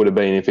it would have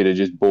been if it had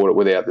just bought it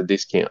without the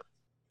discount.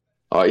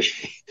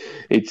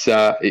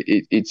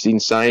 It's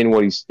insane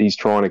what he's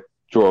trying to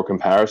draw a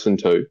comparison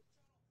to.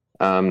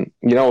 It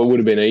would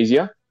have been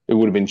easier. It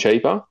would have been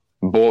cheaper.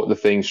 Bought the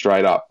thing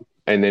straight up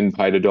and then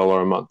paid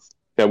 $1 a month.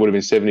 That would have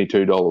been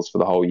 $72 for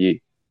the whole year.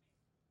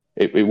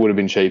 It would have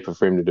been cheaper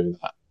for him to do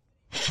that.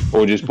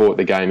 Or just bought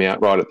the game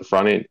out right at the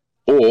front end.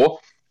 Or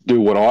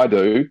do what I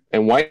do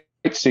and wait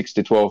 6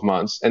 to 12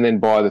 months and then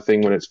buy the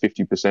thing when it's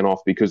 50%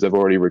 off because they've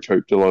already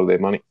recouped a lot of their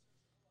money.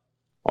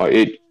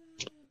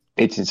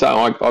 It's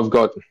insane. I've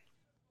got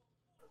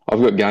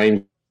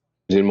games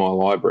in my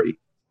library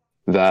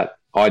that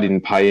I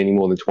didn't pay any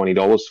more than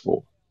 $20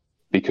 for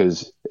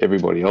because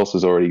everybody else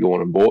has already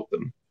gone and bought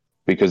them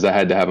because they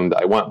had to have them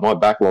day one. My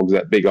backlog's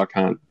that big. I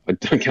can't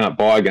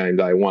buy a game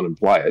day one and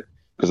play it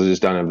because I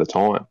just don't have the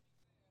time.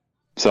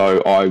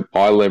 So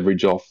I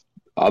leverage off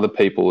other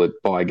people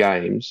that buy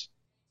games,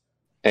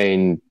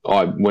 and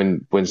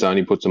when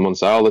Sony puts them on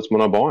sale, that's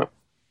when I buy them.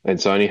 And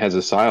Sony has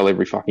a sale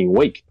every fucking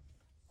week.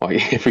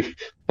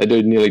 They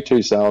do nearly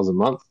 2 sales a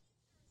month.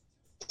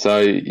 So,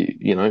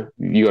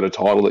 you got a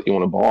title that you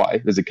want to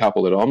buy. There's a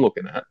couple that I'm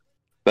looking at.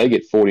 They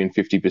get 40 and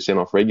 50%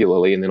 off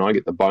regularly, and then I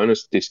get the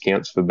bonus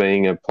discounts for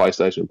being a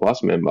PlayStation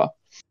Plus member.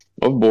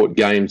 I've bought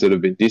games that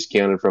have been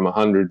discounted from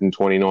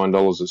 $129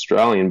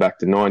 Australian back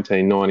to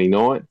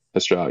 $19.99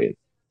 Australian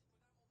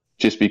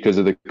just because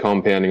of the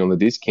compounding on the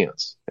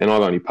discounts. And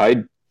I've only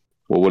paid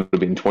what would have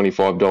been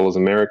 $25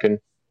 American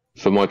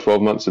for my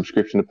 12-month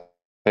subscription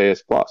to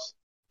PS Plus.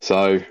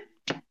 So,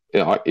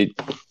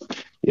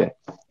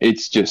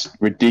 it's just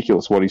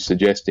ridiculous what he's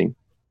suggesting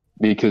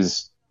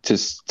because to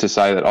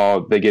say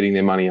that, they're getting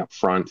their money up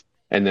front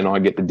and then I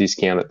get the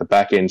discount at the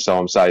back end, so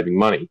I'm saving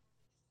money.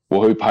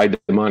 Well, who paid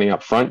the money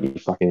up front, you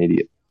fucking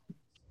idiot?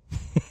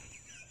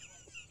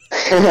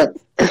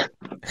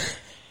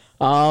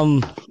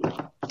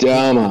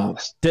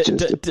 Dumbass.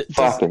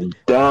 Fucking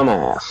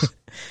dumbass.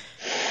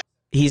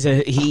 He is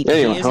a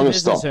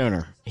business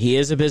owner. He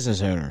is a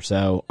business owner.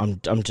 So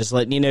I'm just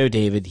letting you know,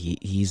 David.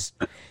 He's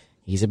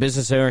a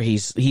business owner.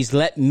 He's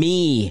let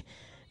me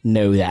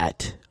know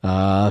that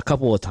a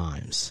couple of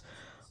times.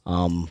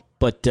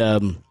 But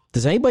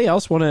does anybody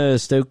else want to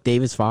stoke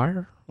David's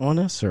fire on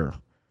us, or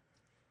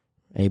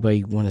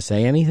anybody want to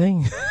say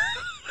anything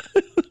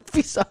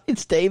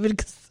besides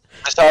David?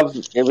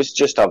 It was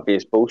just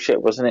obvious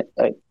bullshit, wasn't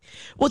it?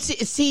 Well,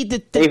 see,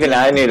 even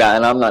I knew that,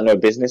 and I'm not no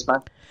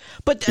businessman.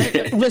 But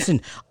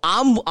listen,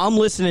 I'm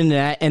listening to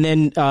that, and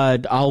then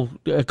I'll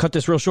cut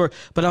this real short.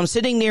 But I'm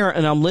sitting there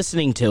and I'm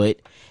listening to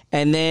it,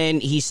 and then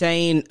he's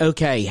saying,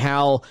 okay,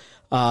 how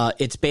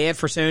it's bad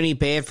for Sony,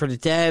 bad for the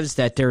devs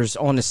that there's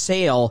on a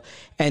sale,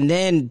 and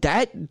then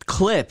that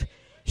clip,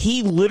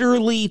 he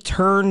literally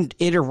turned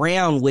it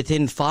around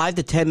within 5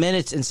 to 10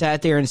 minutes and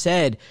sat there and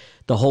said,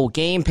 the whole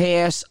Game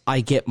Pass,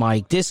 I get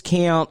my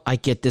discount, I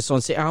get this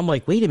on sale. I'm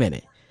like, wait a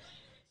minute.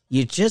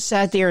 You just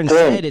sat there and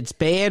said it's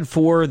bad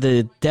for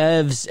the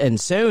devs and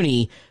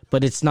Sony,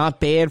 but it's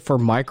not bad for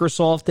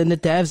Microsoft and the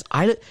devs.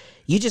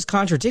 You just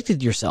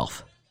contradicted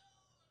yourself.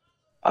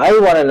 I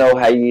want to know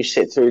how you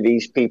sit through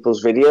these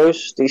people's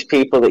videos, these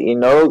people that you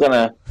know are going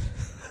to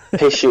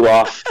piss you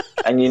off,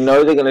 and you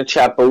know they're going to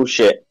chat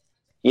bullshit,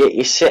 yet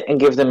you sit and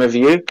give them a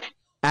view.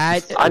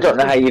 I don't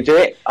know how you do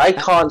it. I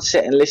can't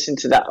sit and listen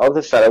to that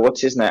other fella,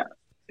 what's his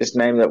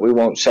name that we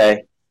won't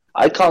say.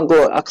 I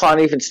can't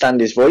even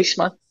stand his voice,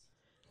 man.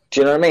 Do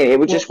you know what I mean? It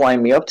would just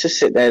wind me up to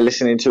sit there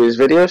listening to his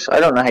videos.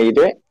 I don't know how you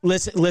do it.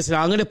 Listen,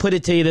 I'm going to put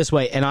it to you this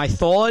way, and I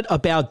thought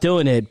about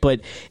doing it,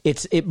 but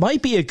it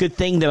might be a good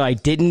thing that I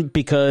didn't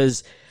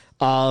because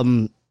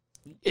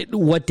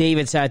what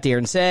David sat there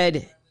and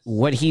said,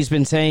 what he's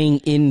been saying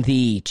in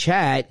the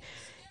chat,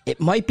 it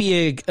might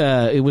be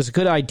it was a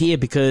good idea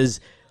because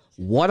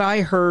what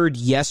I heard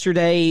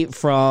yesterday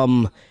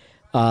from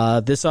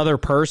this other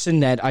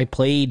person that I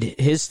played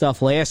his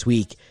stuff last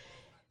week,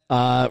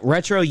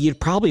 Retro,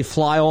 you'd probably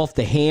fly off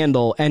the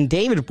handle, and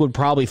David would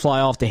probably fly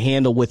off the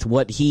handle with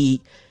what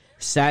he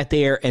sat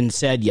there and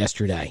said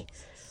yesterday.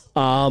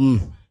 I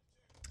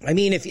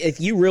mean, if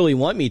you really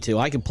want me to,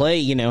 I could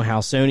play,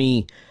 how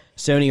Sony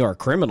are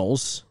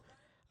criminals.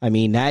 I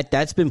mean,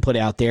 that's been put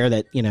out there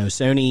that,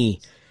 Sony,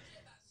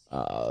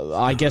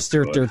 I guess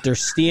they're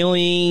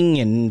stealing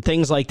and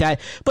things like that.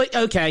 But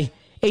okay,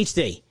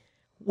 HD,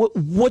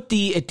 what do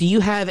you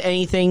have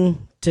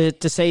anything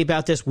to say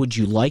about this? Would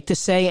you like to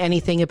say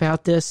anything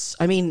about this?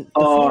 I mean,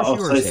 I'll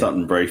say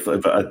something briefly,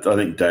 but I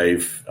think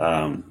Dave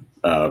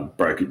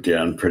broke it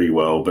down pretty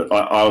well. But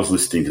I was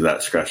listening to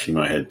that, scratching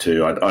my head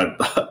too.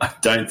 I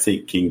don't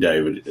think King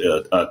David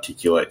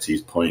articulates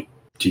his point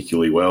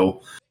particularly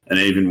well. And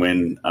even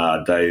when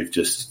Dave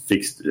just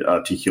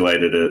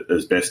articulated it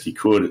as best he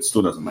could, it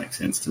still doesn't make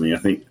sense to me. I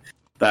think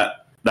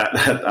that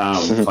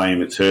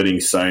claim it's hurting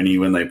Sony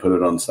when they put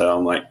it on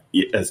sale, like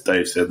as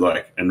Dave said,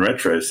 and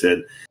Retro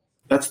said,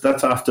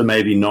 that's after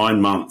maybe 9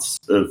 months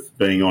of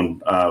being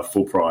on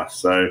full price.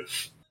 So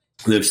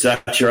they've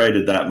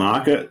saturated that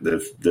market.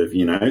 They've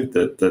you know,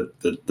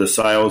 the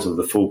sales of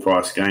the full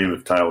price game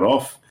have tailed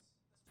off.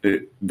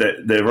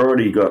 They've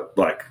already got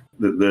like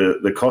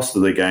the cost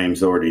of the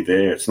game's already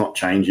there. It's not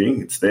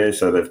changing. It's there.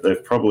 So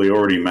they've probably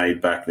already made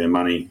back their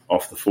money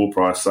off the full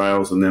price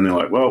sales. And then they're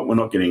like, well, we're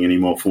not getting any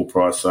more full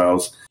price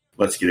sales.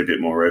 Let's get a bit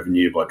more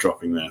revenue by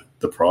dropping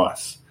the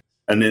price.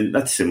 And then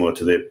that's similar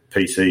to their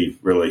PC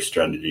release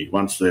strategy.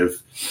 Once they've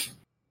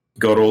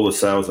got all the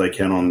sales they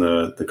can on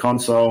the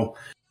console,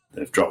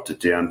 they've dropped it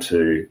down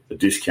to a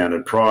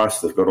discounted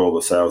price. They've got all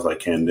the sales they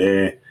can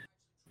there.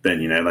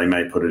 Then, you know, they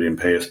may put it in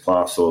PS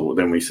Plus, or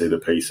then we see the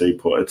PC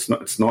port.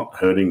 It's not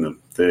hurting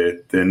them.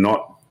 They're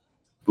not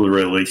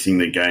releasing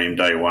the game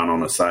day one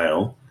on a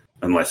sale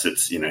unless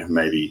it's, you know,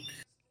 maybe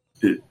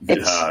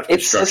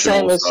it's the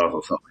same as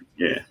or something.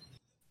 Yeah.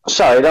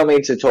 Sorry, I don't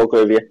mean to talk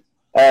over you.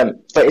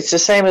 But it's the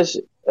same as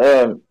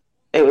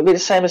it would be the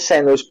same as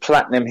saying those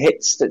platinum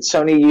hits that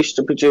Sony used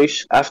to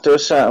produce after a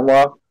certain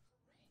while.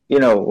 You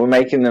know, we're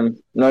making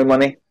them no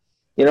money.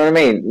 You know what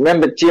I mean?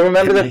 Do you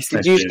remember that?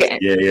 Did you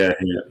get? Yeah.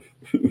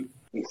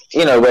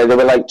 You know, where they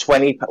were like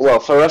 20. Well,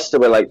 for us, they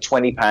were like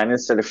 £20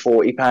 instead of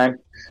 £40.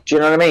 Do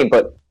you know what I mean?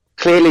 But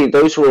clearly,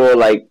 those were all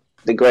like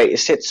the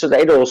greatest hits, so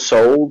they'd all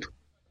sold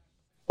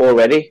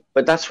already.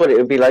 But that's what it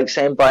would be like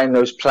saying buying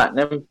those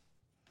platinum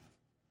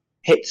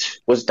hits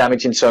was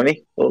damaging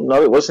Sony. Well,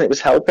 no, it wasn't. It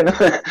was helping them.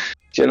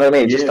 Do you know what I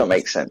mean? It just don't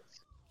make sense.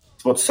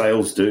 It's what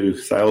sales do.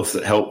 Sales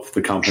that help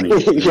the company.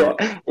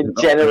 It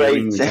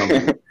generates.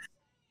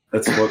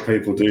 That's what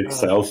people do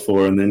sales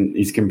for. And then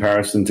his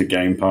comparison to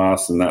Game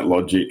Pass and that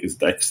logic, as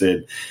Dave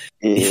said,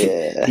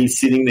 he's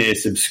sitting there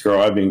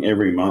subscribing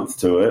every month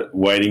to it,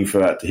 waiting for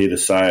that to hit a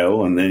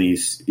sale, and then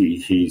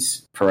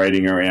he's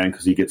parading around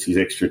because he gets his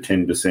extra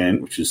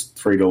 10%, which is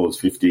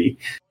 $3.50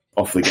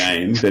 off the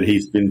game, but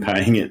he's been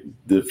paying it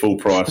the full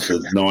price for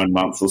 9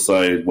 months or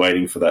so,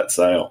 waiting for that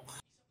sale.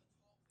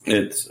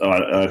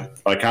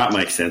 I can't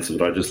make sense of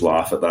it. I just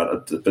laugh at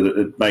that, but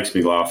it makes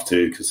me laugh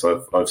too because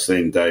I've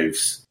seen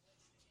Dave's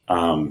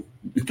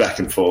back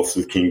and forth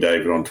with King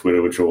David on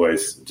Twitter, which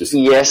always just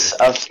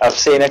I've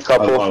seen a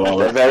couple.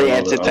 They're very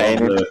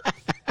entertaining.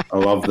 I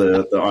love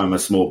the I'm a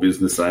small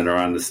business owner.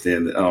 I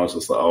understand that. I was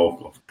just like,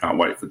 I can't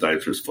wait for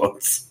Dave's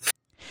response.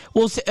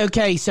 Well,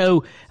 okay,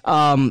 so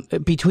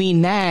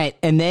between that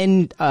and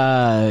then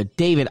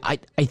David, I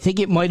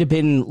think it might have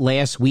been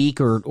last week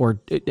or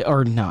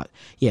not.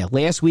 Yeah,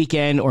 last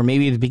weekend or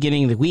maybe the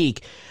beginning of the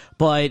week,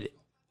 but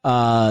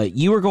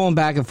you were going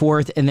back and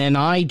forth, and then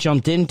I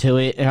jumped into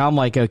it, and I'm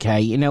like,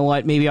 okay, you know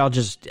what? Maybe I'll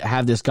just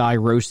have this guy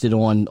roasted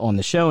on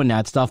the show and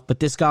that stuff. But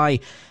this guy,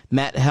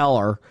 Matt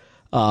Heller,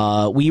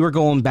 we were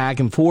going back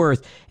and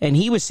forth, and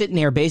he was sitting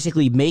there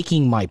basically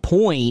making my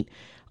point.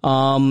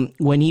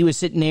 When he was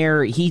sitting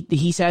there,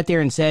 he sat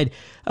there and said,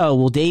 oh,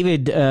 well,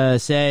 David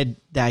said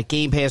that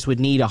Game Pass would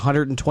need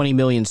 120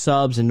 million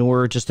subs in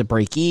order just to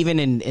break even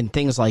and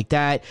things like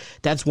that.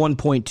 That's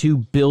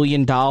 $1.2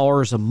 billion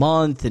a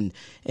month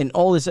and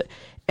all this.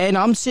 And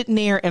I'm sitting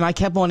there and I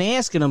kept on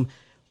asking him,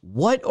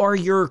 what are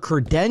your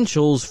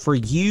credentials for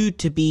you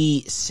to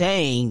be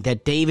saying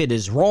that David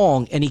is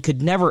wrong? And he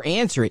could never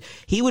answer it.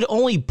 He would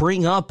only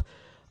bring up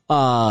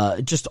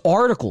just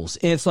articles.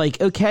 And it's like,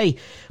 okay,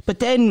 but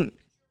then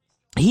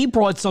he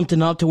brought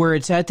something up to where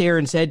it sat there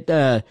and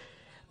said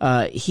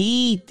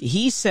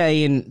he's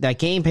saying that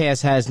Game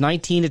Pass has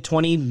 19 to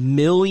 20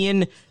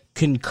 million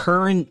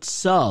concurrent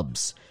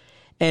subs.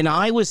 And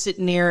I was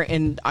sitting there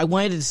and I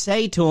wanted to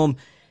say to him,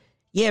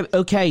 yeah,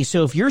 okay,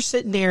 so if you're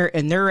sitting there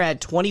and they're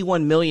at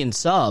 21 million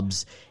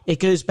subs, it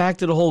goes back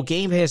to the whole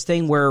Game Pass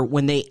thing where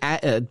when they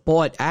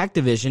bought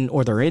Activision,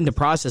 or they're in the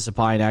process of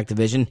buying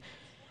Activision,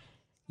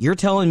 you're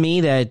telling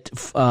me that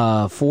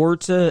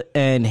Forza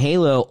and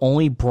Halo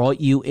only brought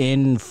you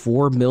in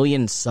 4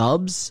 million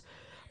subs?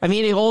 I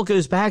mean, it all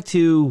goes back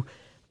to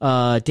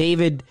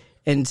David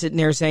and sitting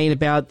there saying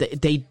about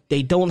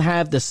they don't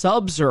have the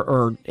subs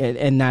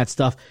and that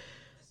stuff.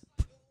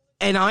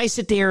 And I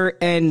sit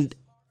there and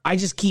I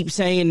just keep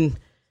saying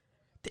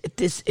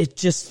this. It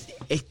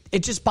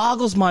just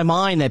boggles my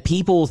mind that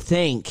people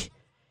think.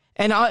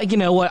 And you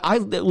know what?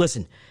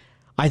 Listen.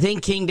 I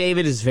think King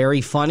David is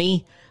very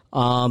funny.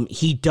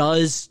 He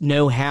does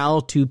know how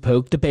to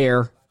poke the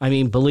bear. I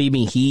mean, believe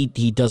me,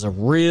 he does a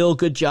real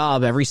good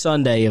job every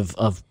Sunday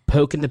of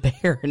poking the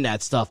bear and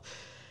that stuff.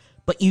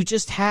 But you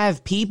just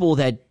have people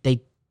that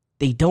they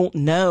don't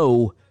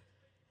know.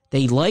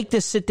 They like to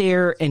sit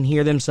there and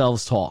hear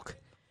themselves talk.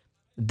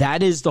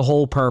 That is the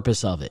whole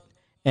purpose of it.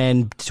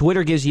 And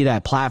Twitter gives you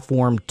that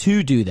platform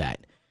to do that.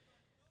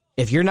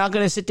 If you're not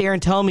going to sit there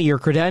and tell me your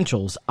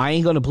credentials, I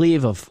ain't going to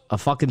believe a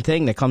fucking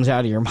thing that comes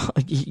out of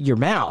your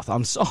mouth.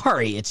 I'm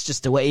sorry. It's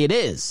just the way it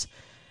is.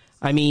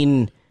 I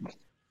mean,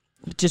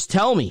 just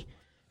tell me.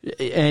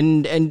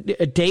 And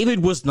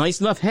David was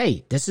nice enough.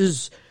 Hey, this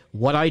is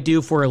what I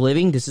do for a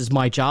living. This is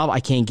my job. I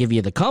can't give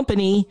you the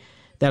company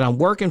that I'm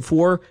working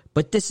for,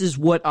 but this is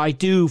what I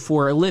do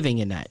for a living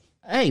in that.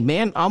 Hey,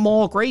 man, I'm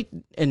all great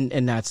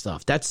in that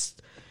stuff. That's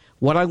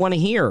what I want to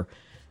hear.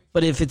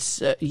 But if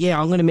it's,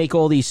 I'm going to make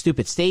all these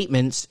stupid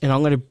statements and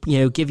I'm going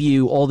to, give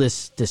you all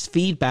this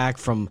feedback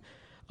from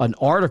an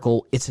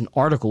article, it's an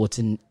article, it's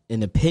an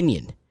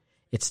opinion.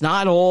 It's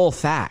not all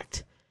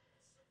fact.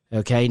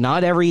 Okay?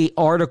 Not every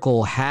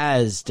article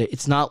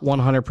it's not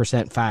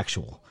 100%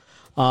 factual.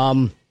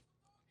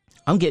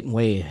 I'm getting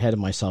way ahead of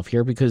myself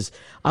here because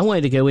I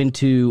wanted to go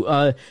into,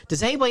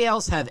 does anybody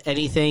else have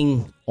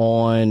anything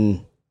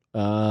on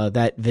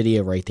that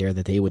video right there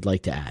that they would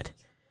like to add?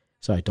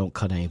 So I don't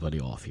cut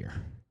anybody off here.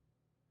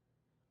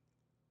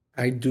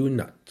 I do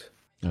not.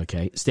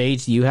 Okay.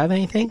 Stage, do you have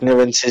anything?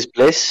 Ignorance is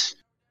bliss.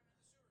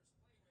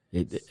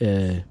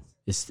 Does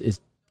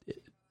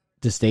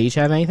Stage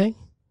have anything?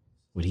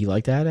 Would he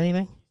like to add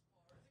anything?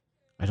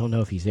 I don't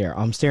know if he's there.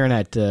 I'm staring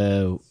at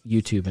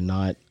YouTube and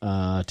not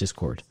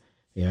Discord.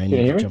 Yeah, I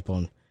need to jump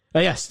on. Oh,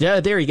 yes.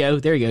 Yeah, there you go.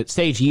 There you go.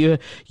 Stage, you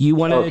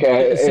want to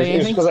say anything?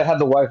 It's because I had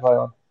the Wi-Fi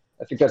on.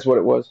 I think that's what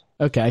it was.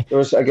 Okay.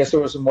 I guess there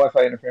was some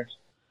Wi-Fi interference.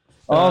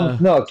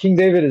 No, King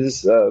David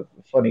is a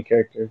funny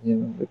character. He's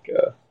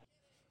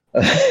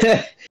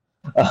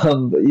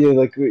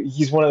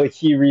one of the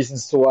key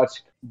reasons to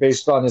watch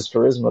based on his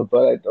charisma.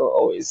 But I don't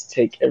always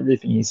take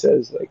everything he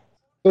says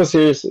so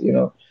seriously.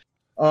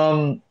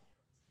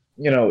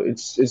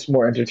 It's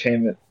more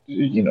entertainment.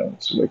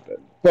 It's like that.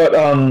 But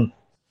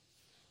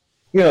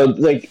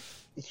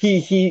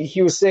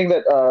he was saying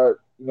that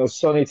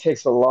Sony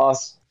takes a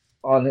loss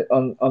on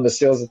the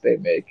sales that they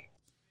make.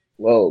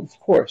 Well, of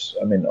course.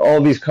 I mean,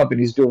 all these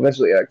companies do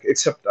eventually,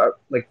 except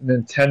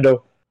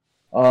Nintendo,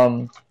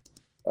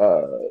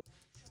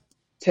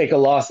 take a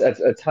loss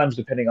at times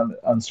depending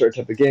on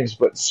certain type of games.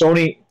 But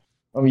Sony,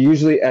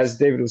 usually, as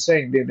David was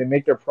saying, they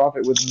make their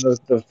profit within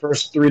the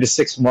first 3 to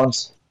 6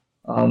 months,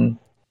 and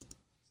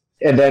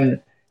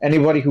then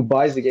anybody who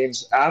buys the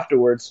games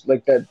afterwards,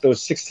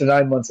 those 6 to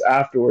 9 months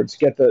afterwards,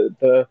 get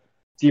the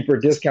deeper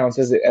discounts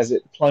as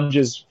it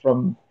plunges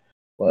from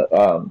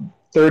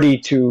 30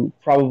 to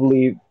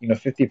probably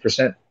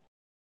 50%,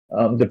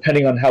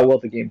 depending on how well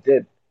the game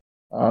did.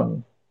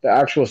 The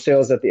actual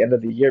sales at the end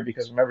of the year,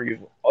 because remember,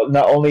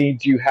 not only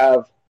do you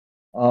have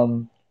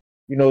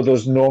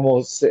those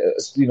normal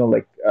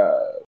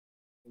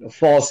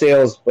fall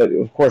sales, but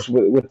of course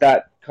with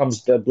that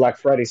comes the Black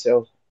Friday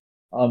sales.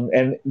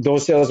 And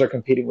those sales are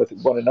competing with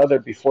one another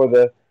before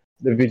the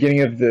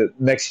beginning of the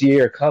next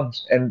year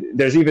comes. And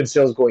there's even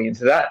sales going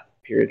into that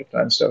period of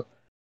time. So,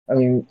 I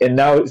mean, and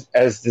now,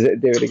 as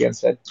David again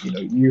said,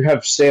 you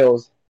have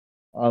sales,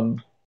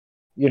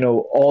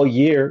 all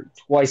year,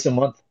 twice a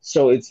month.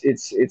 So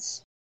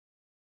it's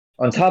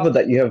on top of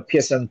that, you have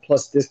PSN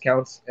Plus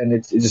discounts, and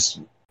it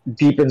just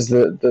deepens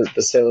the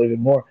sale even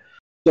more.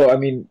 So, I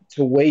mean,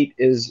 to wait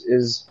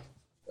is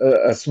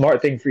a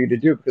smart thing for you to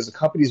do because the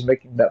company's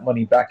making that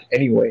money back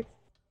anyway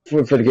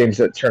for the games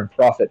that turn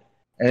profit,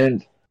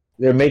 and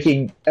they're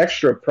making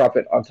extra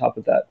profit on top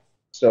of that.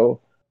 So,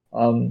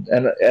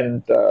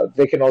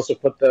 they can also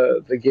put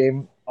the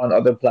game on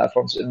other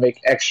platforms and make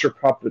extra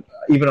profit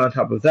even on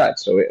top of that.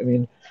 So, I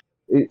mean,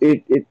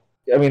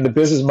 the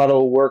business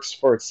model works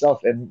for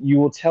itself, and you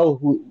will tell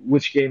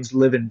which games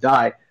live and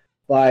die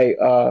by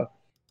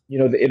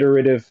the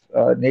iterative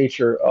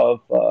nature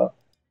of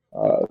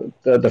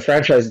the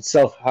franchise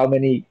itself, how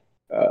many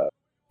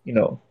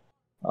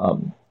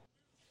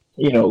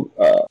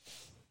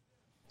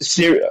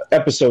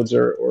episodes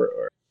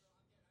or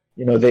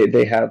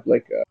they have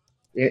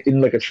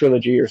in a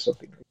trilogy or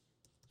something.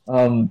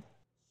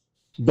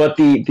 But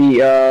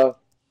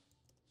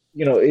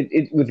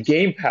with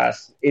Game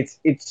Pass,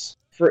 it's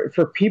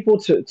for people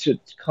to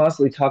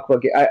constantly talk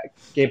about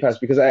Game Pass,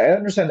 because I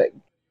understand that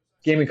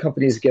gaming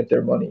companies get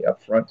their money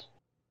up front.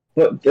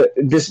 But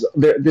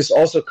this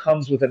also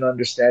comes with an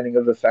understanding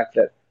of the fact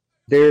that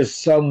there's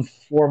some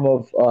form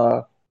of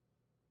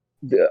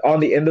on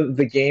the end of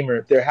the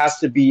gamer, there has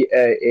to be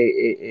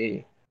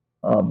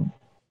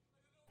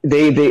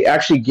they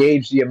actually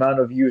gauge the amount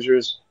of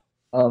users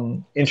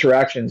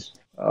interactions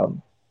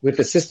with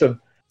the system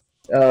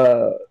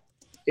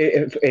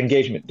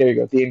engagement. There you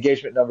go, the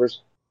engagement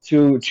numbers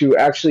to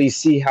actually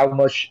see how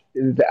much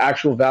the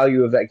actual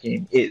value of that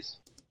game is.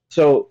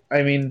 So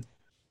I mean.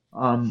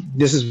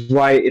 This is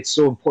why it's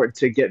so important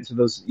to get into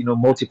those,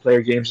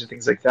 multiplayer games and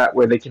things like that,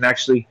 where they can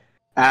actually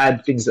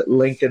add things that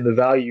lengthen the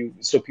value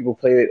so people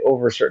play it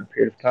over a certain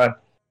period of time.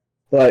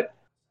 But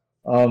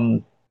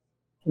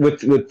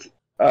with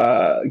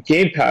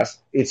Game Pass,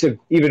 it's an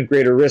even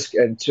greater risk,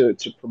 and to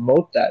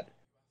promote that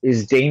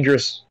is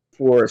dangerous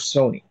for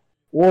Sony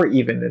or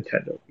even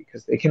Nintendo,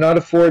 because they cannot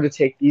afford to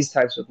take these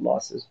types of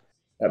losses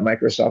that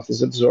Microsoft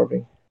is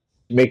absorbing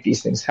to make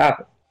these things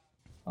happen.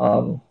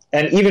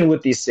 And even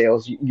with these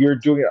sales, you're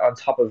doing it on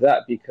top of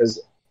that, because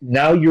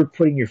now you're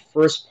putting your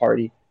first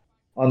party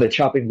on the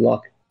chopping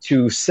block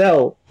to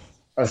sell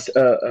a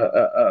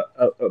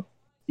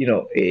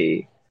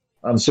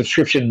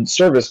subscription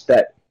service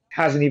that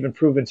hasn't even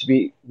proven to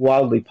be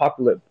wildly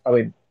popular. I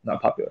mean,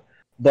 not popular,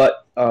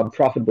 but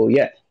profitable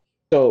yet.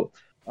 So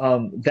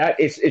that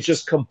it's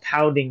just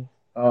compounding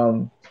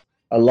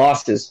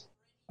losses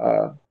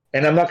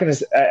and I'm not going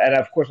to, and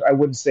of course I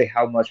wouldn't say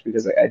how much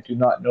because I do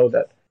not know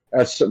that.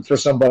 For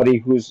somebody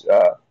who's,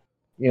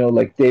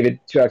 like David,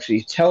 to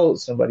actually tell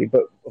somebody,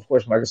 but of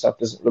course Microsoft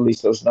doesn't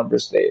release those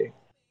numbers. They,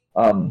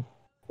 when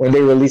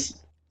they release,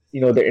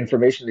 their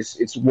information,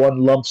 it's one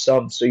lump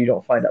sum, so you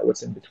don't find out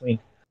what's in between.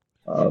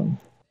 But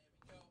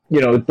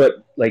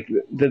like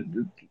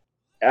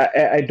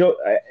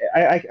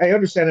I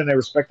understand and I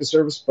respect the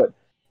service, but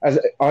as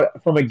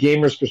from a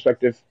gamer's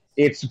perspective,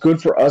 it's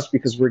good for us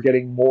because we're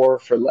getting more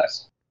for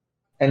less,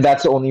 and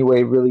that's the only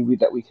way really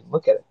that we can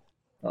look at it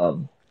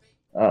from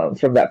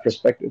that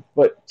perspective.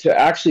 But to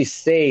actually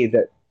say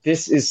that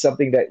this is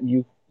something that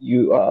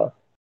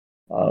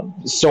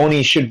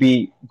Sony should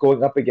be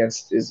going up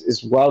against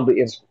is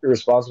wildly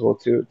irresponsible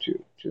to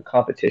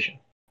competition.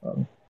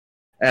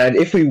 And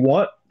if we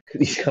want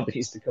these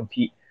companies to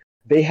compete,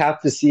 they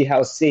have to see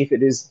how safe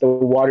it is, the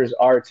waters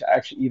are, to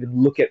actually even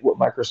look at what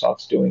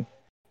Microsoft's doing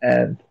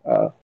and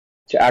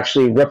to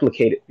actually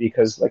replicate it.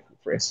 Because, like,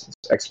 for instance,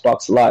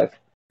 Xbox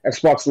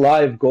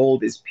Live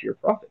Gold is pure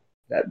profit.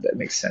 That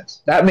makes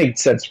sense. That made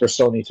sense for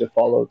Sony to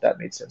follow. That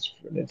made sense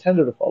for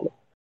Nintendo to follow.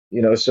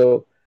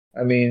 So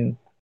I mean,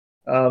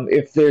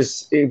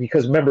 because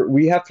remember,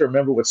 we have to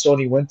remember what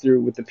Sony went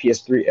through with the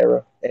PS3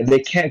 era, and they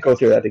can't go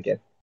through that again.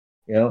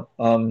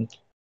 And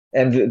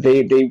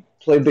they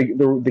played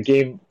the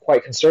game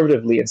quite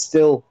conservatively and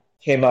still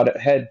came out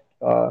ahead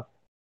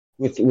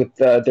with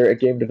their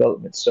game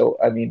development. So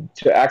I mean,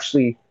 to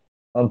actually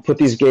put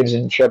these games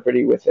in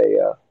jeopardy with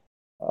a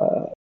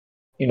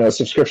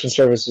subscription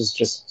service is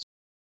just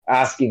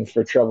asking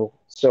for trouble.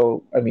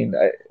 So I mean,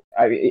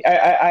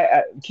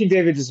 King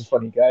David is a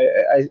funny guy.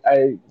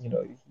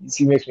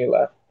 He makes me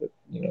laugh, but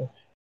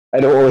I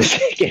don't always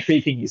take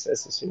everything he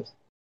says so serious.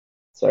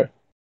 Sorry.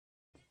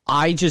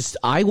 I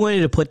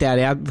wanted to put that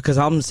out because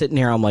I'm sitting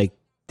here, I'm like,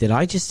 did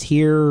I just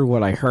hear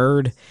what I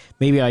heard?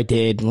 Maybe I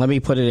did. Let me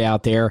put it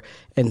out there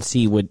and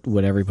see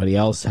what everybody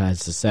else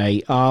has to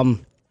say.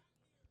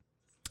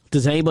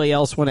 Does anybody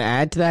else want to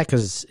add to that?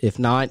 Because if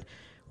not,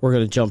 we're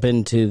going to jump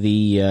into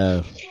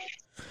the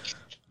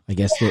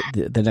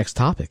next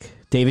topic.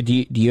 David,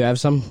 do you have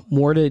some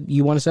more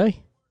you want to say?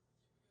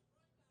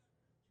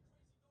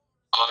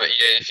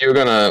 Yeah, if you're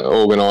going to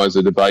organise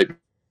a debate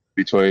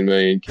between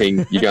me and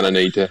King, you're going to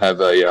need to have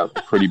a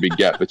pretty big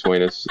gap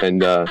between us,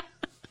 and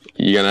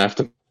you're going to have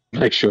to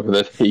make sure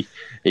that he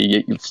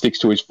sticks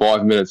to his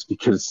 5 minutes,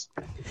 because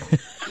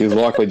he's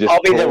likely just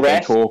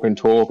talk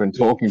himself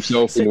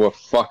into a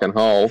fucking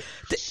hole.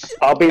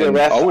 I'll be the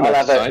ref. I'll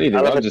have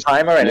a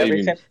timer and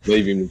everything.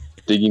 Leave him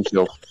dig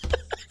himself.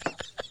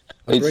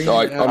 I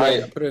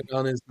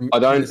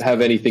don't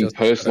have anything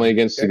personally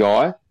against the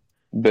guy,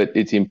 but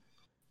it's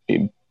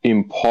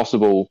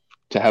impossible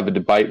to have a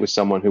debate with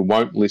someone who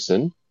won't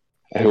listen,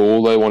 who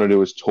all they want to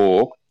do is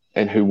talk,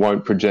 and who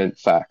won't present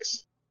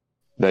facts.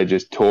 They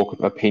just talk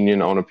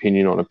opinion on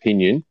opinion on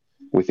opinion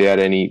without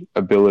any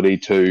ability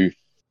to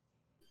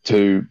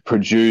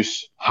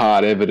produce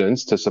hard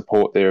evidence to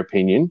support their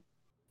opinion,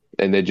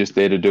 and they're just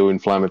there to do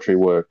inflammatory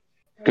work.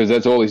 Because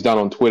that's all he's done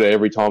on Twitter.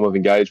 Every time I've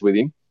engaged with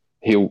him,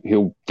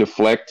 he'll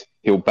deflect,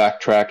 he'll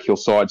backtrack, he'll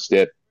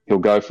sidestep, he'll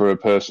go for a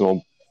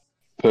personal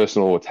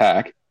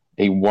attack.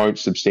 He won't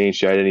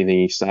substantiate anything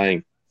he's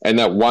saying. And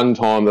that one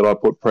time that I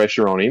put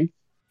pressure on him,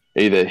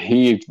 either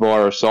he,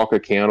 via a soccer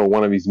account, or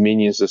one of his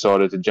minions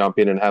decided to jump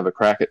in and have a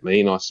crack at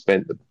me, and I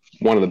spent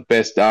one of the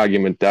best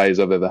argument days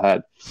I've ever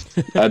had.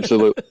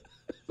 Absolutely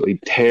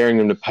tearing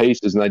them to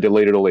pieces, and they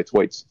deleted all their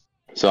tweets.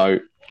 So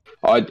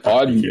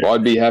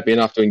I'd be happy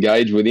enough to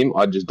engage with him.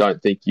 I just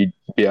don't think you'd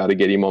be able to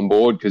get him on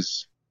board,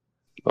 because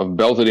I've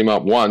belted him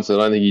up once. I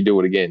don't think he'd do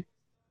it again.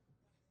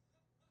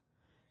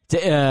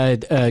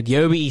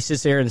 Yobi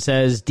sits there and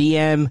says,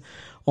 DM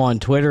on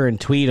Twitter and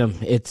tweet him.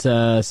 It's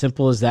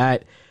simple as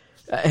that.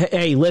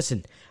 Hey,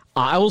 listen,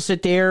 I will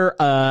sit there.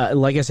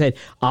 Like I said,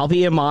 I'll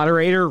be a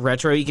moderator.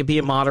 Retro, you can be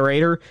a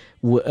moderator.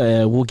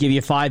 We'll give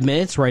you 5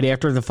 minutes. Right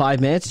after the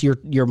 5 minutes,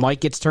 your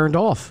mic gets turned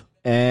off,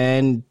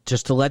 and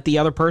just to let the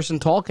other person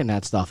talk and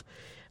that stuff.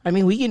 I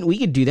mean, we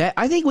can do that.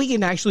 I think we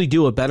can actually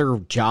do a better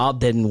job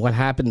than what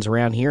happens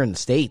around here in the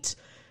States.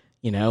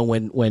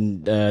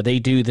 When they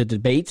do the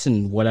debates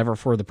and whatever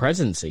for the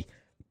presidency.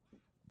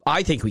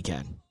 I think we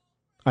can.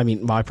 I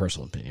mean, my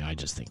personal opinion, I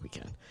just think we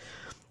can.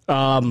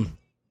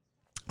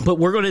 But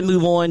we're going to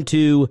move on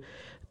to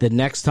the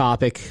next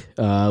topic,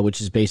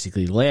 which is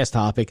basically the last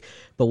topic,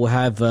 but we'll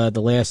have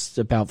the last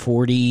about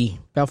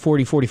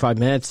 45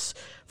 minutes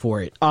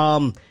for it.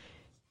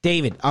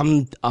 David,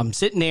 I'm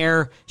sitting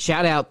there.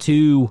 Shout out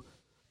to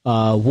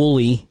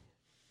Wooly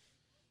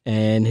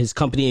and his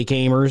company of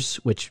gamers,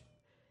 which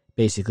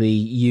basically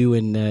you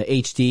and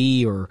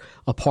HD are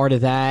a part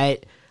of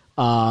that.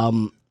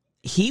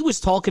 He was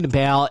talking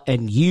about,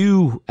 and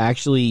you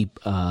actually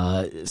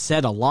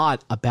said a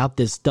lot about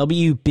this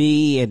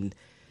WB, and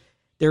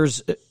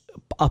there's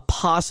a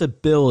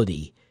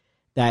possibility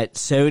that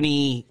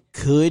Sony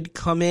could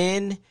come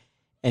in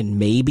and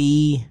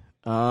maybe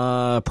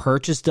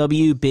purchase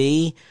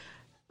WB.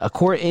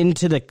 According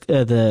to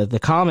the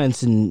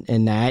comments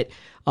and that,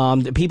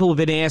 People have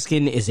been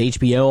asking, is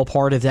HBO a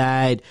part of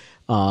that?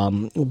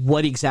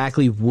 What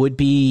exactly would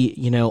be,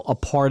 a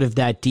part of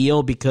that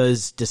deal?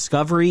 Because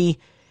Discovery,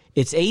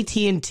 it's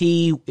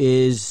AT&T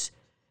is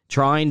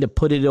trying to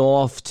put it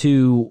off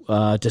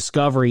to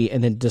Discovery,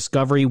 and then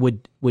Discovery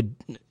would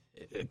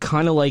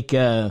kind of like,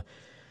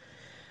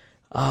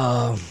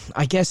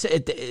 I guess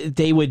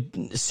they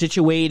would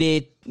situate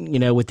it,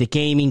 with the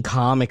gaming,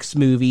 comics,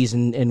 movies,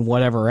 and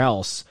whatever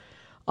else.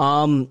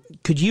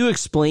 Could you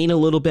explain a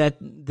little bit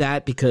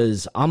that?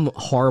 Because I'm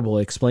horrible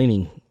at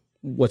explaining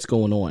what's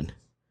going on.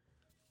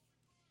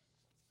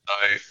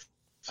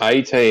 So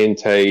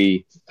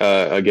AT&T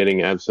are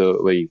getting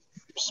absolutely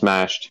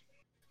smashed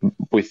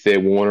with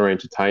their Warner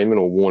Entertainment,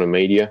 or Warner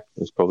Media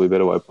is probably a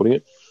better way of putting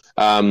it.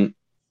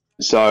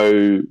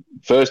 So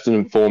first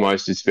and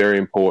foremost, it's very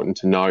important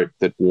to note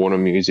that Warner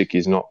Music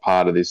is not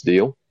part of this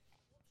deal.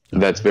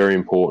 That's very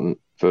important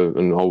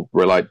and I'll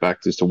relate back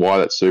as to why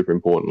that's super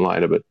important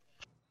later. But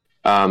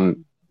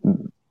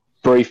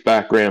brief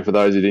background for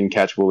those who didn't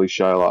catch Woolie's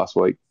show last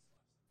week.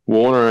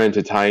 Warner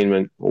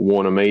Entertainment, or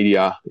Warner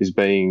Media, is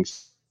being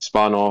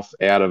spun off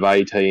out of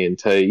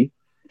AT&T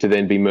to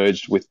then be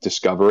merged with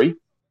Discovery,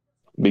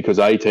 because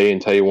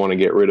AT&T want to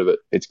get rid of it.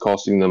 It's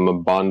costing them a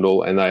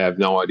bundle and they have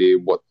no idea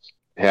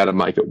how to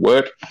make it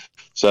work.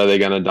 So they're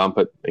going to dump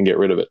it and get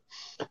rid of it.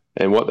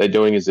 And what they're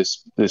doing is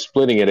they're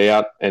splitting it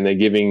out, and they're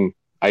giving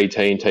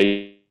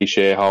AT&T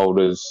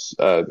shareholders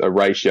a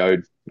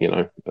ratioed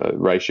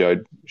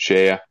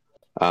share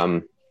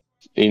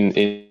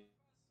in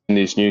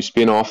this new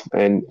spin-off.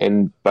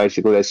 And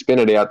basically they spin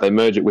it out, they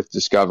merge it with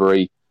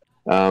Discovery.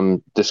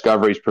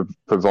 Discovery's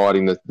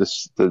providing the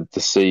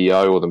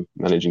CEO, or the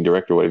managing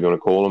director, whatever you want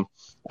to call them.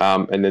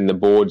 And then the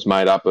board's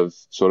made up of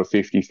sort of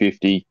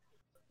 50-50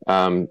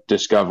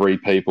 Discovery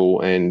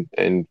people and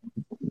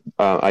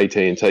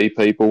AT&T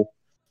people.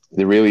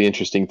 The really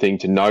interesting thing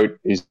to note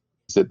is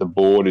that the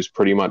board is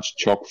pretty much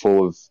chock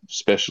full of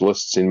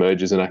specialists in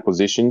mergers and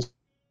acquisitions,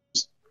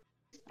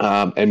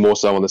 and more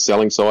so on the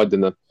selling side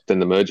than the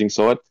merging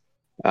side.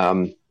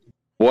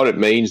 What it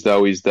means,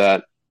 though, is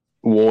that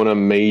Warner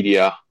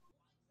Media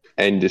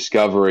and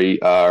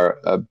Discovery are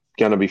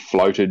going to be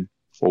floated,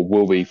 or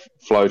will be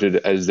floated,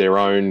 as their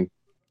own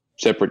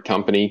separate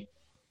company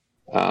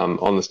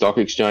on the stock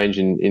exchange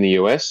in the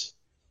US.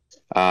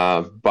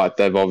 But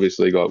they've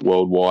obviously got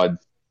worldwide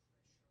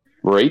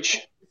reach.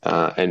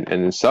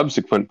 And the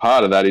subsequent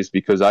part of that is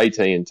because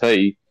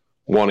AT&T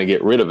want to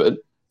get rid of it,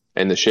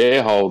 and the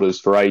shareholders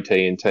for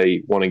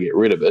AT&T want to get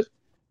rid of it.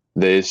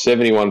 There's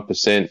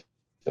 71%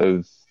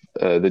 of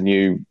the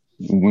new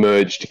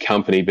merged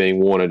company being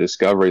Warner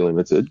Discovery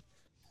Limited.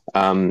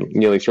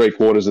 Nearly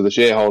 3/4 of the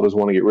shareholders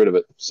want to get rid of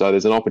it. So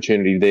there's an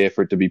opportunity there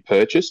for it to be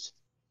purchased.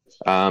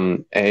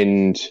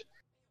 And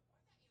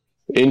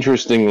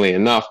interestingly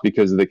enough,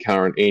 because of the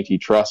current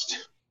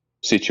antitrust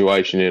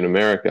situation in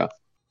America,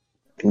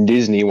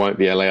 Disney won't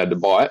be allowed to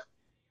buy it.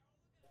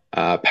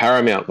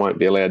 Paramount won't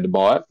be allowed to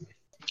buy it.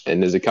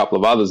 And there's a couple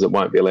of others that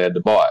won't be allowed to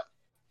buy it.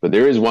 But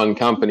there is one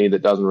company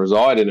that doesn't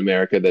reside in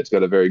America that's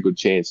got a very good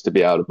chance to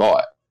be able to buy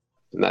it.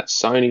 And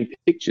that's Sony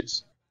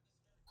Pictures.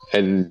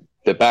 And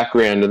the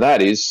background of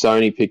that is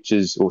Sony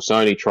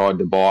tried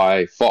to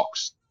buy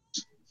Fox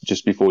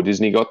just before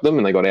Disney got them,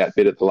 and they got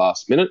outbid at the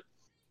last minute.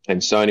 And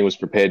Sony was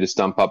prepared to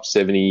stump up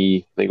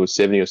 $70 or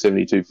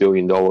 $72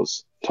 billion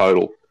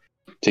total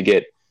to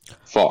get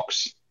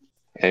Fox.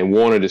 And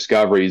Warner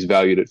Discovery is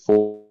valued at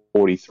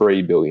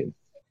 $43 billion.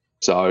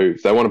 So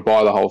if they want to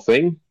buy the whole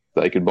thing,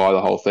 they could buy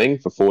the whole thing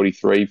for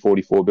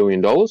 $44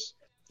 billion,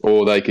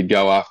 or they could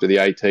go after the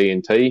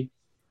AT&T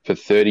for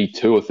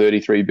 $32 or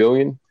 $33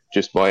 billion,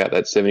 just buy out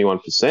that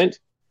 71%,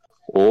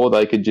 or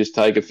they could just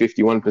take a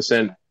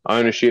 51%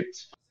 ownership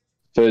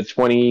for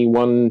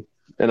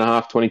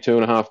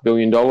 $22.5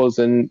 billion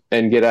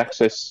and get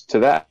access to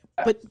that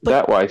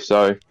that way.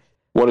 So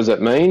what does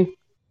that mean?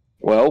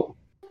 Well,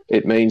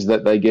 it means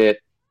that they get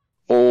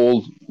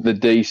all the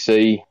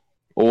DC,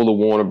 all the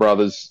Warner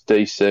Brothers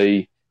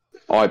DC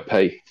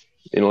IP,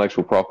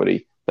 intellectual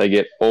property. They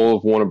get all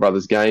of Warner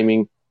Brothers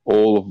Gaming,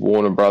 all of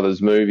Warner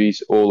Brothers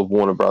movies, all of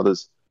Warner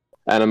Brothers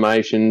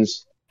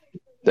animations.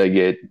 They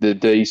get the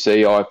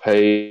DC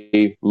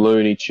IP,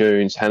 Looney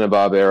Tunes,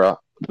 Hanna-Barbera,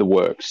 the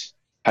works.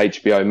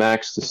 HBO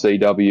Max, the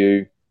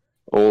CW,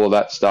 all of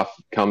that stuff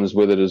comes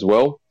with it as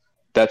well.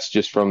 That's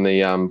just from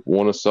the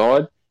Warner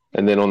side.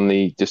 And then on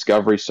the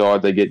Discovery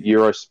side, they get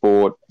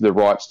Eurosport, the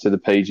rights to the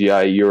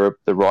PGA Europe,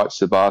 the rights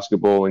to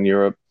basketball in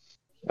Europe.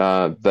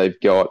 They've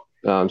got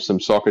some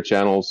soccer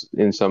channels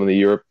in some of the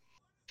Europe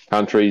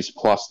countries,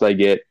 plus they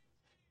get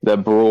the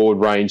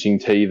broad-ranging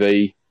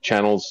TV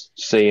channels,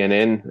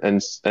 CNN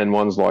and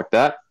ones like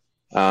that.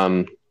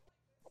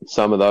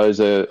 Some of those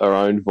are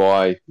owned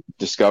by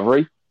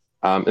Discovery.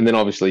 And then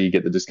obviously you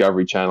get the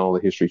Discovery Channel,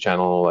 the History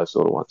Channel, all those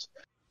sort of ones.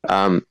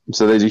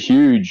 So there's a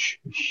huge,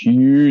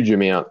 huge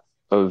amount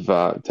of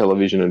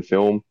television and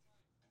film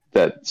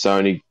that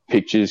Sony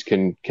Pictures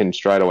can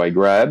straight away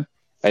grab.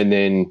 And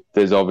then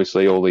there's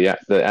obviously all the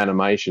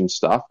animation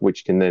stuff,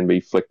 which can then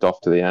be flicked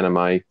off to the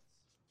anime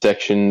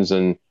sections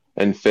and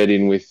and fed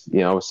in with, a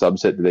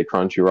subset to their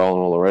Crunchyroll and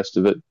all the rest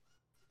of it.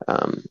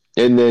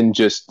 And then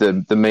just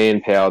the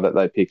manpower that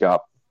they pick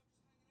up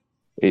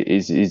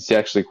is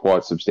actually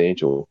quite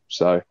substantial.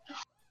 So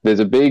there's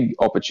a big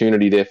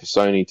opportunity there for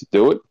Sony to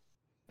do it.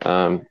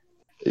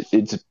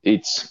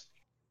 It's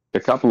a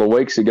couple of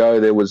weeks ago,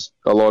 there was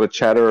a lot of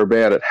chatter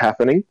about it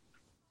happening.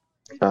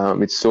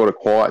 It's sort of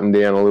quietened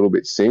down a little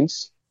bit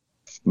since,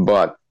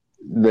 but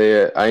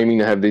they're aiming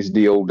to have this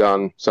deal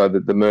done so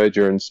that the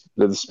merger and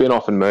the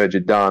spin-off and merger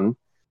done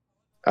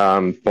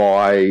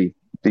by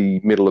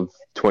the middle of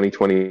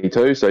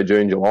 2022, so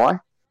June, July.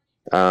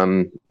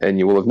 And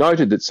you will have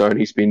noted that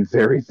Sony's been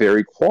very,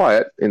 very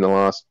quiet in the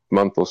last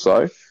month or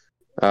so.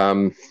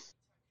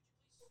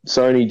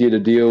 Sony did a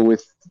deal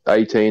with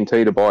AT&T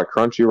to buy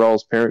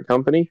Crunchyroll's parent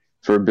company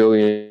for $1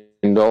 billion,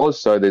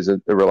 so there's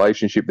a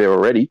relationship there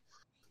already.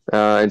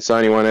 And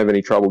Sony won't have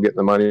any trouble getting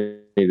the money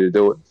to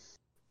do it.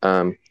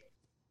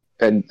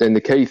 And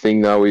the key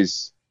thing, though,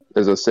 is,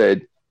 as I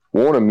said,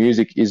 Warner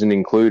Music isn't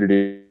included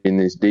in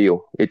this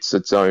deal. It's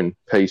its own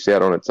piece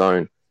out on its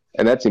own.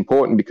 And that's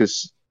important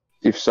because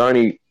if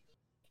Sony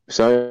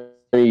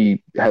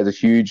has a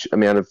huge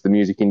amount of the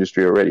music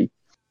industry already,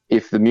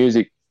 if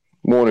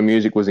Warner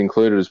Music was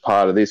included as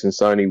part of this and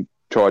Sony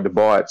tried to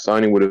buy it,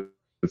 Sony would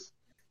have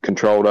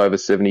controlled over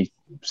 72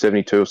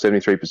 or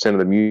 73% of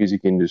the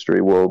music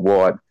industry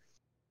worldwide.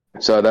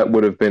 So that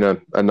would have been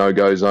a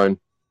no-go zone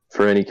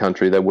for any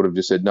country. They would have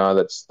just said, no,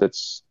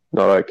 that's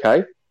not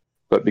okay.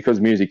 But because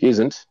music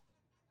isn't,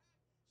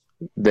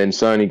 then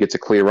Sony gets a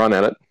clear run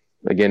at it,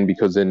 again,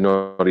 because they're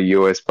not a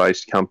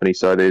US-based company.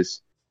 So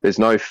there's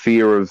no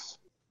fear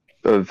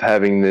of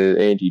having the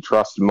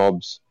antitrust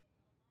mobs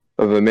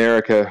of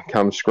America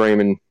come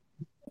screaming,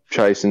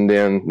 knocking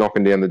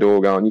down the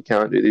door, going, you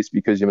can't do this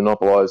because you're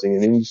monopolising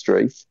an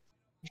industry.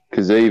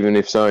 Because even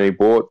if Sony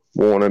bought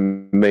Warner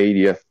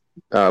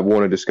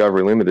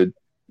Discovery Limited,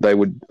 they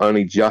would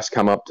only just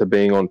come up to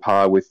being on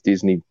par with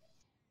Disney.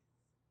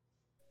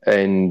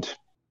 And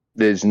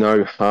there's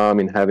no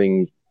harm in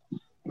having,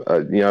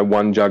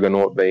 one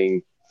juggernaut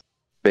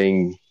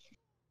being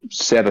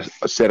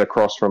set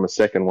across from a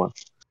second one.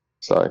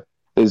 So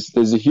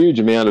there's a huge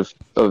amount of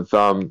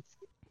toing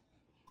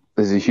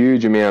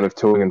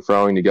and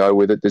froing to go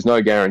with it. There's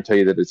no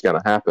guarantee that it's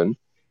going to happen,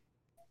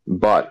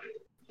 but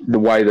the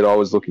way that I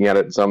was looking at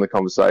it in some of the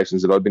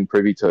conversations that I've been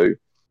privy to,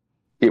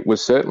 it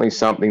was certainly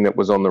something that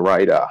was on the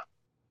radar,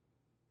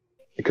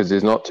 because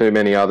there's not too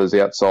many others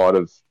outside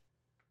of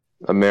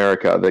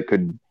America that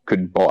could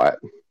buy it.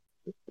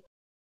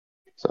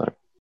 So,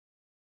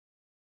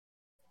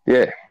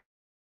 yeah.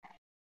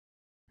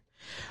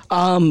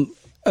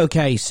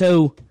 Okay,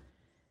 so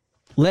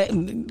let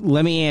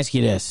me ask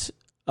you this.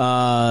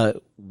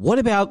 What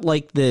about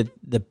like the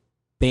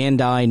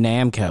Bandai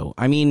Namco?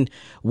 I mean,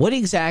 what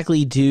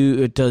exactly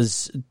do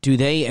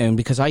they own?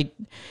 Because I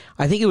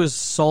think it was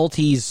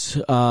Salty's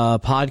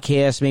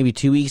podcast maybe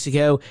 2 weeks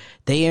ago.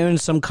 They own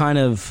some kind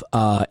of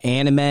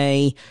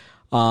anime,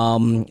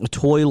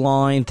 toy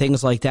line,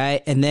 things like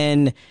that, and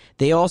then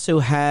they also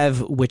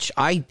have, which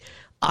I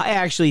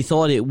actually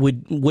thought it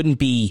wouldn't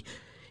be.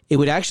 It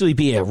would actually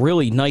be a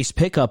really nice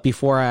pickup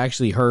before I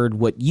actually heard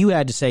what you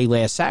had to say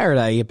last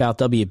Saturday about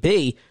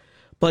WB,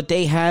 but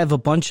they have a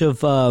bunch of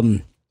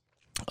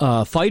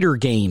fighter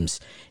games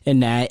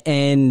in that,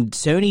 and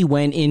Sony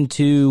went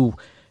into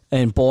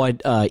and bought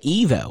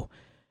Evo.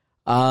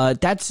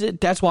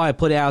 That's why I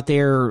put out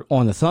there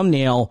on the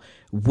thumbnail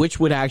which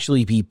would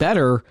actually be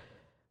better.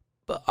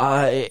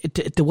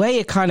 The way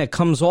it kind of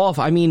comes off,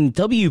 I mean,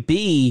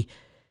 WB,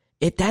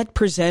 that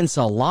presents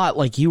a lot,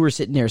 like you were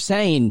sitting there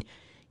saying.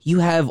 You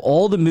have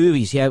all the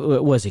movies. You have,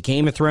 was it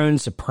Game of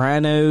Thrones,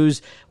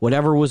 Sopranos,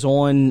 whatever was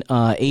on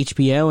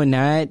HBO and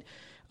that,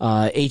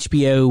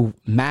 HBO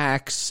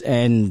Max,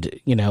 and,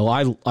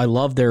 I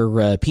love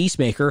their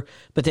Peacemaker,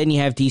 but then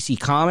you have DC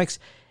Comics,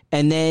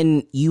 and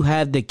then you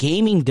have the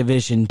gaming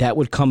division that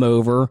would come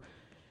over,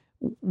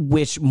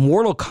 which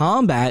Mortal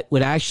Kombat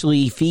would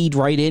actually feed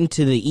right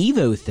into the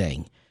Evo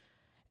thing.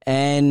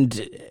 And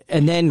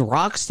then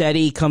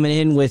Rocksteady coming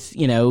in with,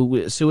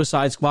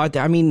 Suicide Squad.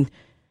 I mean,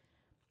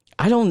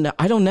 I don't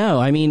know.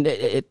 I mean,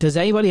 does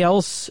anybody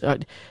else?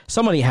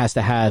 Somebody has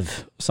to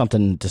have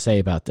something to say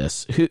about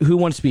this. Who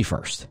wants to be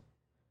first?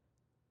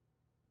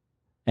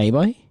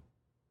 Anybody?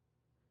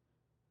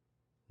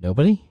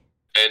 Nobody?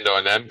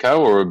 Bandai Namco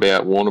or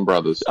about Warner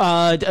Brothers?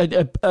 About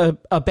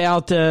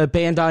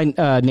Bandai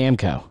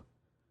Namco.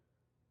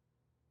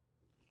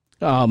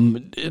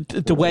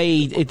 The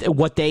way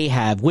what they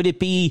have, would it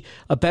be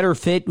a better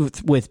fit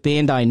with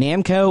Bandai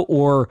Namco,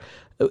 or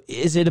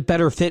is it a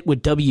better fit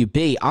with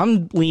WB?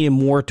 I'm leaning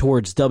more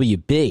towards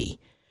WB,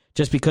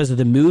 just because of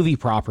the movie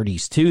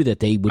properties too that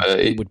they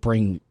would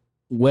bring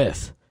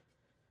with.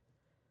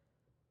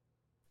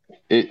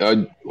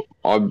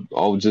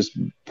 I'll just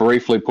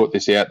briefly put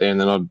this out there,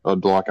 and then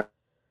I'd like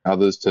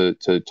others to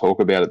talk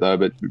about it though.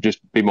 But just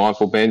be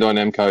mindful, Bandai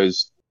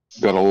Namco's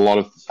got a lot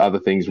of other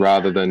things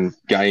rather than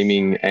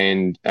gaming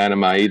and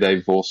anime.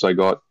 They've also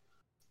got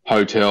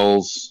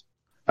hotels,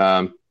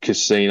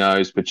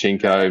 casinos,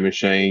 pachinko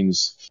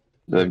machines.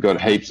 They've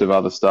got heaps of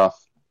other stuff.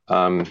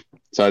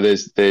 So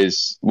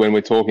there's when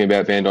we're talking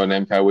about Bandai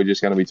Namco, we're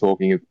just going to be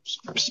talking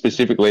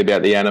specifically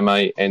about the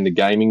anime and the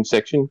gaming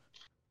section.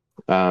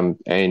 And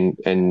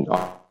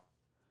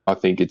I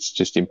think it's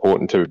just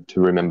important to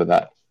remember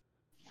that.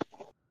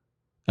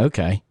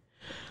 Okay.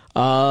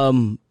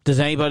 Does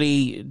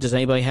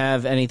anybody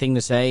have anything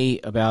to say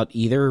about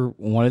either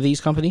one of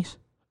these companies?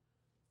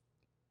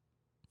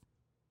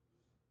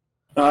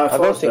 I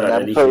don't think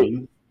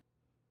Namco.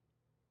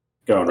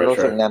 Go on, I don't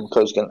Retro. think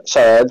Namco's gonna.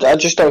 Sorry, I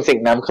just don't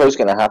think Namco's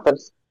gonna happen.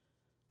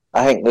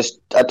 I think this.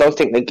 I don't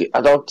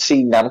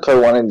see Namco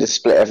wanting to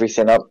split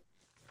everything up.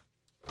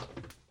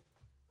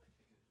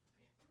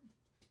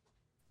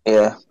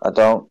 Yeah, I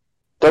don't.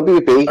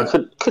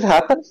 WB could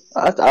happen.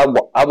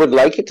 I would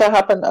like it to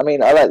happen. I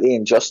mean, I like the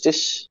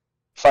Injustice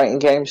fighting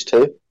games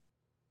too.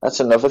 That's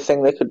another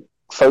thing they could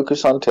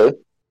focus on too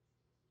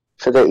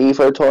for their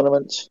Evo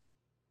tournaments.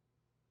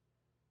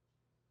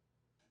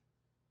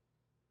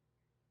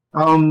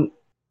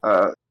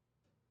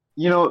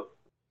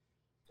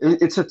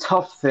 It's a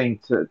tough thing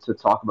to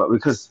talk about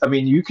because, I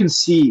mean, you can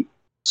see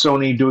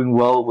Sony doing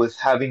well with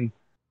having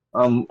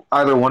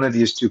either one of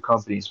these two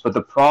companies, but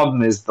the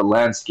problem is the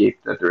landscape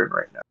that they're in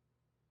right now.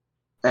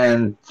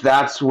 And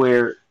that's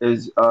where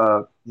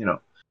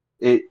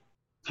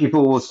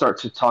people will start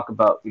to talk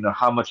about,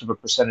 how much of a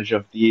percentage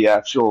of the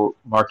actual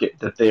market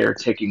that they are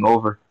taking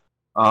over,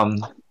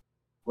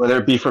 whether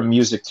it be from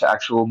music to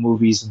actual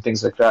movies and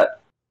things like that.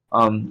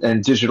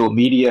 And digital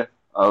media,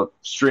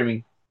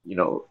 streaming,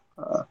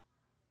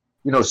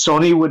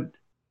 Sony would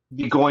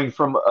be going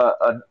from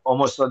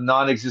almost a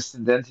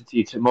non-existent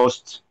entity to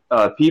most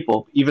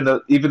people, even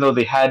though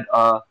they had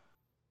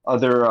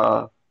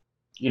other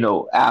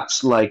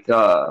apps like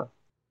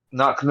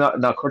not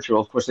Crunchyroll.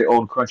 Of course, they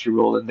own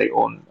Crunchyroll and they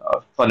own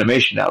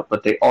Funimation now,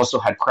 but they also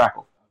had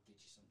Crackle,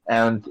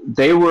 and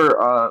they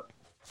were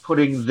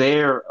putting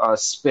their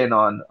spin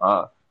on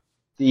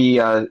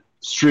the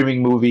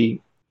streaming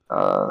movie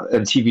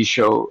and TV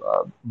show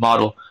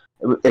model,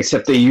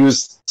 except they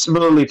used,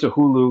 similarly to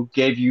Hulu,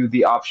 gave you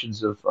the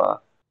options of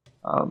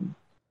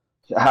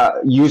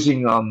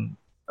using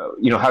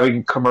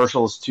having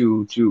commercials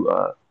to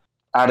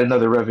add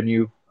another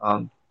revenue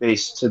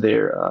base to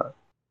their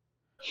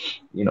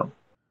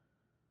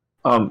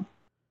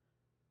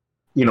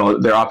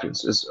their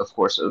options. Is, of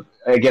course,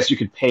 I guess you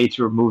could pay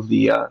to remove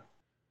the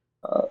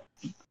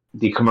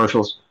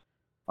commercials,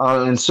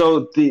 and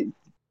so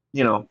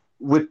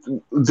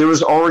there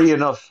was already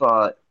enough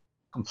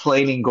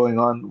complaining going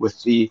on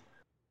with the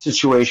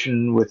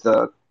situation with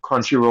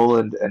Crunchyroll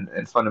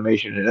and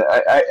Funimation, and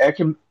I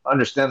can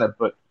understand that,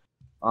 but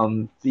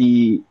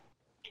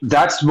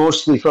that's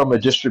mostly from a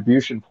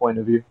distribution point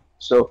of view.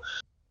 So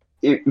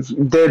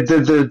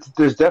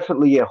there's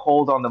definitely a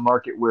hold on the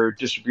market where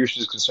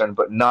distribution is concerned,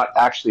 but not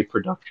actually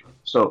production.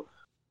 So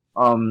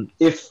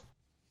if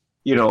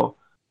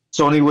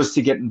Sony was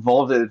to get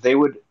involved in it, they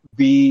would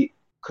be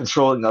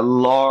controlling a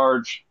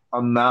large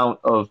amount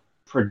of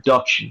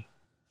production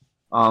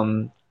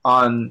on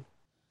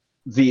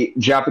the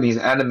Japanese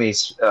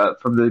animes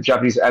from the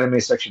Japanese anime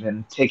section,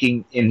 and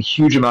taking in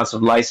huge amounts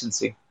of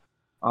licensing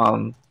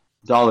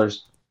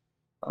dollars.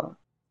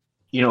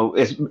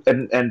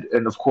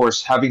 And of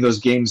course, having those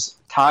games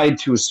tied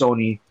to a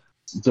Sony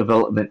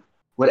development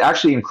would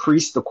actually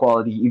increase the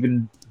quality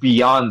even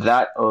beyond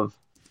that of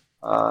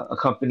a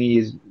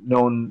company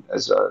known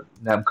as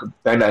Namco,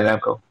 Bandai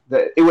Namco.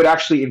 It would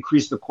actually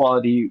increase the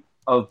quality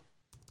of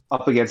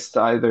up against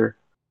either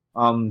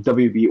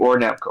WB or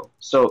Namco.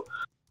 So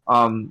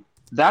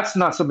that's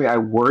not something I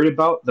worry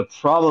about. The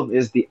problem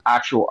is the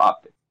actual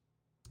optic.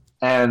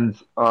 And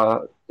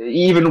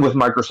even with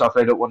Microsoft,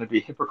 I don't want to be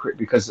a hypocrite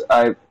because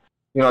I've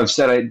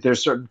said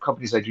there's certain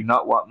companies I do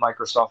not want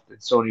Microsoft and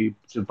Sony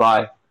to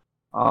buy.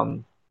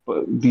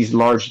 But these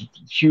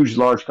huge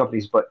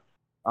companies. But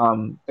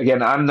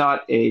again, I'm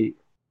not a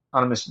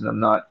economist and I'm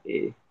not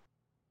a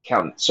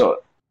accountant.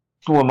 So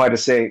who am I to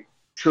say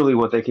truly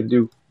what they can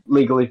do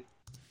legally?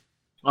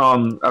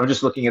 I'm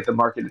just looking at the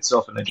market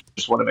itself, and I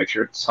just want to make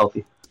sure it's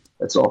healthy.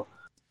 That's all.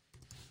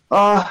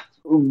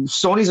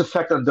 Sony's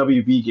effect on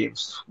WB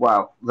games.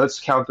 Wow. Let's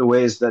count the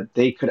ways that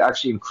they could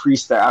actually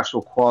increase the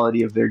actual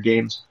quality of their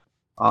games,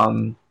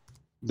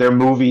 their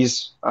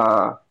movies,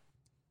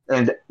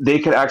 and they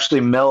could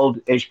actually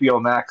meld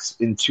HBO Max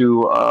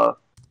into,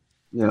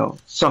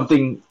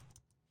 something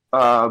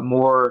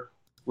more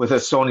with a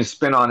Sony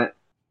spin on it.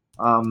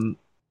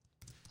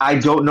 I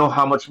don't know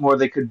how much more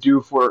they could do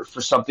for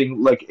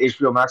something like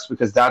HBO Max,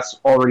 because that's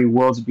already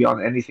worlds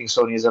beyond anything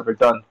Sony has ever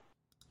done.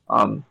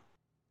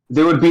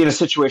 They would be in a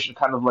situation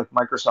kind of like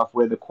Microsoft,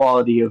 where the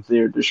quality of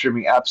their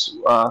streaming apps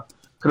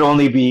could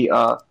only be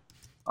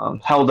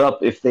held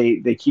up if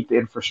they keep the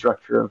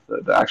infrastructure of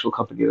the actual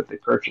company that they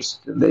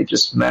purchased, and they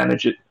just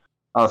manage it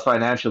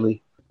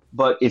financially.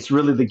 But it's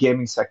really the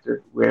gaming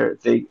sector where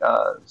they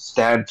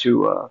stand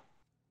to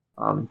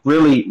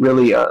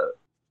really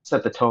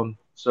set the tone.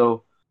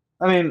 So,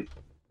 I mean,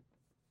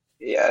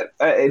 Yeah,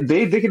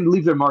 they can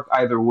leave their mark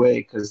either way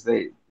because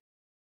they.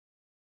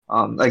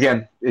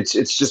 Again, it's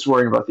just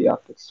worrying about the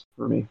optics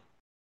for me.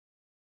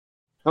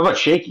 How about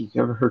Shaky?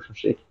 You ever heard from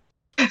Shaky?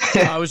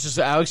 I was just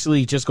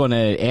actually just going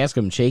to ask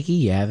him, Shaky,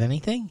 you have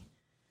anything?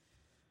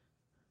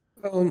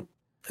 I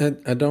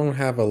don't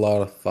have a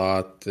lot of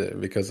thought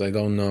because I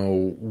don't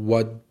know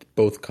what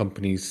both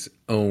companies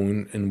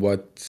own and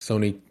what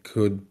Sony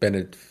could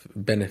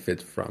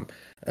benefit from.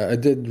 I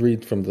did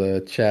read from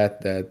the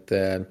chat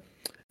that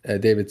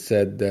David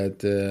said that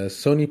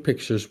Sony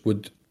Pictures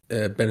would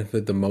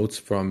benefit the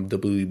most from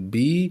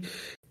WB,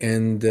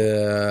 and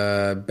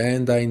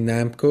Bandai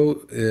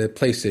Namco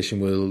PlayStation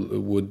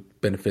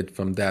would benefit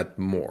from that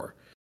more.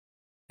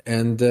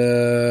 And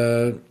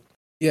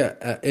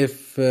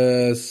if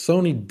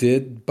Sony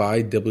did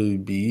buy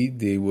WB,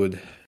 they would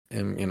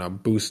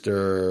boost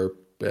their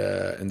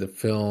in the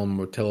film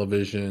or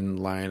television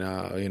line,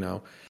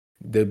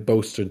 they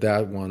bolster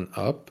that one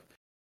up.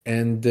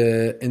 And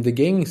in the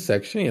gaming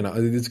section,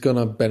 it's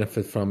gonna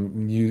benefit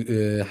from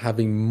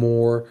having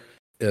more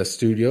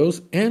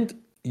studios and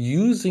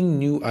using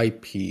new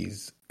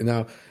IPs.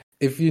 Now,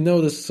 if you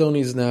notice,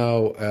 Sony's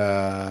now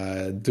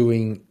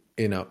doing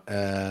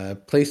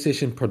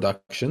PlayStation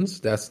Productions.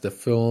 That's the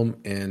film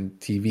and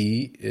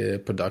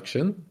TV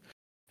production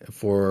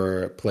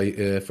for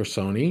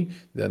Sony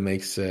that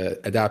makes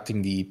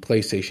adapting the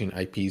PlayStation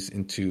IPs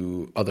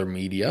into other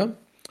media,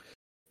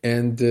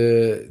 and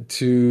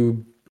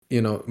to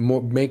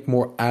make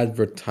more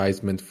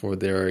advertisement for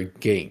their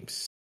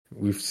games.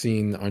 We've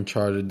seen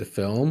Uncharted the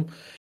film,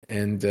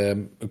 and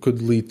it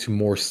could lead to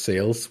more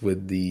sales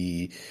with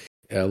the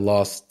not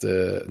Lost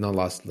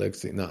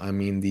Legacy. No, I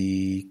mean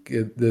the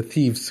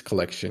Thieves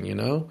Collection.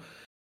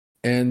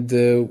 And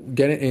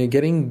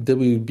getting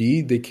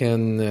WB, they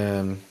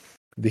can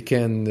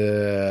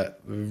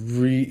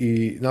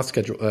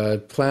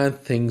plan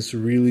things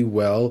really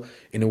well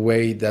in a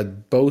way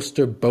that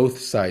bolster both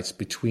sides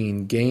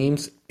between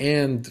games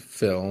and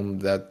film,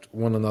 that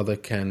one another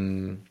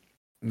can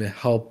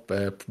help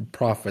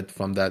profit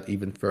from that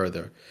even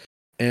further.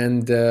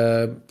 And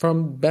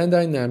from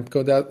Bandai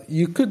Namco, that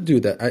you could do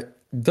that.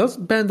 Does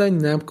Bandai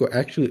Namco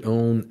actually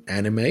own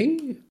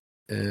anime?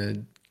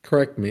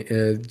 Correct me.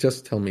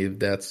 Just tell me if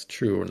that's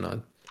true or not.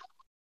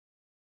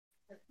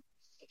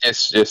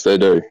 Yes, they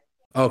do.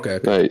 Okay.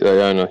 They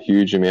own a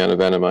huge amount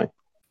of anime.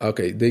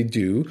 Okay, they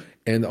do,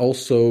 and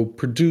also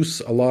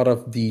produce a lot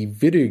of the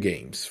video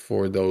games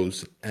for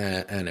those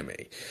anime.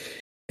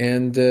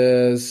 And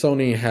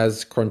Sony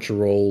has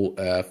Crunchyroll,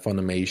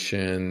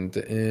 Funimation,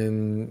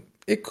 and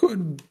it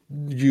could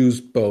use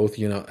both.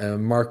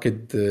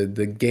 Market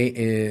the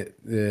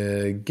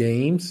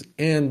games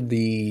and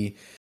the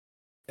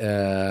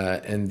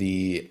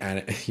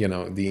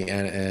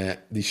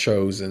the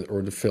shows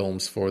or the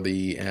films for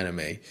the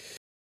anime.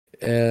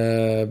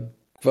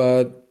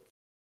 But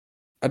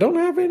I don't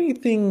have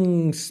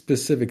anything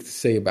specific to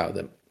say about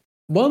them.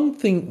 One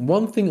thing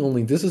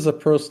only, this is a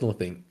personal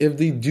thing. If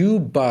they do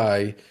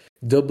buy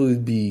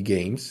WB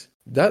Games,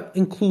 that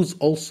includes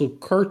also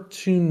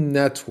Cartoon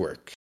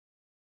Network.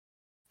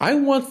 I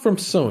want from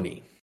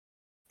Sony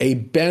a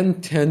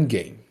Ben 10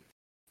 game.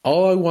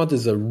 All I want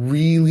is a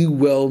really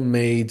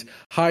well-made,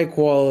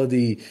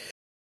 high-quality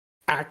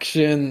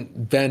action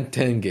Ben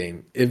 10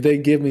 game. If they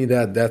give me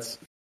that, that's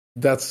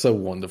so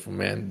wonderful,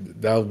 man.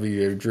 That'll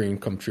be a dream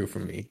come true for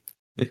me.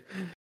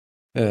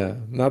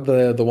 Not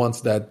the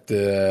ones that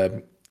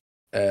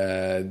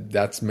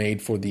that's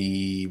made for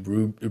the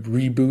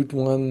reboot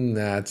one.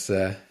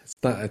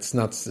 It's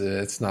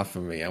not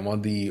for me. I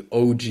want the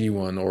OG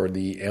one or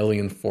the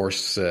Alien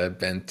Force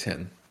Ben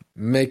 10.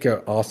 Make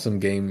an awesome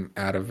game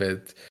out of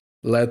it.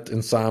 Let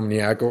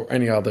Insomniac or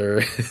any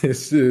other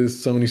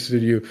Sony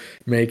studio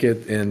make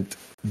it, and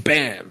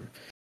bam,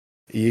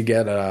 you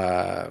get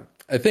a.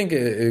 I think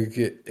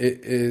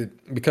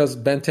it because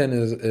Ben 10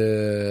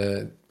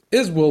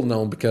 is well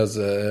known because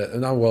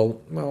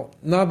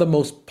not the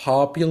most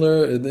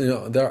popular.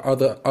 There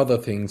are other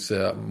things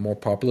more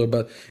popular,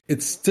 but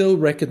it's still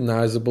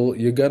recognizable.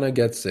 You're gonna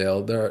get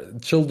sale.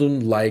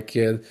 Children like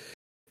it,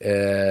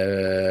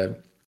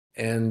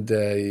 and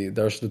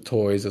there's the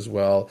toys as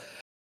well.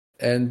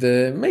 And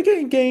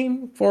making a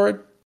game for it,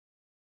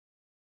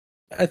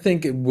 I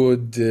think it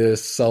would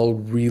sell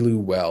really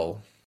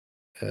well.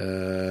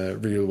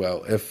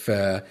 If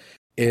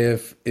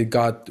it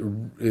got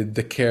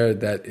the care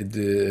that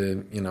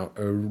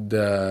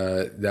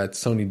that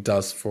Sony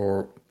does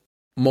for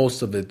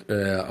most of it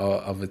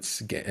of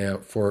its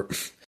for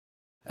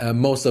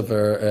most of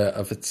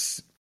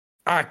its.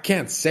 I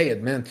can't say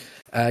it, man.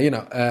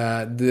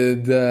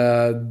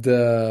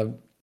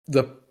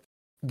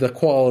 The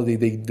quality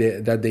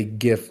that they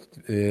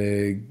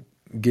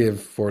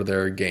give for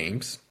their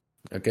games.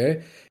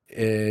 Okay.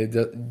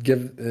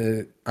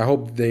 I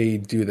hope they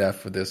do that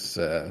for this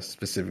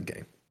specific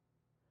game.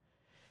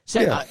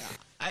 So yeah.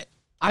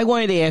 I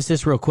wanted to ask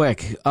this real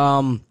quick.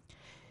 Yes.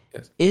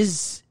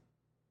 Is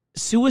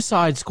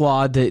Suicide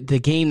Squad the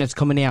game that's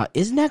coming out?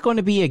 Isn't that going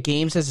to be a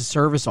games as a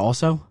service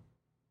also?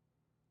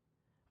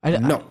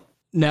 No.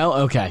 No,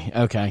 okay.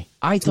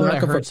 I thought I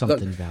heard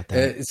something about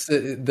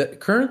that.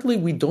 Currently,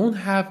 we don't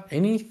have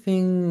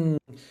anything.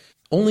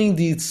 Only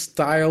the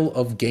style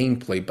of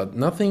gameplay, but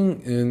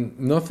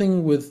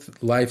nothing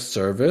with live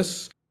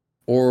service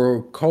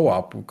or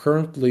co-op.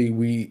 Currently,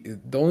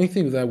 the only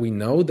thing that we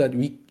know that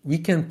we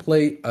can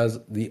play as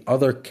the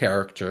other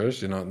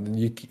characters. You know,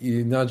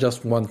 you not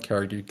just one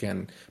character you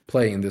can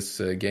play in this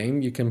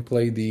game. You can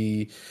play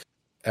the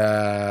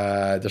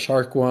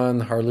Shark one,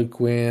 Harley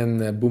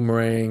Quinn,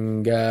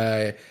 Boomerang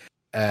guy,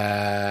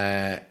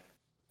 and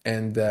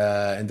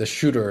the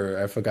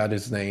shooter. I forgot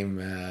his name.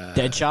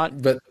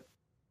 Deadshot. But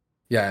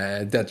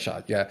yeah,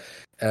 Deadshot. Yeah,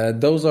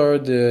 those are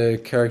the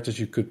characters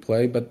you could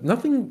play, but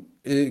nothing.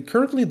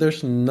 Currently,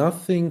 there's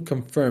nothing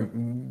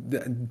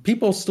confirmed.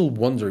 People still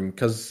wondering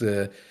because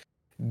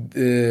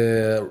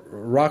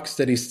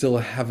Rocksteady still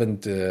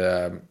haven't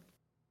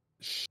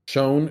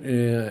shown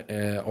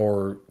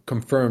or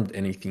confirmed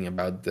anything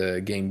about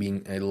the game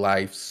being a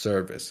live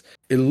service.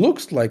 It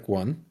looks like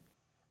one,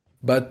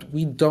 but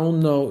we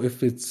don't know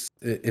if it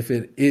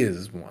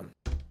is one.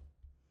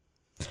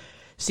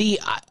 See,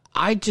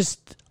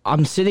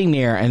 I'm sitting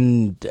there,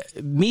 and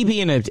me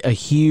being a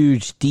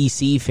huge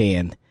DC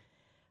fan,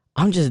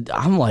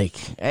 I'm like,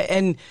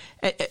 and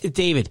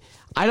David,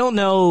 I don't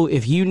know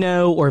if you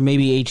know, or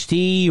maybe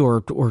HT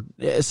or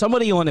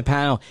somebody on the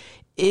panel,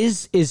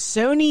 is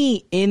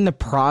Sony in the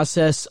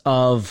process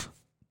of,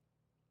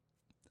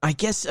 I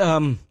guess,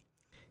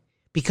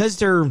 because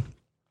they're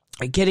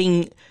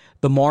getting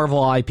the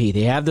Marvel IP,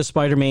 they have the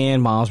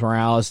Spider-Man, Miles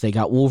Morales, they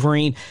got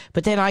Wolverine,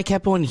 but then I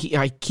keep on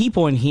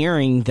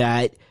hearing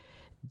that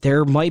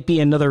there might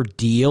be another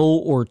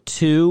deal or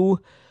two,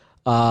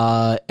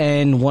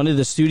 and one of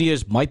the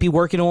studios might be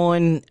working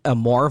on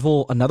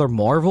another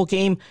Marvel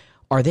game.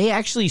 Are they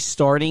actually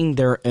starting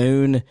their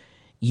own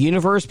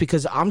universe?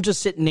 Because I'm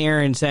just sitting there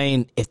and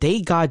saying, if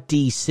they got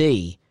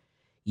DC,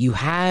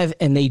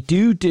 and they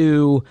do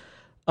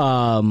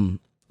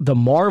the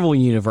Marvel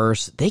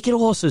universe, they could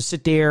also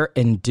sit there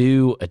and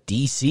do a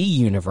DC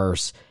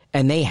universe,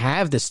 and they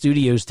have the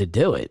studios to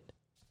do it.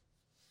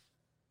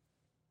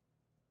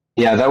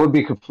 Yeah, that would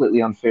be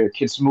completely unfair.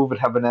 Kids move and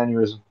have an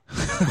aneurysm.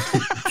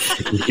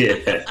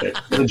 Yeah,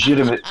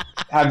 legitimate.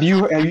 Have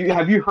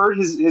you heard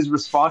his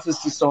responses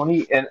to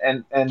Sony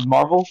and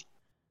Marvel?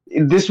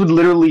 This would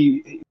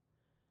literally,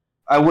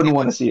 I wouldn't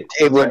want to see it.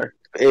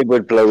 It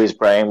would blow his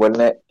brain,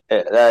 wouldn't it?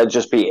 That'd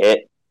just be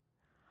it.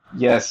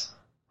 Yes,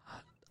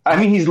 I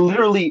mean he's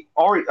literally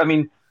already. I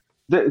mean,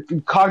 the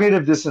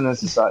cognitive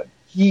dissonance aside,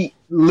 he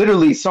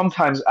literally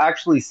sometimes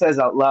actually says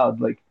out loud,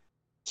 like,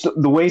 so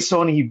the way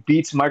Sony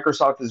beats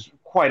Microsoft is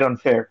quite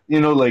unfair.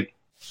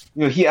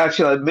 He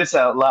actually admits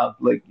out loud,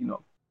 like,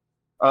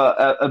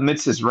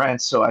 admits his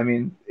rants. So, I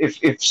mean, if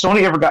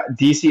Sony ever got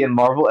DC and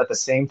Marvel at the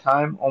same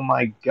time, oh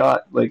my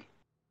God, like,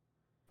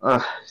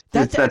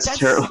 that's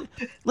terrible.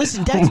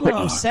 Listen, that's what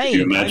I'm saying. Can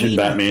you imagine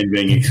Batman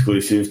being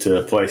exclusive to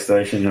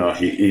PlayStation? Oh,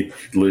 he'd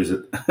lose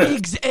it.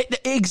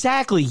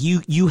 Exactly.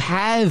 You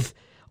have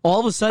all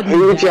of a sudden.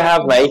 Who would you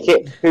have make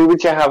it? Who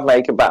would you have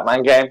make a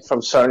Batman game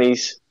from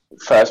Sony's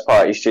first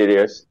party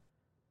studios?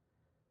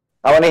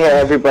 I want to hear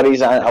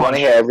everybody's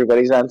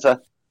answer.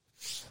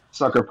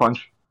 Sucker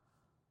Punch.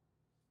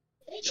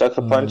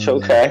 Sucker Punch,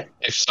 okay.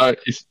 If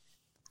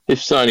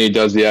Sony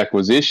does the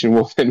acquisition,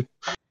 well then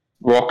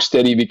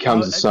Rocksteady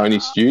becomes a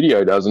Sony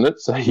studio, doesn't it?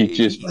 So you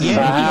just give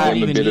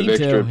them a bit of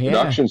extra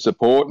production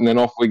support, and then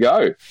off we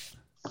go.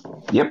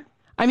 Yep.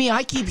 I mean,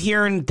 I keep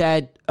hearing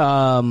that.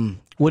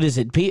 What is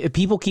it?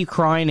 People keep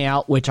crying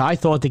out, which I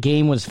thought the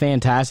game was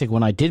fantastic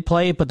when I did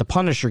play it, but the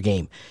Punisher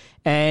game,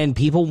 and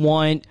people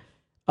want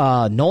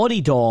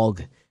Naughty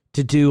Dog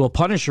to do a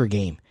Punisher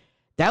game.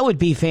 That would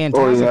be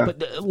fantastic. Oh, yeah.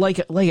 But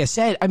like I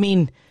said, I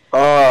mean,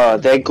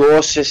 their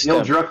gore system.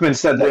 Neil Druckmann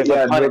said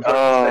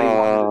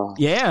that.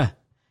 Yeah.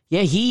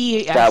 Yeah,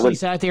 he actually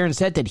sat there and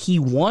said that he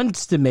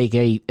wants to make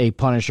a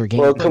Punisher game.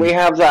 Well, can we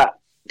have that?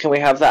 Can we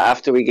have that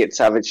after we get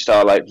Savage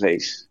Starlight,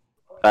 please?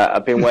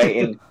 I've been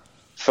waiting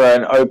for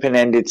an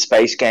open-ended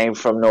space game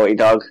from Naughty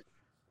Dog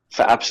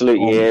for absolute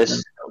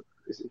years.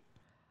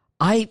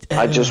 I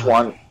just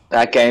want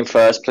that game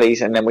first,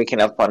 please, and then we can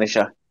have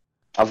Punisher.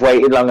 I've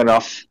waited long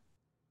enough.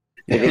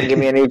 They didn't give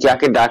me a new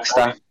Jak and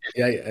Daxter.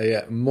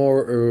 Yeah.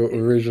 More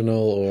original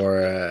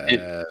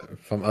or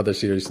from other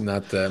series,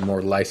 not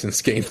more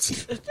licensed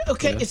games.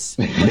 Okay.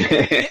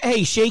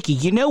 Hey, Shaky,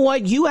 you know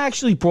what? You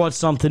actually brought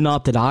something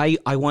up that I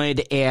wanted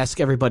to ask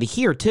everybody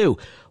here, too.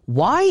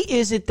 Why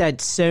is it that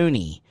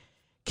Sony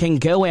can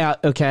go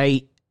out,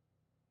 okay,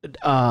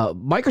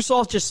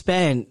 Microsoft just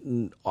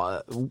spent,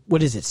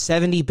 what is it,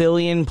 $70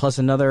 billion plus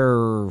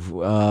another,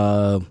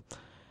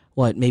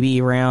 maybe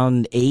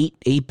around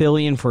 $8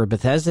 billion for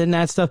Bethesda and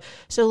that stuff.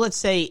 So let's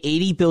say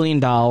 $80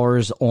 billion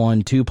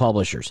on two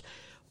publishers.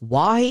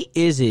 Why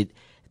is it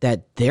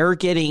that they're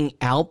getting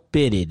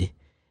outbidded,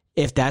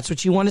 if that's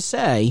what you want to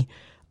say,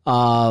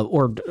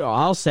 or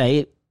I'll say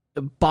it,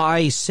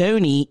 by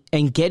Sony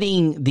and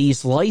getting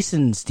these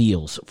license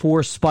deals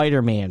for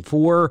Spider-Man,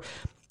 for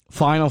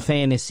Final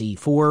Fantasy,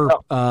 for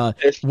why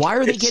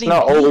are they getting?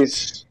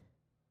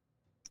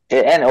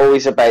 It ain't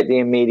always about the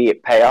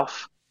immediate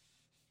payoff.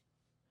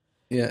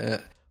 Yeah.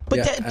 Do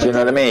you know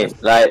what I mean?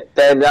 Like,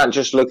 they're not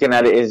just looking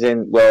at it as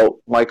in, well,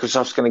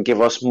 Microsoft's going to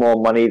give us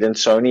more money than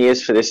Sony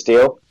is for this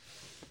deal.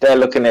 They're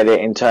looking at it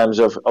in terms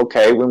of,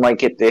 okay, we might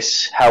get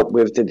this help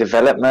with the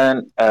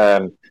development.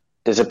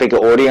 There's a bigger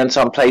audience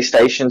on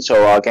PlayStation,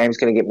 so our game's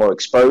going to get more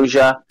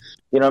exposure.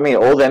 You know what I mean?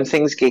 All them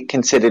things get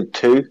considered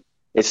too.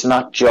 It's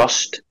not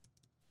just,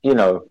 you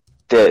know,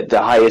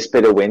 the highest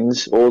bidder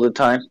wins all the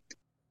time.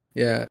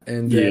 Yeah,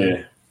 and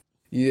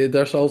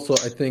there's also,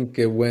 I think,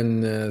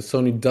 when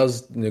Sony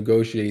does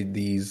negotiate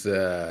these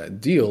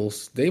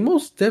deals, they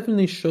most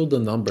definitely show the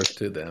numbers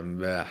to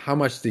them, how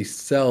much they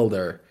sell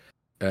their.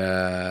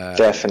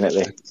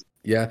 Definitely.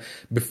 Yeah,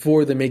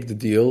 before they make the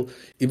deal,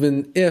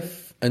 even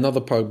if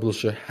another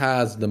publisher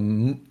has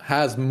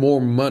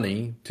more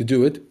money to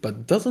do it,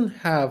 but doesn't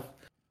have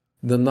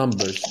the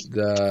numbers,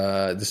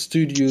 the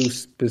studio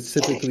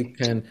specifically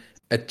can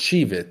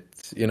achieve it.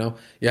 You know,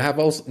 you have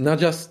also not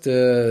just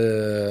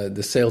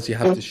the sales you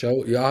have to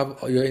show.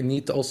 You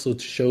need to also to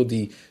show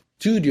the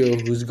studio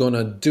who's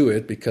gonna do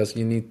it, because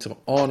you need to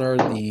honor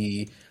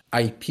the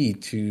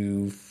IP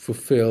to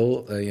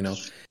fulfill.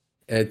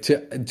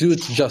 To do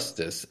it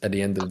justice at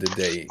the end of the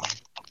day.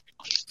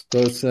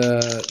 So it's,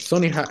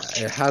 Sony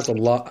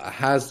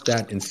has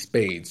that in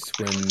spades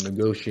when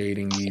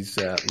negotiating these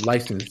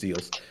license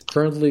deals.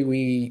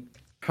 Currently,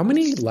 how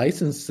many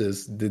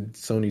licenses did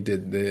Sony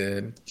did?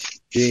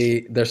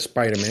 There's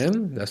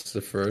Spider-Man, that's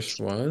the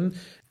first one,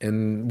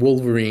 and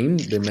Wolverine.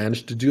 They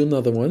managed to do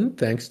another one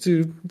thanks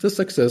to the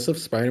success of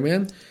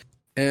Spider-Man,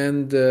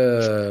 and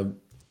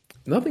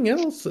nothing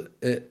else.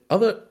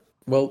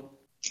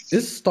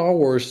 Is Star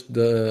Wars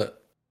the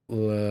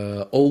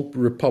Old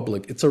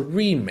Republic? It's a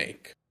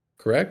remake,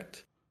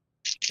 correct?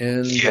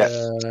 And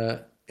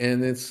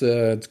and it's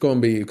going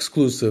to be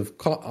exclusive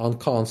on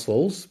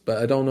consoles, but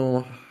I don't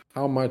know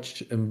how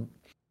much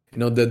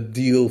the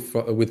deal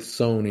with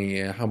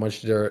Sony, how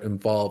much they're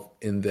involved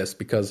in this,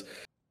 because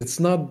it's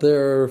not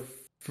their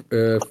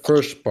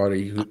first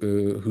party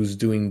who's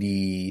doing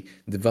the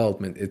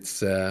development.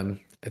 It's I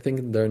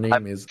think their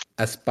name is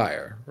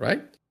Aspyr,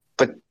 right?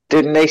 But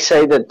didn't they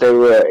say that they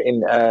were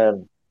in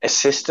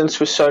assistance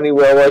with Sony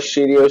Worldwide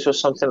Studios or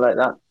something like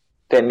that?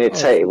 Didn't it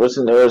say it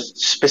wasn't a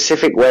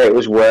specific way it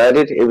was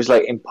worded? It was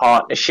like in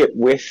partnership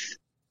with,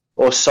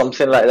 or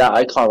something like that.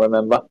 I can't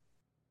remember.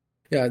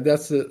 Yeah,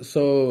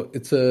 so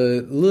it's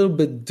a little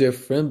bit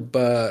different,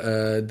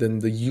 but than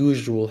the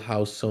usual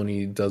how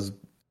Sony does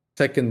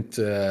second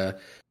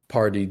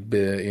party,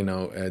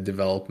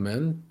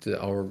 development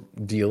or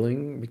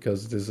dealing,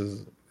 because this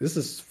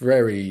is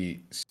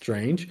very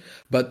strange.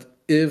 But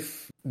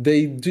if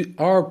they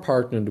are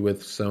partnered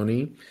with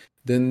Sony,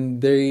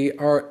 then they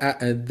are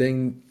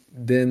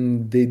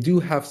then they do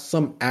have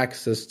some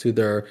access to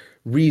their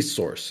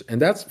resource,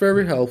 and that's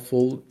very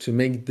helpful to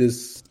make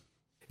this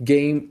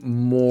game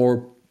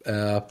more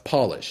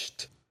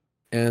polished.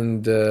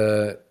 And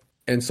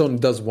Sony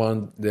does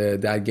want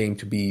that game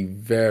to be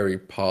very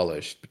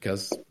polished,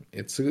 because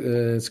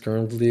it's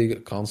currently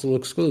console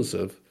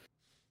exclusive.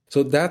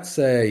 So that's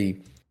the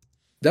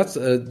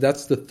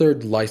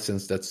third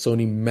license that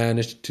Sony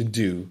managed to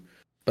do,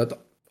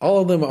 but all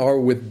of them are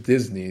with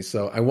Disney.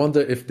 So I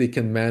wonder if they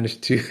can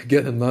manage to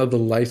get another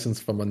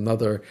license from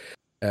another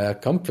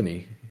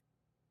company,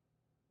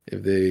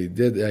 if they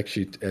did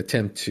actually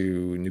attempt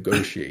to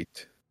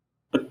negotiate.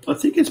 I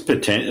think it's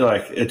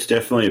it's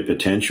definitely a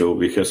potential,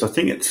 because I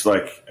think it's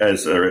like,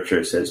 as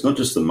Retro said, it's not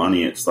just the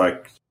money. It's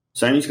like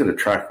Sony's got a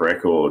track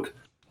record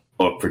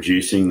of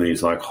producing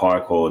these like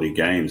high quality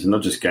games, and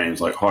not just games,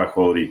 like high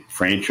quality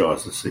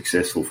franchises,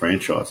 successful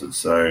franchises.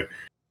 So,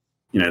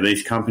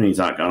 these companies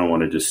aren't going to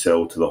want to just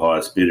sell to the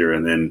highest bidder,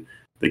 and then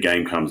the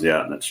game comes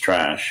out and it's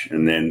trash,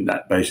 and then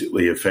that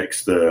basically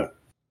affects the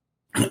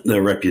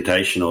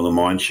reputation or the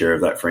mind share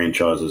of that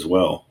franchise as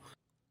well.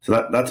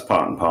 So that's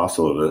part and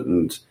parcel of it.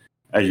 And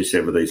as you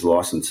said, with these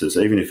licenses,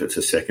 even if it's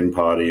a second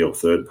party or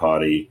third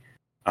party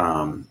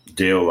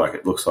deal, like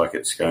it looks like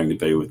it's going to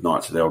be with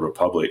Knights of the Old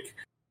Republic,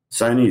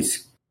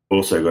 Sony's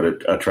also got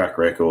a track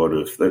record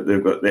of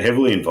they're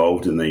heavily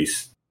involved in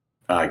these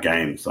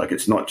games. Like,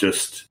 it's not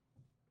just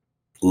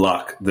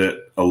luck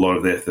that a lot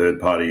of their third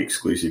party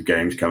exclusive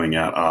games coming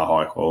out are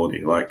high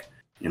quality. Like,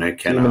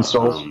 Demon's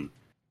Souls.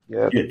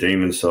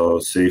 Demon's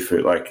Souls,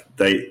 Sifu. Like,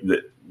 they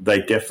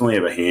definitely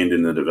have a hand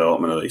in the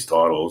development of these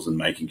titles and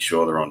making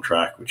sure they're on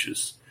track, which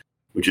is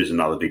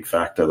another big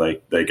factor.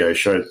 They go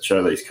show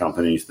these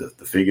companies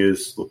the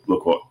figures.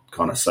 Look what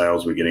kind of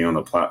sales we're getting on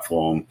the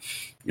platform.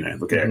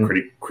 Look at how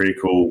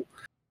critical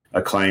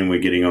acclaim we're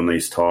getting on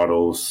these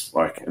titles.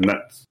 And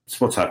that's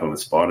what's happened with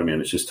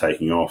Spider-Man. It's just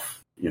taking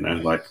off.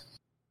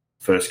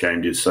 First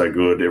game did so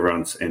good,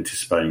 everyone's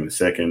anticipating the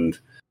second.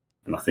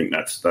 And I think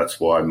that's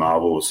why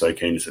Marvel was so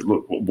keen to say,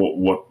 look,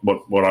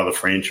 what other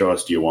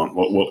franchise do you want?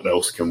 What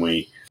else can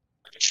we,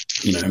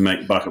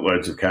 make bucket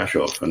loads of cash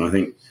off? And I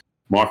think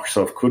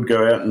Microsoft could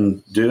go out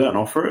and do that and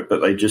offer it,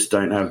 but they just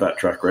don't have that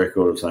track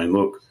record of saying,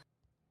 look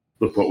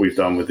what we've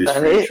done with this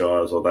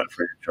franchise or that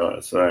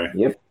franchise. So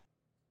yep.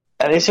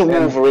 And isn't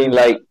Wolverine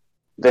like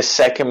the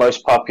second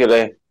most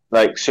popular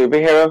like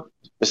superhero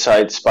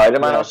besides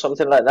Spider-Man or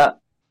something like that?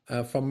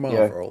 From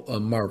Marvel,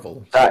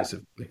 Marvel That-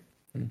 specifically.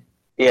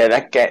 Yeah,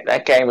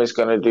 that game is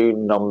going to do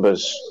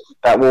numbers.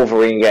 That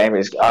Wolverine game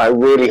is. I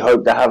really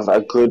hope they have a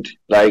good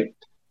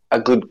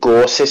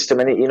gore system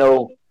in it. You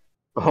know,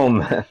 Oh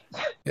man,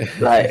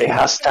 like it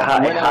has to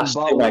have. I It went out has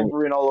and bought to, man.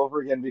 Wolverine all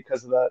over again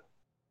because of that.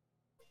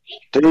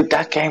 Dude,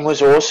 that game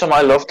was awesome.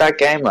 I loved that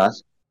game, man.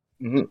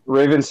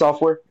 Raven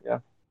Software, yeah.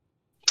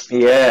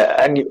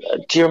 Yeah, and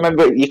do you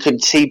remember you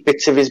could see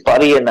bits of his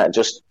body and that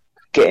just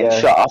getting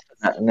shot off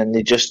and then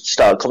they just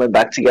start coming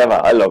back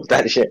together? I love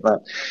that shit, man.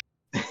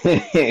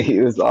 He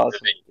was awesome.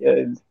 Yeah.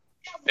 It'd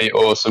be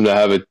awesome to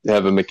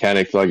have a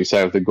mechanic, like you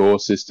say, with the gore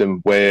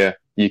system where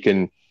you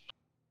can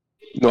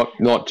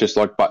not just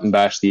like button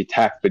bash the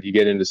attack, but you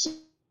get into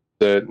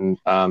certain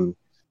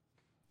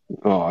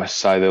I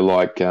say they're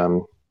like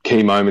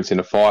key moments in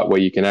a fight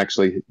where you can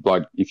actually,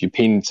 like, if you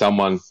pin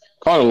someone,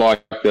 kind of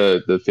like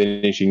the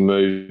finishing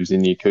moves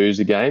in the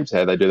Yakuza games,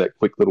 how they do that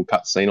quick little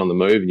cut scene on the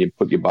move and you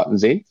put your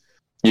buttons in.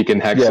 You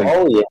can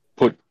actually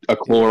put a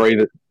claw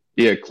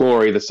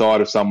either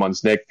side of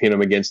someone's neck, pin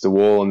them against the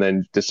wall, and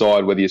then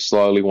decide whether you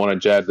slowly want to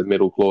jab the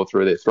middle claw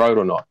through their throat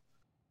or not.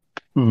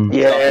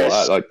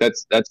 Yes. Like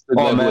that's the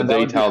level of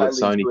detail that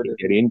Sony can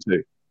get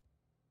into.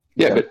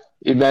 Yeah, but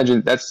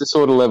imagine that's the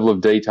sort of level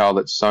of detail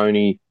that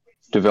Sony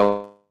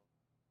developers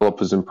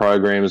and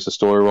programmers, the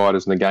story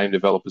writers and the game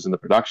developers and the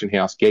production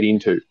house get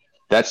into.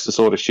 That's the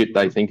sort of shit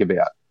they think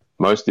about.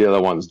 Most of the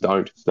other ones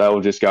don't.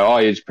 They'll just go,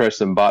 you just press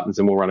some buttons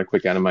and we'll run a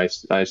quick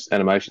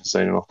animation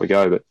scene and off we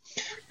go.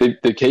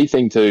 But the key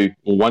thing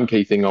one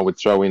key thing I would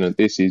throw in at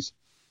this is,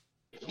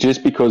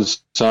 just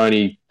because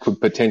Sony could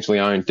potentially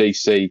own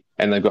DC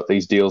and they've got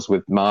these deals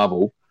with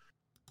Marvel,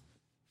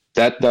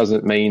 that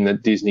doesn't mean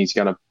that Disney's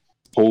going to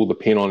pull the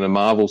pin on the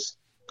Marvel's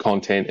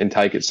content and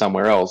take it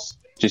somewhere else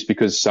just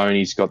because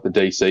Sony's got the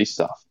DC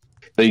stuff.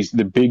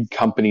 The big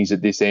companies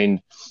at this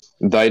end,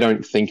 they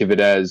don't think of it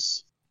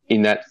as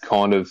in that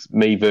kind of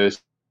me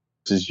versus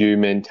you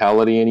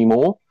mentality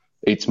anymore.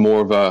 It's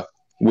more of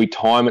we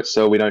time it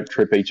so we don't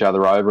trip each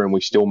other over and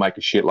we still make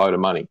a shitload of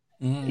money.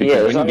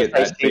 Yeah, when you get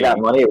that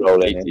money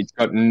rolling in. It's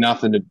got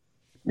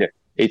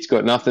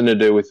nothing to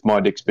do with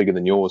my dick's bigger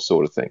than yours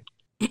sort of thing.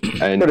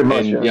 And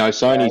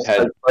Sony's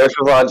had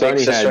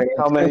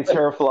how many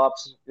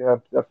teraflops? Yeah,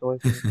 definitely.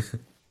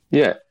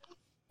 Yeah,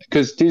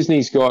 because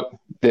Disney's got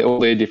all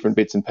their different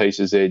bits and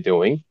pieces they're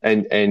doing,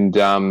 and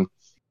the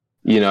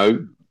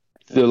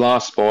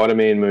last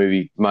Spider-Man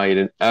movie made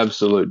an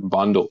absolute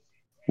bundle.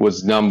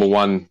 Was number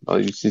one.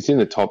 It's in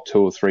the top 2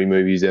 or 3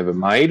 movies ever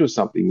made or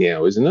something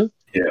now, isn't it?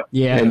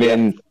 Yeah. And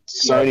then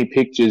Sony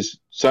Pictures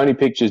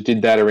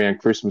did that around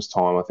Christmas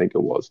time, I think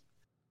it was.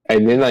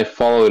 And then they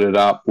followed it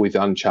up with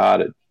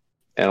Uncharted.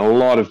 And a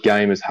lot of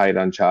gamers hate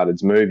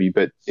Uncharted's movie,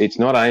 but it's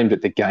not aimed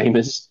at the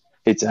gamers.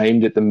 It's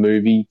aimed at the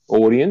movie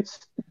audience.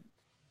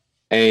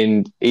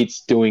 And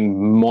it's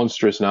doing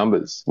monstrous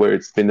numbers, where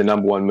it's been the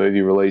number 1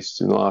 movie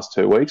released in the last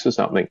 2 weeks or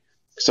something.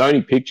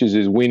 Sony Pictures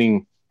is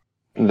winning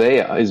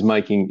there, is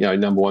making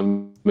number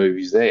 1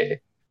 movies there.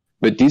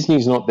 But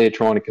Disney's not there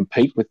trying to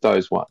compete with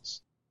those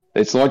ones.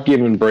 It's like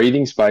giving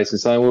breathing space and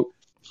saying, well,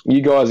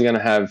 you guys are going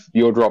to have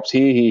your drops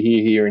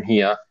here, and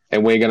here,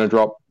 and we're going to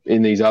drop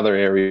in these other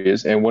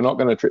areas, and we're not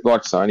going to,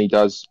 like Sony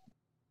does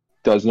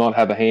not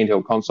have a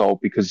handheld console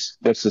because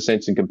that's the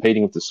sense in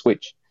competing with the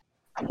Switch.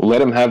 Let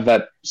them have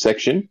that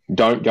section.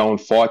 Don't go and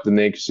fight them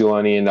there because you'll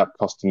only end up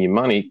costing you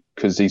money,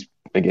 because these,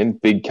 again,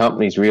 big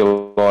companies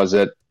realise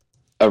that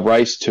a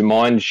race to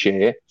mind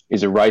share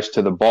is a race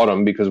to the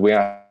bottom because we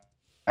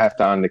have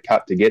to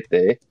undercut to get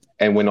there,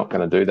 and we're not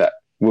going to do that.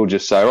 We'll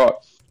just say, right,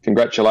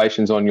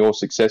 congratulations on your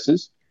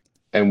successes,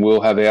 and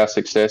we'll have our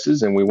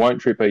successes, and we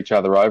won't trip each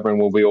other over, and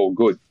we'll be all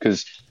good.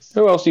 Because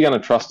who else are you going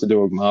to trust to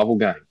do a Marvel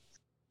game?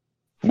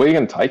 Where are you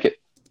going to take it?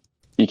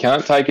 You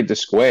can't take it to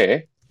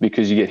Square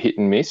because you get hit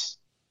and miss,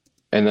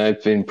 and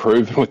they've been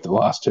proven with the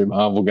last 2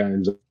 Marvel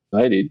games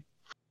they did.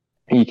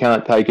 You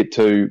can't take it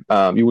to,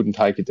 you wouldn't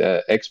take it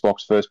to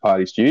Xbox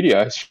first-party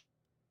studios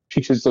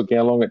because look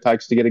how long it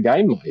takes to get a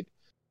game made.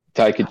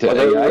 Take it to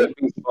EA.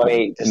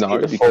 No,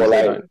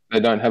 because they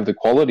don't have the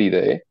quality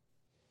there.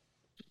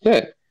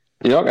 Yeah.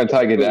 You're not going to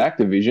take it to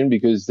Activision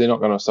because they're not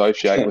going to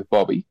associate with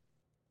Bobby.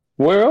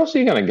 Where else are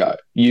you going to go?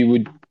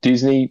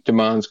 Disney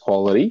demands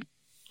quality.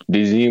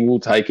 Disney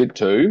will take it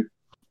to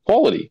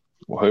quality.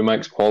 Well, who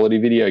makes quality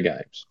video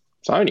games?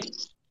 Sony.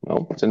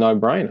 Well, it's a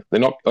no-brainer. They're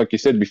not, like you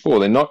said before,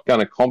 they're not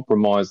going to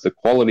compromise the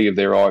quality of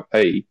their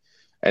IP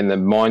and the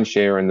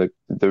mindshare and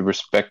the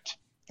respect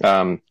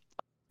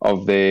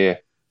of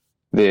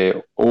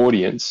their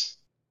audience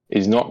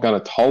is not going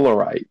to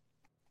tolerate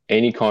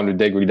any kind of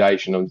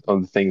degradation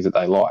of the things that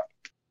they like.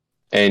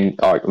 And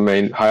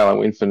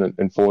Halo Infinite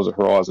and Forza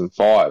Horizon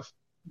 5,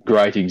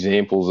 great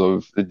examples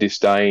of the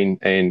disdain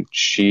and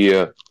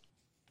sheer,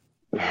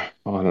 I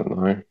don't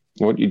know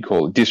what you'd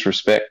call it,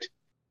 disrespect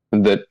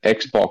that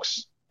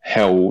Xbox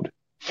held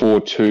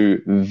for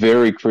 2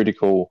 very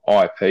critical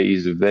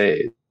IPs of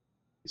theirs.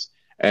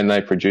 And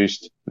they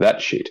produced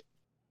that shit.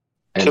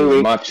 And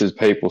as much as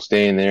people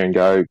stand there and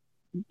go,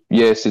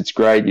 yes, it's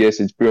great, yes,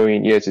 it's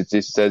brilliant, yes, it's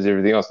this, it does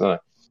everything else. No.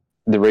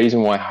 The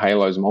reason why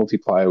Halo's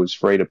multiplayer was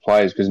free to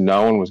play is because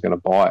no one was going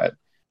to buy it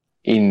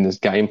in this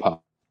Game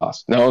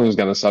Pass. No one was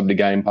going to sub to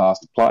Game Pass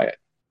to play it.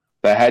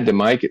 They had to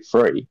make it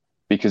free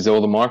because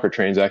all the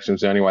microtransactions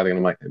was the only way they're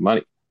going to make their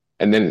money.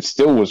 And then it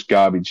still was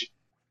garbage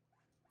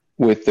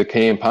with the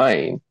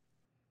campaign.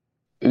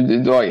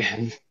 Like,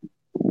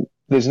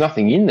 there's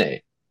nothing in there.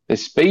 They're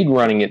speed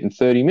running it in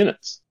 30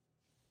 minutes.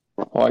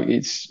 Like,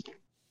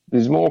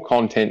 there's more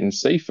content in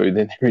Sifu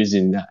than there is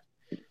in that.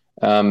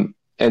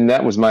 And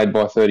that was made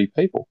by 30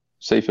 people.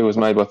 Sifu was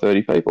made by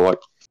 30 people. Like,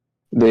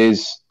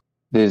 there's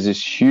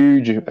this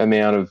huge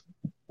amount of,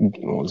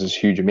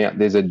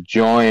 there's a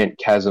giant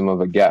chasm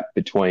of a gap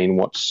between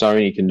what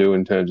Sony can do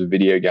in terms of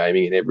video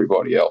gaming and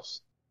everybody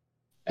else.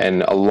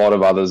 And a lot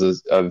of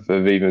others have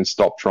even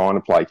stopped trying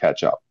to play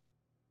catch up.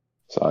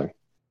 So,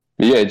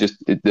 yeah, I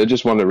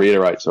just wanted to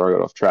reiterate, sorry I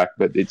got off track,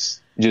 but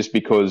it's just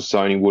because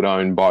Sony would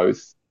own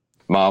both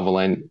Marvel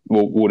and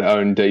would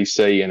own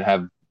DC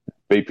and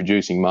be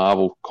producing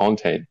Marvel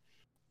content,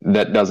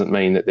 that doesn't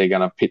mean that they're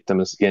going to pit them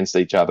against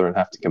each other and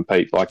have to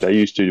compete like they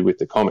used to with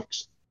the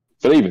comics.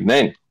 But even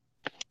then,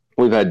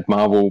 we've had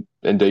Marvel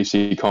and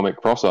DC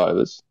comic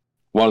crossovers.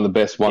 One of the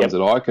best ones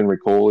that I can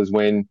recall is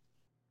when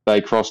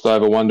they crossed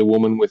over Wonder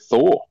Woman with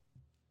Thor.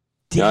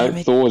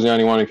 Thor's the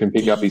only one who can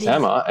pick up his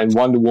hammer, and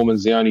Wonder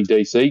Woman's the only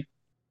DC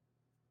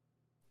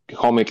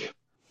comic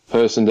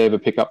person to ever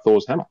pick up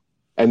Thor's hammer.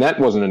 And that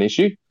wasn't an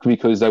issue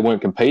because they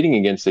weren't competing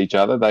against each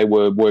other. They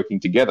were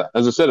working together.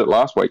 As I said it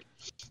last week,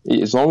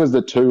 as long as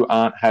the two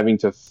aren't having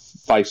to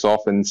face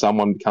off and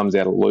someone comes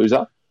out a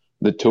loser,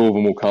 the two of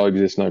them will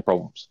coexist, no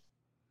problems.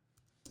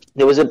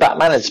 There was a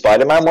Batman and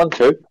Spider-Man one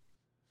too.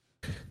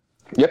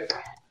 Yep.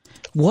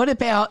 What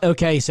about,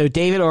 okay, so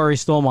David already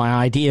stole my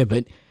idea,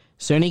 but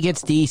Sony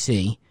gets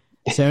DC.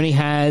 Sony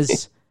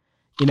has,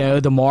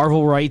 the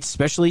Marvel rights,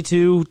 especially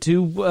to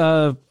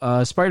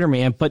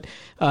Spider-Man, but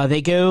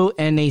they go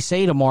and they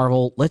say to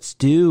Marvel, let's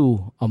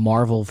do a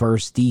Marvel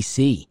versus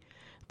DC.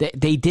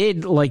 They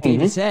did, like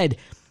David said,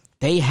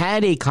 they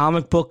had a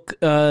comic book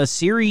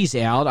series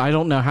out. I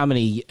don't know how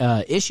many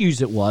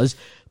issues it was,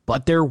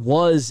 but there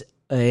was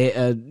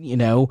a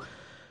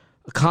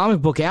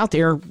comic book out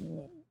there.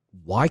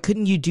 Why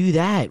couldn't you do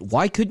that?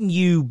 Why couldn't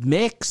you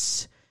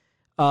mix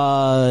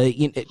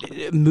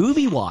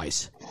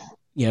movie-wise,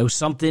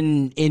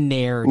 something in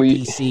there,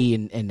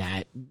 DC and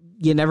that?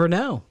 You never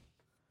know.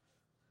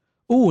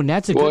 Ooh, and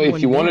that's a good one. Well,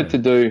 if you wanted to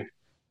do...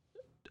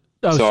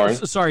 Oh,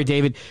 sorry,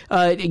 David.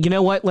 You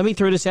know what? Let me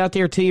throw this out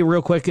there to you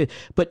real quick.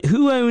 But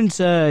who owns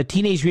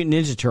Teenage Mutant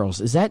Ninja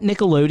Turtles? Is that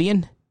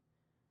Nickelodeon?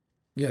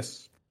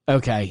 Yes.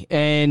 Okay,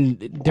 and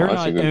they're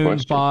not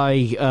owned by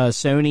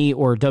Sony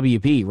or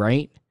WB,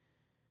 right?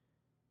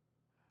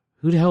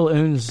 Who the hell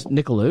owns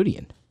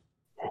Nickelodeon?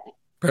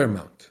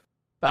 Paramount.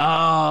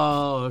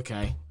 Oh,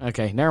 okay.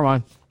 Never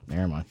mind.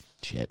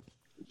 Shit.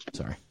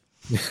 Sorry.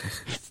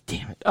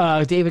 Damn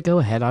it. David, go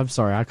ahead. I'm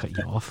sorry, I cut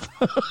you off.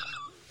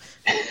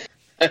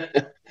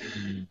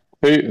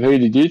 Who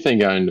did you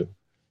think owned them?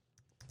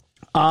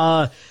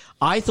 I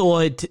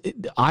thought,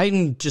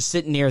 I'm just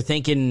sitting there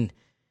thinking,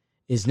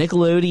 is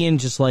Nickelodeon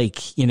just like,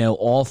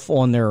 off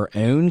on their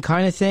own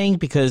kind of thing?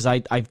 Because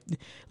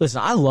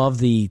listen, I love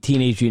the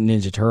Teenage Mutant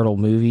Ninja Turtle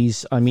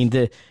movies. I mean,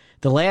 the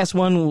last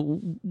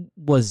one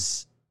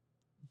was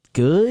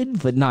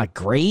good, but not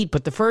great.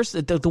 But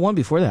the one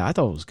before that, I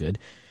thought it was good.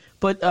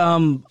 But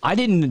I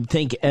didn't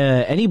think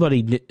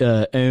anybody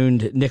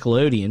owned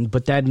Nickelodeon.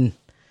 But then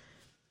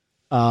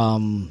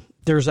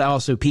there's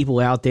also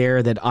people out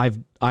there that I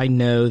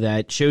know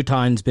that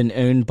Showtime's been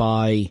owned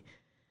by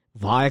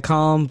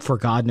Viacom for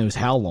God knows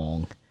how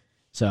long.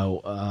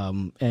 So,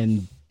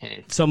 and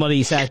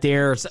somebody sat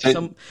there.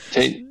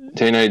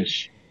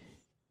 Teenage.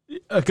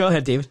 Go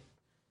ahead, David.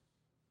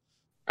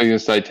 I was going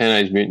to say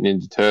Teenage Mutant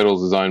Ninja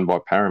Turtles is owned by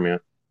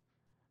Paramount.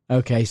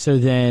 Okay, so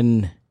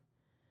then,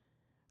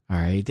 all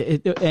right,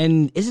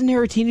 and isn't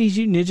there a Teenage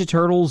Mutant Ninja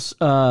Turtles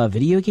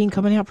video game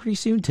coming out pretty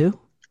soon too?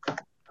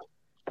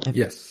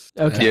 Yes.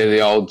 Okay. Yeah,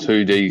 the old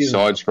 2D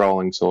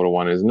side-scrolling sort of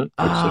one, isn't it?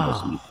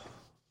 Oh.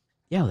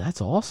 Yeah,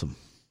 that's awesome.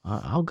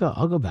 I'll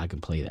go back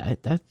and play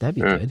that. That'd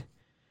be good.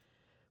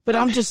 But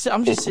I'm just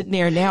sitting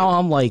there now.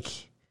 I'm like,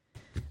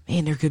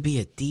 man, there could be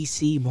a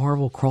DC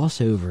Marvel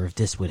crossover if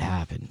this would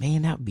happen.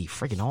 Man, that would be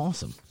freaking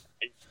awesome.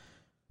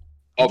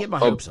 Get my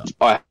hopes up.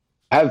 I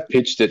have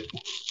pitched it,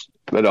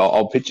 but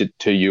I'll pitch it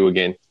to you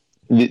again.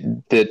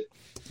 This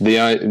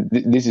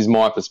is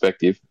my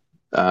perspective.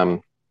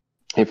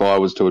 If I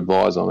was to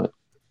advise on it,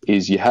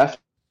 is you have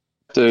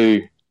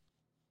to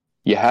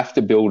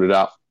build it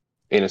up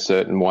in a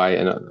certain way,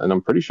 and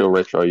I'm pretty sure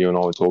Retro, you and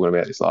I were talking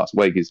about this last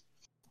week, is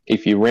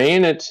if you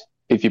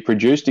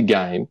produced a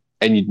game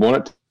and you'd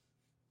want it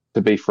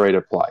to be free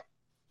to play,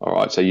 all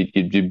right, so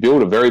you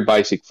build a very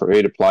basic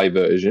free to play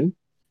version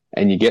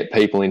and you get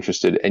people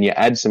interested and you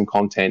add some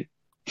content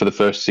for the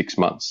first 6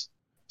 months.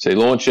 So you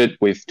launch it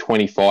with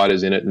 20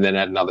 fighters in it and then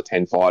add another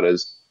 10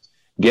 fighters,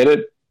 get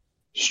it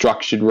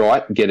structured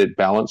right, get it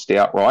balanced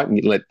out right,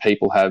 and let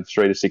people have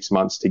 3 to 6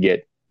 months to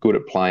get good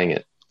at playing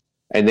it.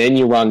 And then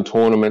you run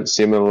tournaments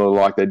similar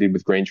like they did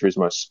with Gran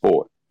Turismo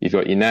Sport. You've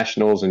got your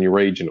nationals and your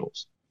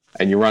regionals,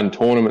 and you run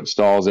tournament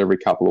styles every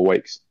couple of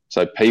weeks.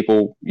 So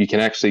you can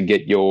actually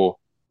get your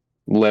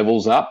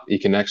levels up. You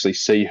can actually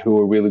see who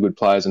are really good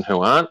players and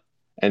who aren't.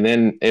 And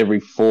then every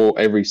 4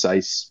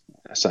 to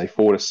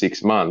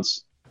 6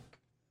 months,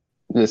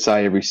 let's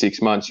say every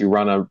 6 months, you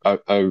run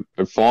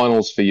a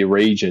finals for your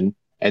region,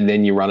 and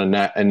then you run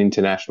an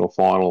international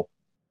final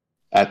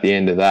at the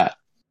end of that.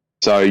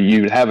 So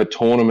you'd have a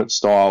tournament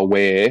style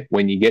where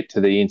when you get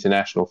to the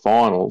international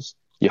finals,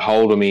 you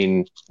hold them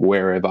in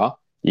wherever,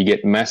 you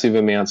get massive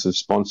amounts of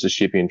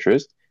sponsorship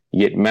interest, you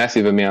get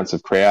massive amounts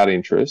of crowd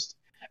interest.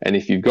 And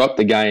if you've got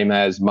the game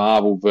as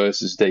Marvel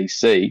versus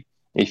DC,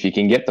 if you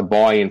can get the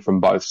buy-in from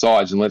both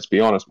sides, and let's be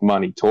honest,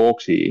 money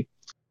talks here,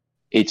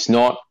 it's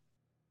not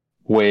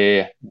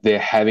where they're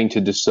having to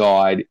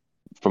decide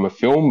from a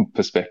film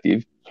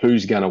perspective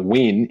who's going to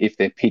win if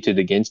they're pitted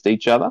against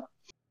each other.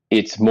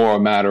 It's more a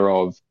matter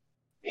of,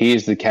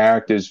 here's the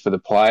characters for the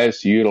players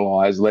to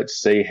utilise,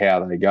 let's see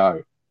how they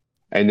go.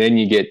 And then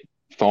you get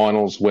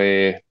finals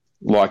where,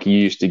 like you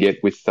used to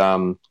get with,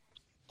 I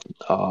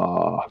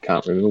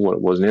can't remember what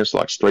it was now, it's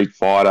like Street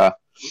Fighter,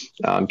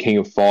 King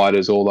of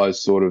Fighters, all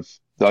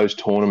those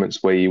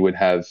tournaments where you would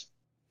have,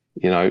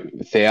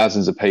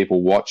 thousands of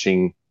people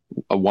watching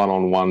a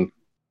one-on-one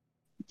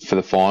for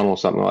the final or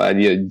something like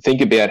that. You think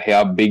about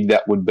how big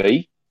that would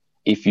be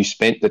if you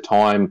spent the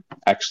time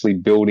actually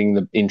building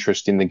the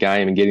interest in the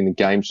game and getting the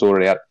game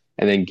sorted out,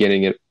 and then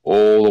getting it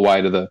all the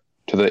way to the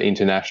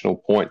international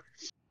point.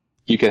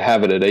 You could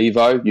have it at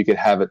Evo. You could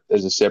have it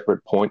as a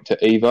separate point to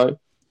Evo.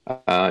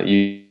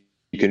 You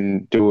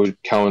can do it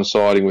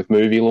coinciding with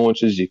movie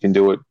launches. You can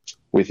do it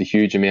with a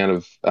huge amount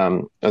of,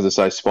 as I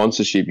say,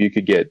 sponsorship. You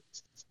could get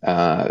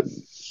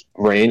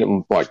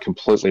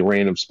completely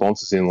random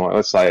sponsors in, like,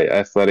 let's say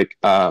Athletic,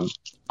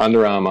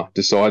 Under Armour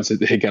decides that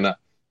they're going to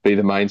be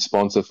the main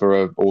sponsor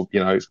for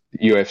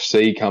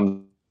UFC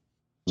comes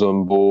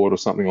on board or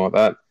something like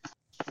that.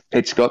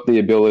 It's got the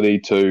ability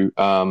to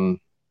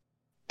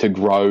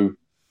grow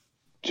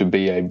to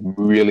be a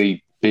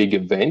really big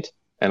event,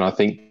 and I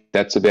think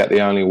that's about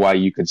the only way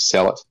you could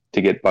sell it to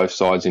get both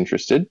sides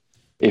interested.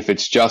 If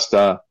it's just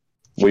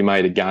we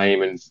made a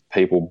game and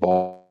people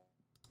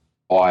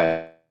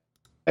buy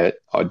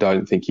it, I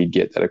don't think you'd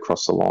get that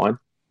across the line.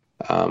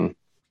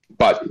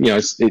 But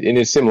in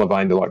a similar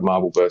vein to like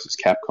Marvel versus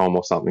Capcom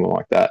or something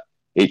like that,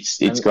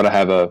 it's got to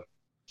have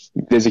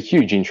there's a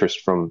huge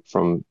interest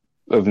of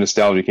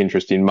nostalgic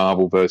interest in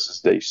Marvel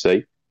versus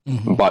DC,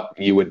 but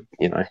you'd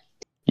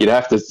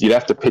have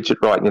to pitch it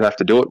right and you'd have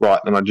to do it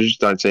right, and I just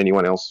don't see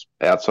anyone else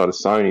outside of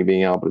Sony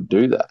being able to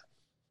do that.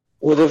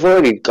 Well, they've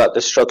already got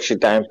the structure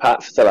down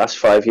pat for the last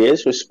 5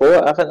 years with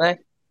sport, haven't they?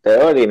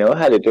 They already know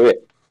how to do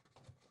it.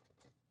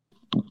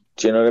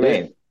 Do you know what I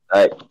mean?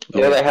 Like,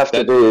 all they have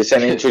to do is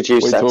then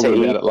introduce that to We were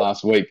talking about it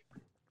last week.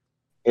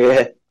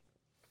 Yeah.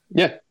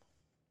 Yeah.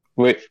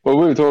 We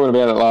were talking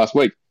about it last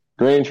week.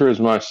 Gran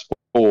Turismo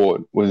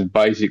Sport was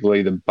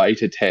basically the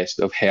beta test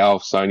of how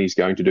Sony's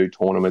going to do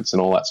tournaments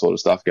and all that sort of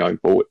stuff going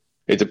forward.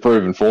 It's a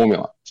proven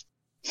formula.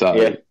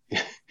 So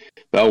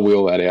they'll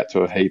wheel that out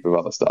to a heap of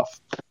other stuff.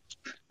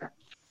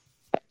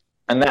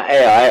 And that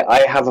AI,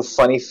 I have a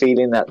funny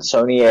feeling that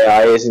Sony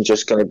AI isn't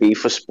just going to be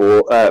for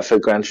sport, for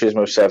Gran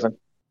Turismo 7.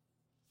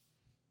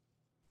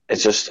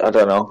 It's just, I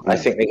don't know. I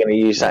think they're going to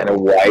use that in a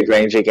wide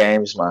range of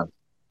games, man.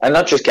 And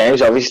not just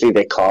games, obviously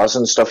their cars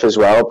and stuff as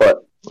well,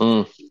 but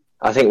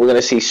I think we're going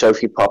to see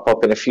Sophie pop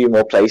up in a few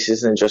more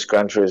places than just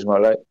Gran Turismo,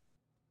 right?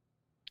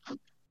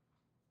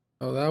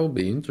 Oh, that would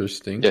be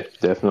interesting. Yeah,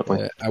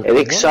 definitely. It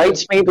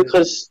excites me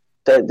because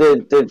they're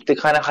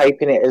kind of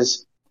hyping it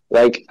as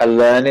like a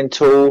learning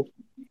tool,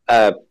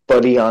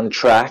 buddy on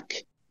track,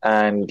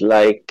 and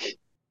like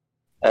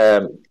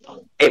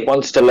it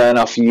wants to learn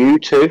off you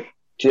too.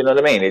 Do you know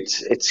what I mean?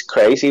 It's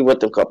crazy what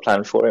they've got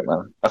planned for it,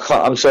 man.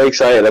 I'm so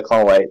excited. I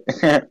can't wait.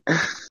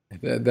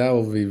 that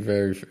will be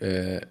very.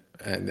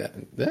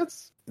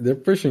 They're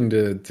pushing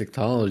the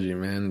technology,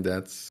 man.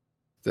 That's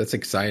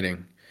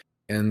exciting,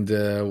 and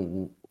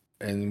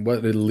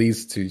what it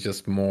leads to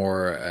just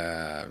more,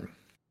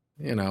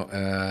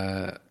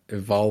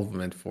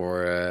 involvement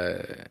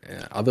for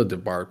other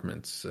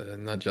departments,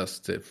 not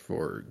just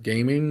for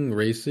gaming,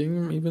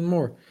 racing, even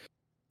more.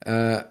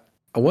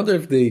 I wonder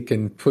if they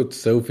can put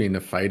Sophie in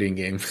a fighting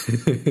game.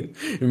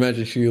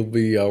 Imagine she'll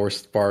be our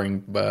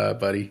sparring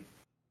buddy.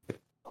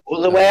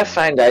 Well, the way I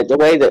found out, the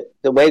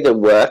way they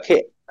work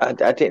it, I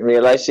didn't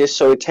realize this.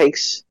 So it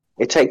takes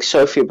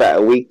Sophie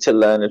about a week to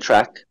learn a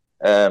track.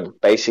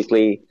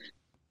 Basically,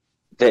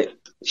 that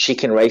she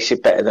can race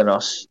it better than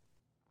us.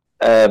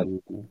 But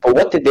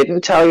what they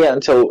didn't tell you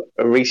until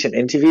a recent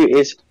interview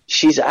is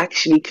she's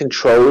actually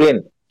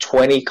controlling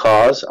 20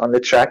 cars on the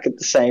track at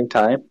the same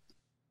time.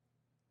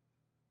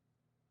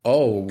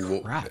 Oh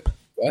crap!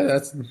 Well,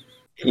 that's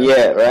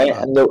yeah, right.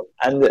 And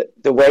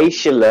the way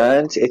she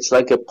learns, it's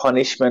like a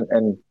punishment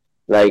and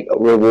like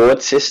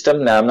reward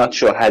system. Now I'm not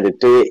sure how to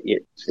do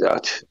it.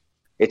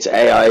 It's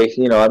AI,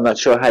 I'm not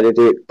sure how to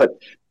do it. But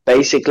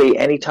basically,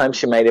 anytime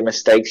she made a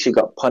mistake, she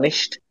got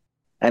punished,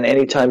 and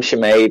anytime she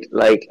made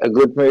like a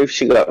good move,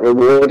 she got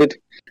rewarded.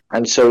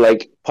 And so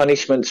like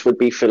punishments would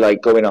be for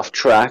like going off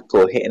track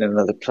or hitting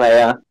another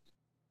player,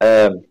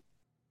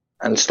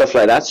 and stuff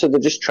like that. So they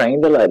just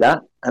trained her like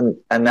that, and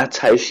that's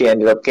how she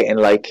ended up getting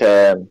like.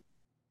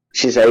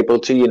 She's able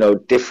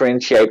to,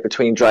 differentiate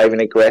between driving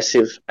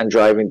aggressive and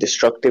driving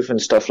destructive and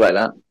stuff like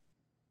that.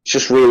 It's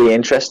just really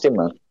interesting,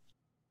 man.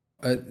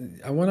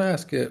 I want to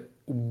ask you,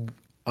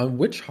 on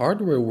which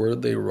hardware were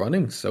they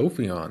running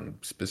Sophie on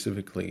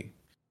specifically?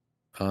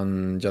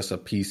 On just a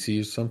PC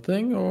or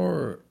something,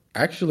 or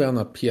actually on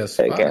a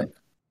PS5? Again.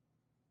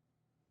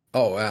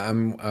 Oh,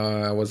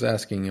 I was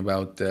asking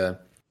about,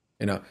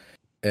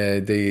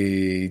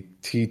 they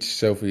teach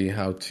Sophie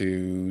how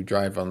to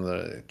drive on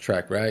the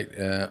track, right?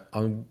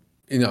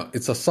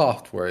 It's a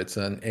software, it's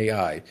an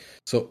AI.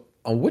 So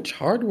on which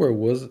hardware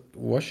was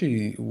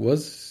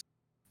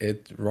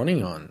it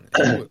running on?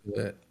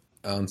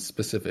 On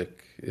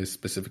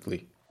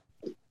specifically?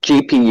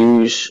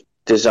 GPUs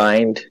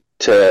designed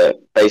to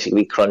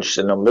basically crunch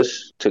the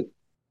numbers. Okay.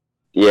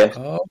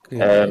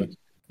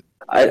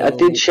 I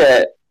did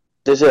share.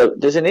 There's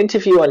an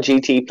interview on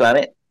GT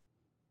Planet.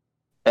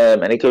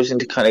 And it goes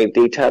into kind of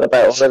detail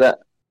about all of that.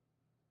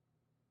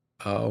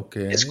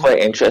 Okay. It's quite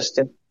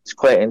interesting.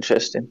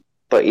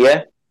 But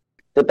yeah,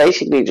 they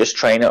basically just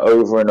train it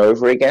over and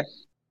over again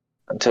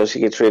until she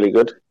gets really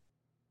good.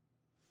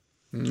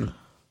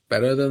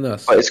 Better than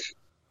us. But it's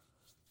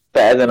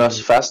better than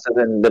us, faster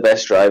than the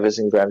best drivers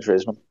in Gran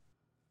Turismo.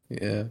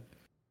 Yeah.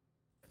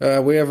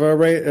 We have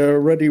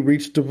already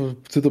reached to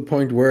the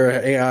point where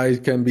AI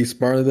can be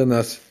smarter than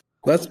us.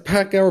 Let's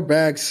pack our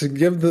bags.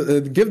 Give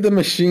the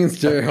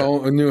machines their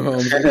new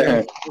homes.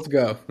 Okay, let's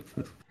go.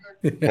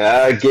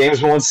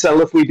 Games won't sell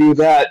if we do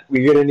that.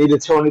 We're gonna need to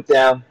tone it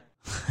down.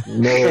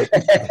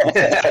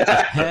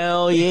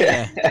 Hell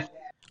yeah!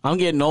 I'm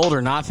getting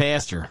older, not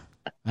faster.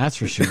 That's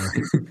for sure.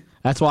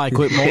 That's why I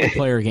quit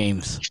multiplayer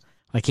games.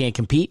 I can't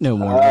compete no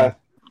more.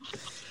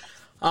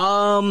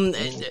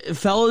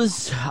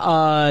 Fellas,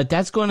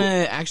 that's going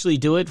to actually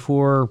do it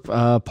for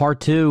part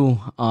 2.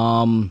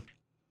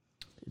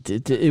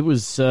 It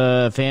was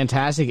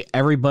fantastic.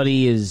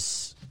 Everybody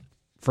is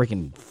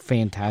freaking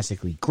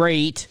fantastically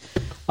great.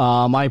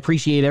 I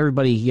appreciate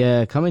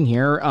everybody coming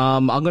here.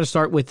 I'm going to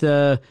start with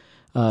the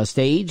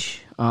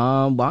stage.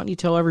 Why don't you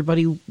tell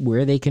everybody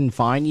where they can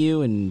find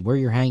you and where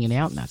you're hanging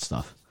out and that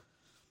stuff?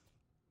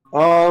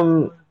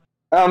 I'm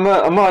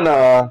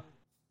on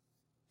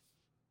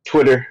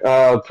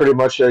Twitter. Pretty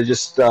much, I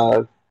just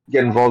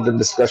get involved in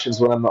discussions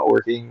when I'm not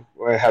working,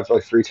 where I have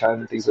like free time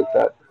and things like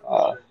that.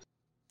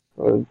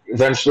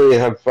 Eventually, I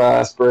have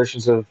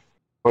aspirations of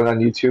going on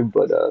YouTube,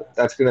 but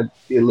that's going to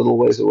be a little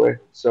ways away.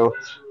 So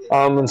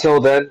until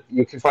then,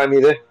 you can find me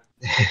there.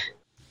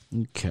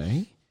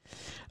 Okay.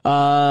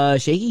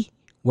 Shaky,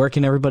 where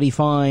can everybody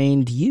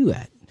find you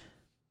at?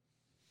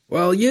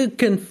 Well, you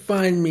can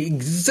find me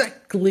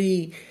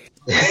exactly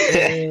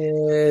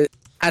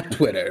at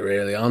Twitter,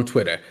 really, on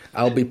Twitter.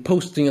 I'll be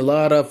posting a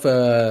lot of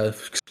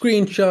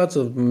screenshots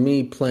of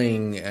me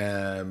playing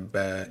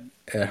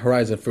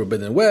Horizon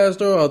Forbidden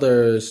West or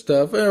other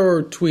stuff,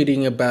 or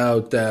tweeting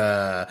about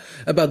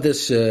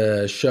this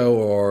show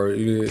or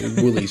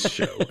Woolie's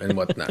show and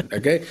whatnot.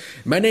 Okay,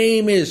 my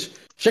name is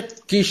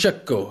Shaky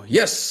Shako.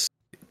 Yes,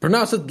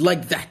 pronounce it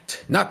like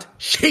that, not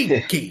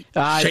shaky.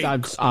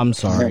 I'm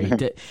sorry.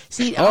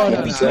 See,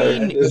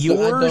 between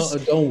yours,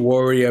 don't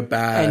worry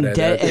about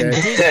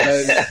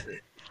it.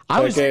 I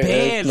was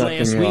bad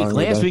last week.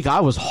 Last week I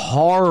was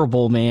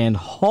horrible, man.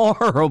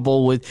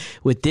 Horrible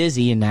with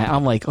Dizzy and that.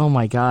 I'm like, oh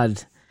my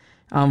god,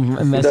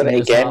 I'm messing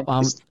this up.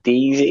 It's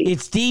Deezy.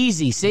 It's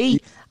Deezy.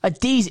 See,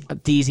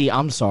 Deezy.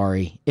 I'm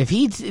sorry if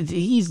he's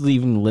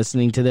even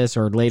listening to this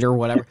or later or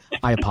whatever.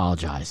 I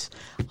apologize.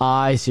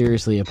 I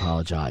seriously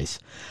apologize.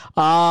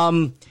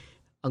 I'm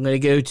gonna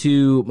go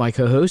to my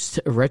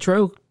co-host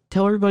Retro.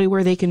 Tell everybody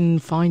where they can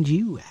find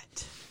you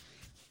at.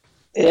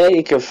 Yeah,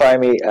 you can find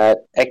me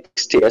at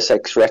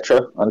XTSX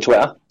Retro on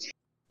Twitter,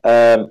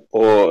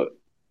 or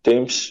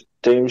Doom's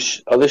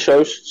other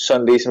shows,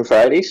 Sundays and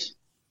Fridays,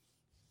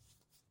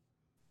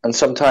 and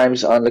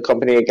sometimes on the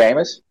Company of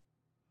Gamers.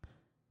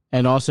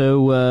 And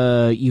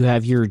also, you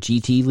have your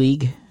GT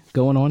League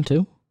going on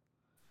too?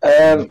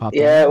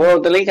 Yeah, well,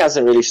 the league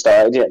hasn't really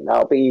started yet.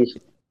 That'll be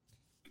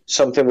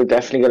something we're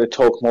definitely going to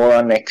talk more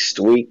on next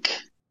week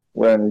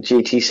when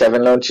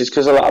GT7 launches,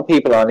 because a lot of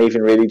people aren't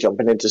even really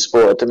jumping into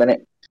sport at the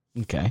minute.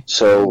 Okay.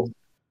 So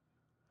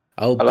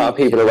a lot of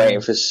people are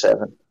waiting for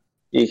 7.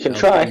 You can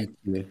try.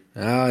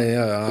 Oh,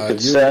 yeah. You can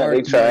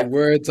certainly try.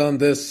 Words on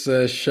this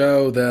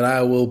show that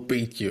I will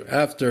beat you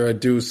after I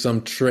do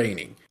some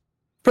training.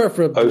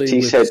 Preferably.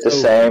 OT said the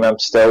same. I'm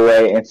still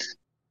waiting.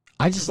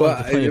 I just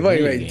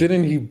wait.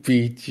 Didn't he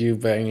beat you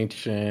by any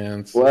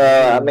chance?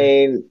 Well, I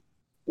mean,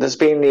 there's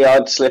been the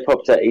odd slip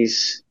up that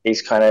he's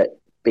kind of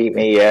beat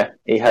me. Yeah,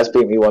 he has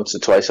beat me once or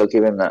twice. I'll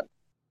give him that.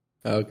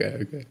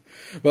 Okay.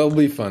 Well, it'll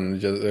be fun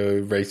just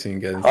racing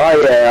against.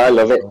 Oh yeah, I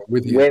love it.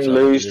 Win,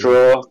 lose,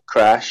 draw,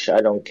 crash. I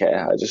don't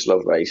care. I just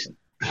love racing.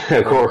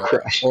 Or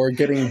crash. Or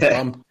getting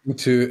bumped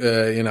into,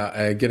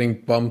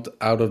 getting bumped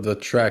out of the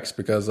tracks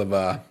because of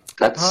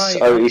that's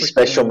Odie's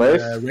special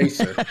move.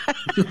 Racer.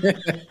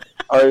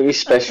 Odie's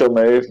special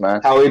move,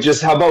 man. How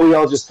about we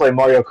all just play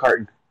Mario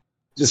Kart?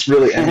 Just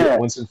really end it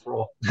once and for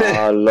all. Oh,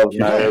 I love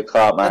Mario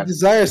Kart, man. I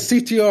desire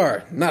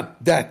CTR,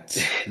 not that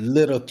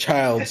little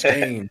child's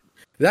game.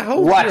 That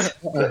whole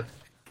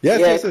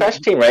Crash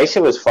Team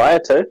Racer was fire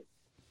too.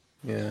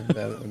 Yeah,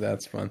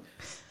 that's fun.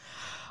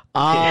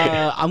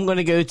 I'm going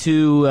to go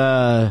to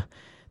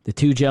the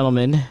two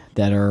gentlemen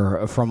that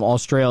are from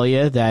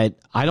Australia that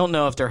I don't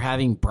know if they're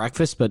having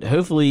breakfast, but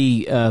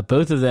hopefully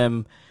both of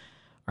them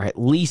are at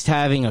least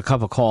having a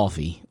cup of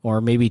coffee, or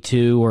maybe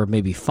 2 or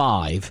maybe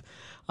 5.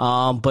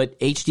 But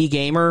HD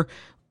Gamer,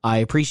 I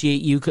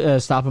appreciate you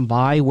stopping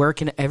by. Where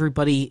can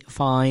everybody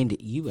find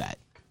you at?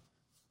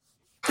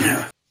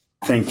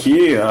 Thank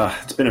you.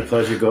 It's been a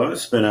pleasure,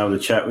 guys. Been able to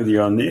chat with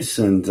you on this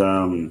and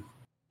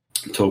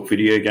talk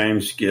video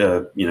games.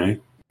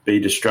 Be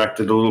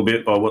distracted a little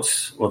bit by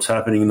what's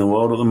happening in the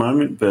world at the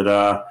moment. But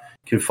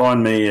you can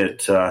find me at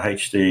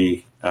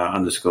HD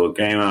 _gamer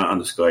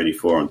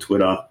 _84 on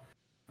Twitter.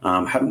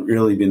 Haven't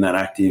really been that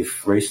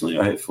active recently.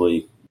 I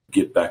hopefully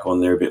get back on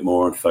there a bit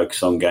more and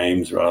focus on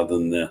games rather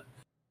than the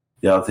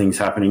other things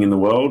happening in the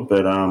world.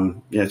 But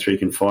that's where you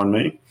can find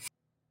me.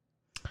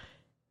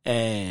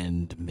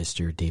 And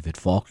Mr. David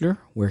Faulkner,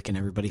 where can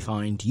everybody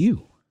find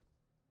you?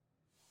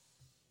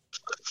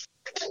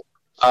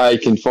 You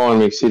can find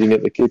me sitting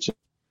at the kitchen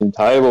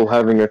table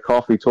having a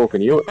coffee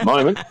talking to you at the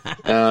moment.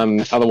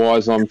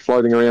 Otherwise, I'm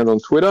floating around on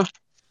Twitter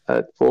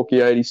at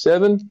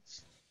Forky87.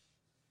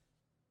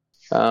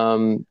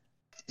 I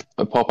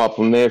pop up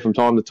from there from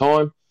time to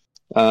time.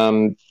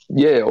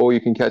 Or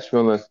you can catch me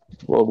on the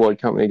Worldwide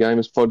Company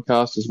Gamers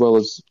podcast as well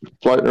as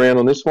floating around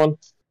on this one.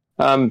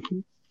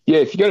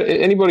 If you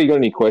anybody got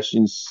any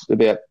questions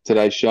about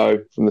today's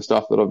show from the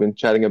stuff that I've been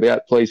chatting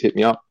about, please hit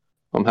me up.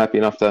 I'm happy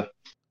enough to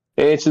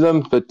answer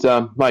them, but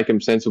make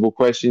them sensible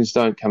questions.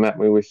 Don't come at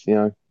me with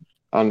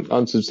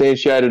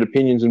unsubstantiated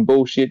opinions and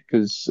bullshit,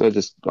 because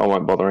I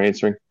won't bother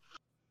answering.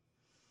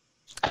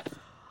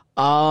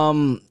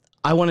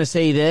 I want to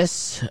say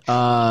this.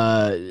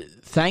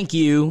 Thank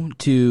you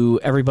to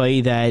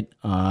everybody that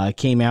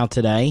came out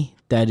today,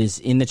 that is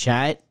in the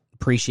chat.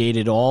 Appreciate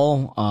it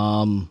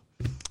all.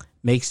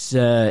 Makes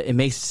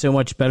it so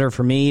much better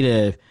for me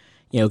to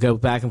go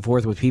back and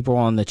forth with people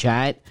on the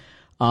chat.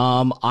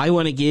 I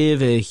want to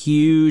give a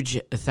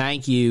huge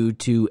thank you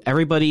to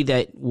everybody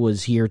that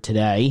was here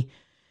today.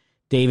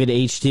 David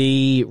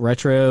HD,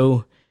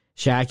 Retro,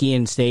 Shacky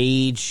and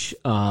Stage,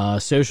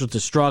 Social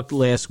Destruct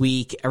last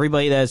week,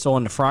 everybody that's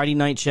on the Friday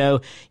night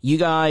show. You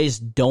guys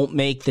don't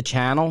make the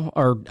channel,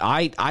 or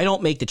I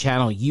don't make the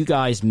channel. You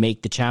guys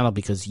make the channel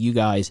because you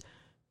guys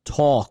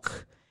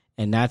talk,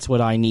 and that's what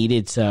I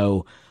needed.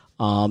 So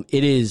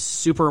it is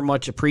super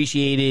much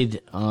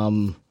appreciated.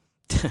 I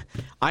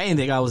didn't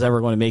think I was ever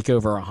going to make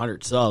over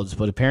 100 subs,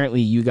 but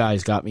apparently you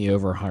guys got me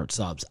over 100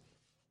 subs.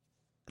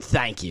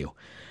 Thank you.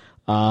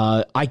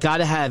 I got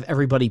to have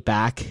everybody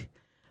back.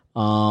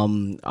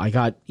 I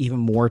got even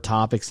more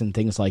topics and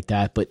things like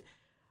that, but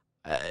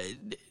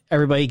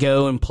everybody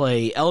go and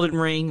play Elden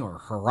Ring or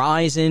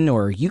Horizon,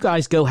 or you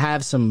guys go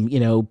have some,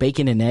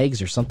 bacon and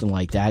eggs or something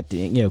like that.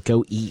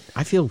 Go eat.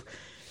 I feel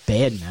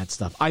bad in that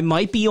stuff. I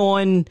might be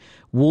on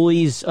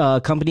Woolie's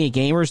Company of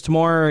Gamers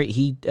tomorrow.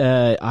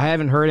 I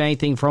haven't heard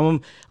anything from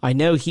him. I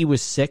know he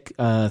was sick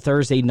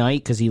Thursday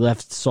night because he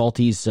left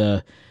Salty's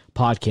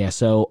podcast,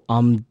 so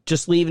I'm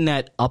just leaving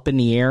that up in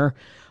the air.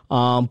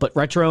 But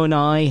Retro and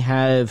I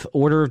have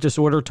Order of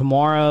Disorder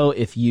tomorrow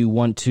if you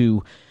want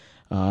to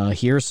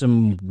hear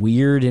some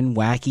weird and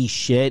wacky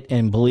shit.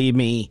 And believe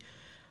me,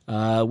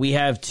 we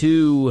have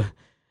two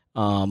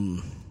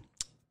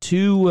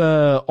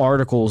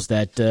articles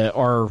that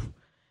are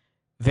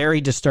very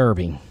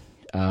disturbing.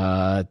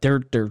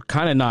 They're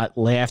kind of not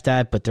laughed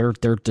at, but they're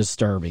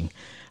disturbing.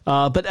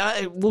 But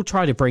we'll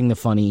try to bring the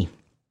funny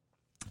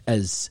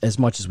as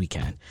much as we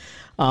can.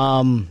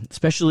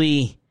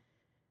 Especially,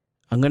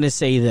 I'm going to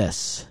say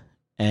this,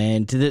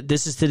 and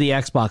this is to the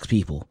Xbox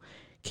people.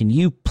 Can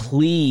you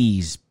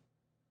please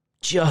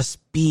just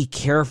be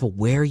careful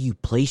where you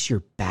place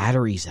your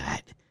batteries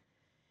at?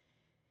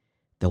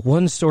 The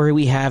one story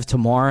we have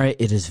tomorrow,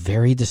 it is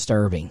very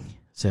disturbing.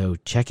 So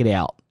check it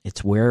out.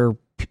 It's where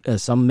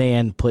some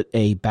man put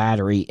a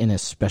battery in a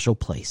special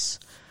place.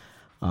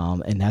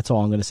 And that's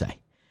all I'm going to say.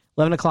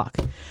 11 o'clock.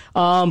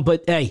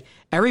 But hey,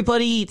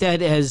 everybody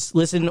that has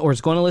listened or is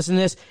going to listen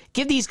to this,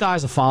 give these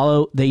guys a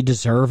follow. They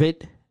deserve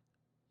it.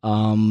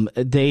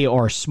 They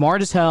are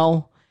smart as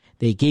hell.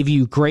 They give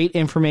you great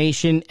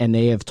information, and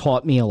they have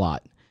taught me a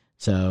lot.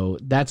 So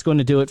that's going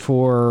to do it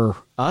for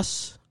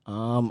us.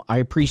 I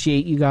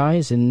appreciate you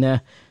guys,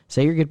 and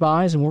say your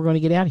goodbyes, and we're going to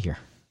get out of here.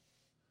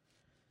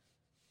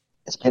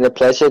 It's been a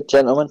pleasure,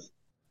 gentlemen.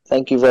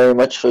 Thank you very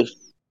much for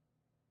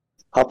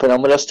hopping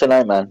on with us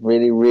tonight, man.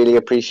 Really, really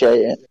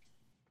appreciate it.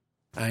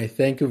 I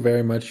thank you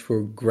very much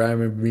for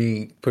grabbing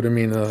me, putting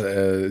me in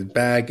a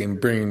bag,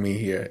 and bringing me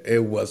here.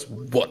 It was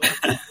what?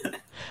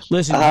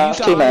 Listen, you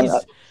guys,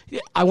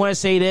 I want to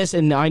say this,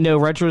 and I know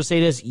Retro will say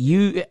this.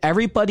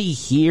 Everybody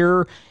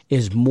here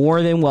is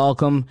more than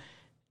welcome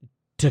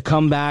to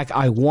come back.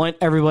 I want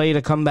everybody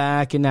to come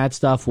back and that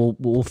stuff.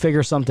 We'll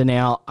figure something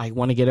out. I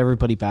want to get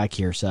everybody back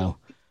here. So,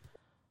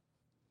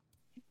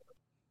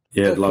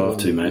 yeah, I'd love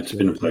to, mate. It's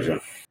been a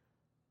pleasure.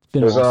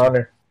 It was an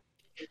honor.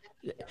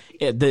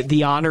 Yeah,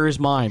 the honor is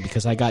mine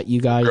because I got you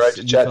guys. Great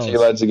to chat to you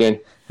lads again.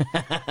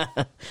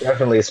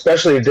 Definitely,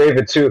 especially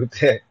David too.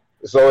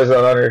 It's always an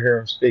honor to hear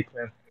him speak,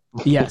 man.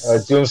 Yes.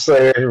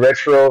 Doomslayer,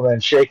 Retro,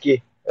 and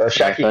Shaky.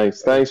 Shaky.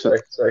 Thanks.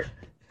 Sorry.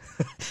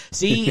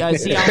 See, I'm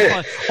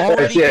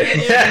already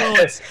getting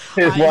influence.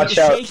 Watch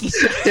out.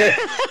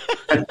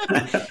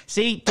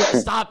 See,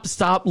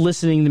 stop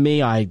listening to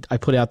me. I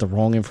put out the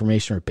wrong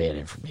information or bad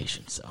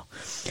information. So,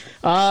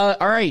 all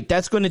right,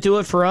 that's going to do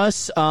it for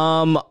us.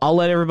 I'll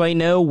let everybody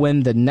know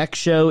when the next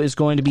show is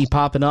going to be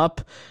popping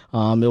up.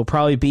 It'll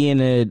probably be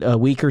in a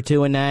week or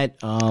two in that.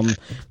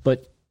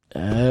 But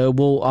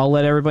I'll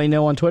let everybody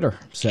know on Twitter.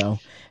 So,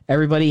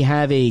 everybody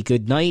have a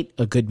good night,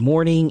 a good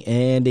morning,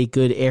 and a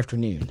good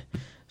afternoon.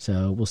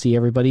 So we'll see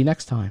everybody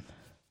next time.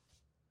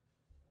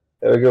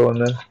 Have a good one,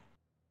 man.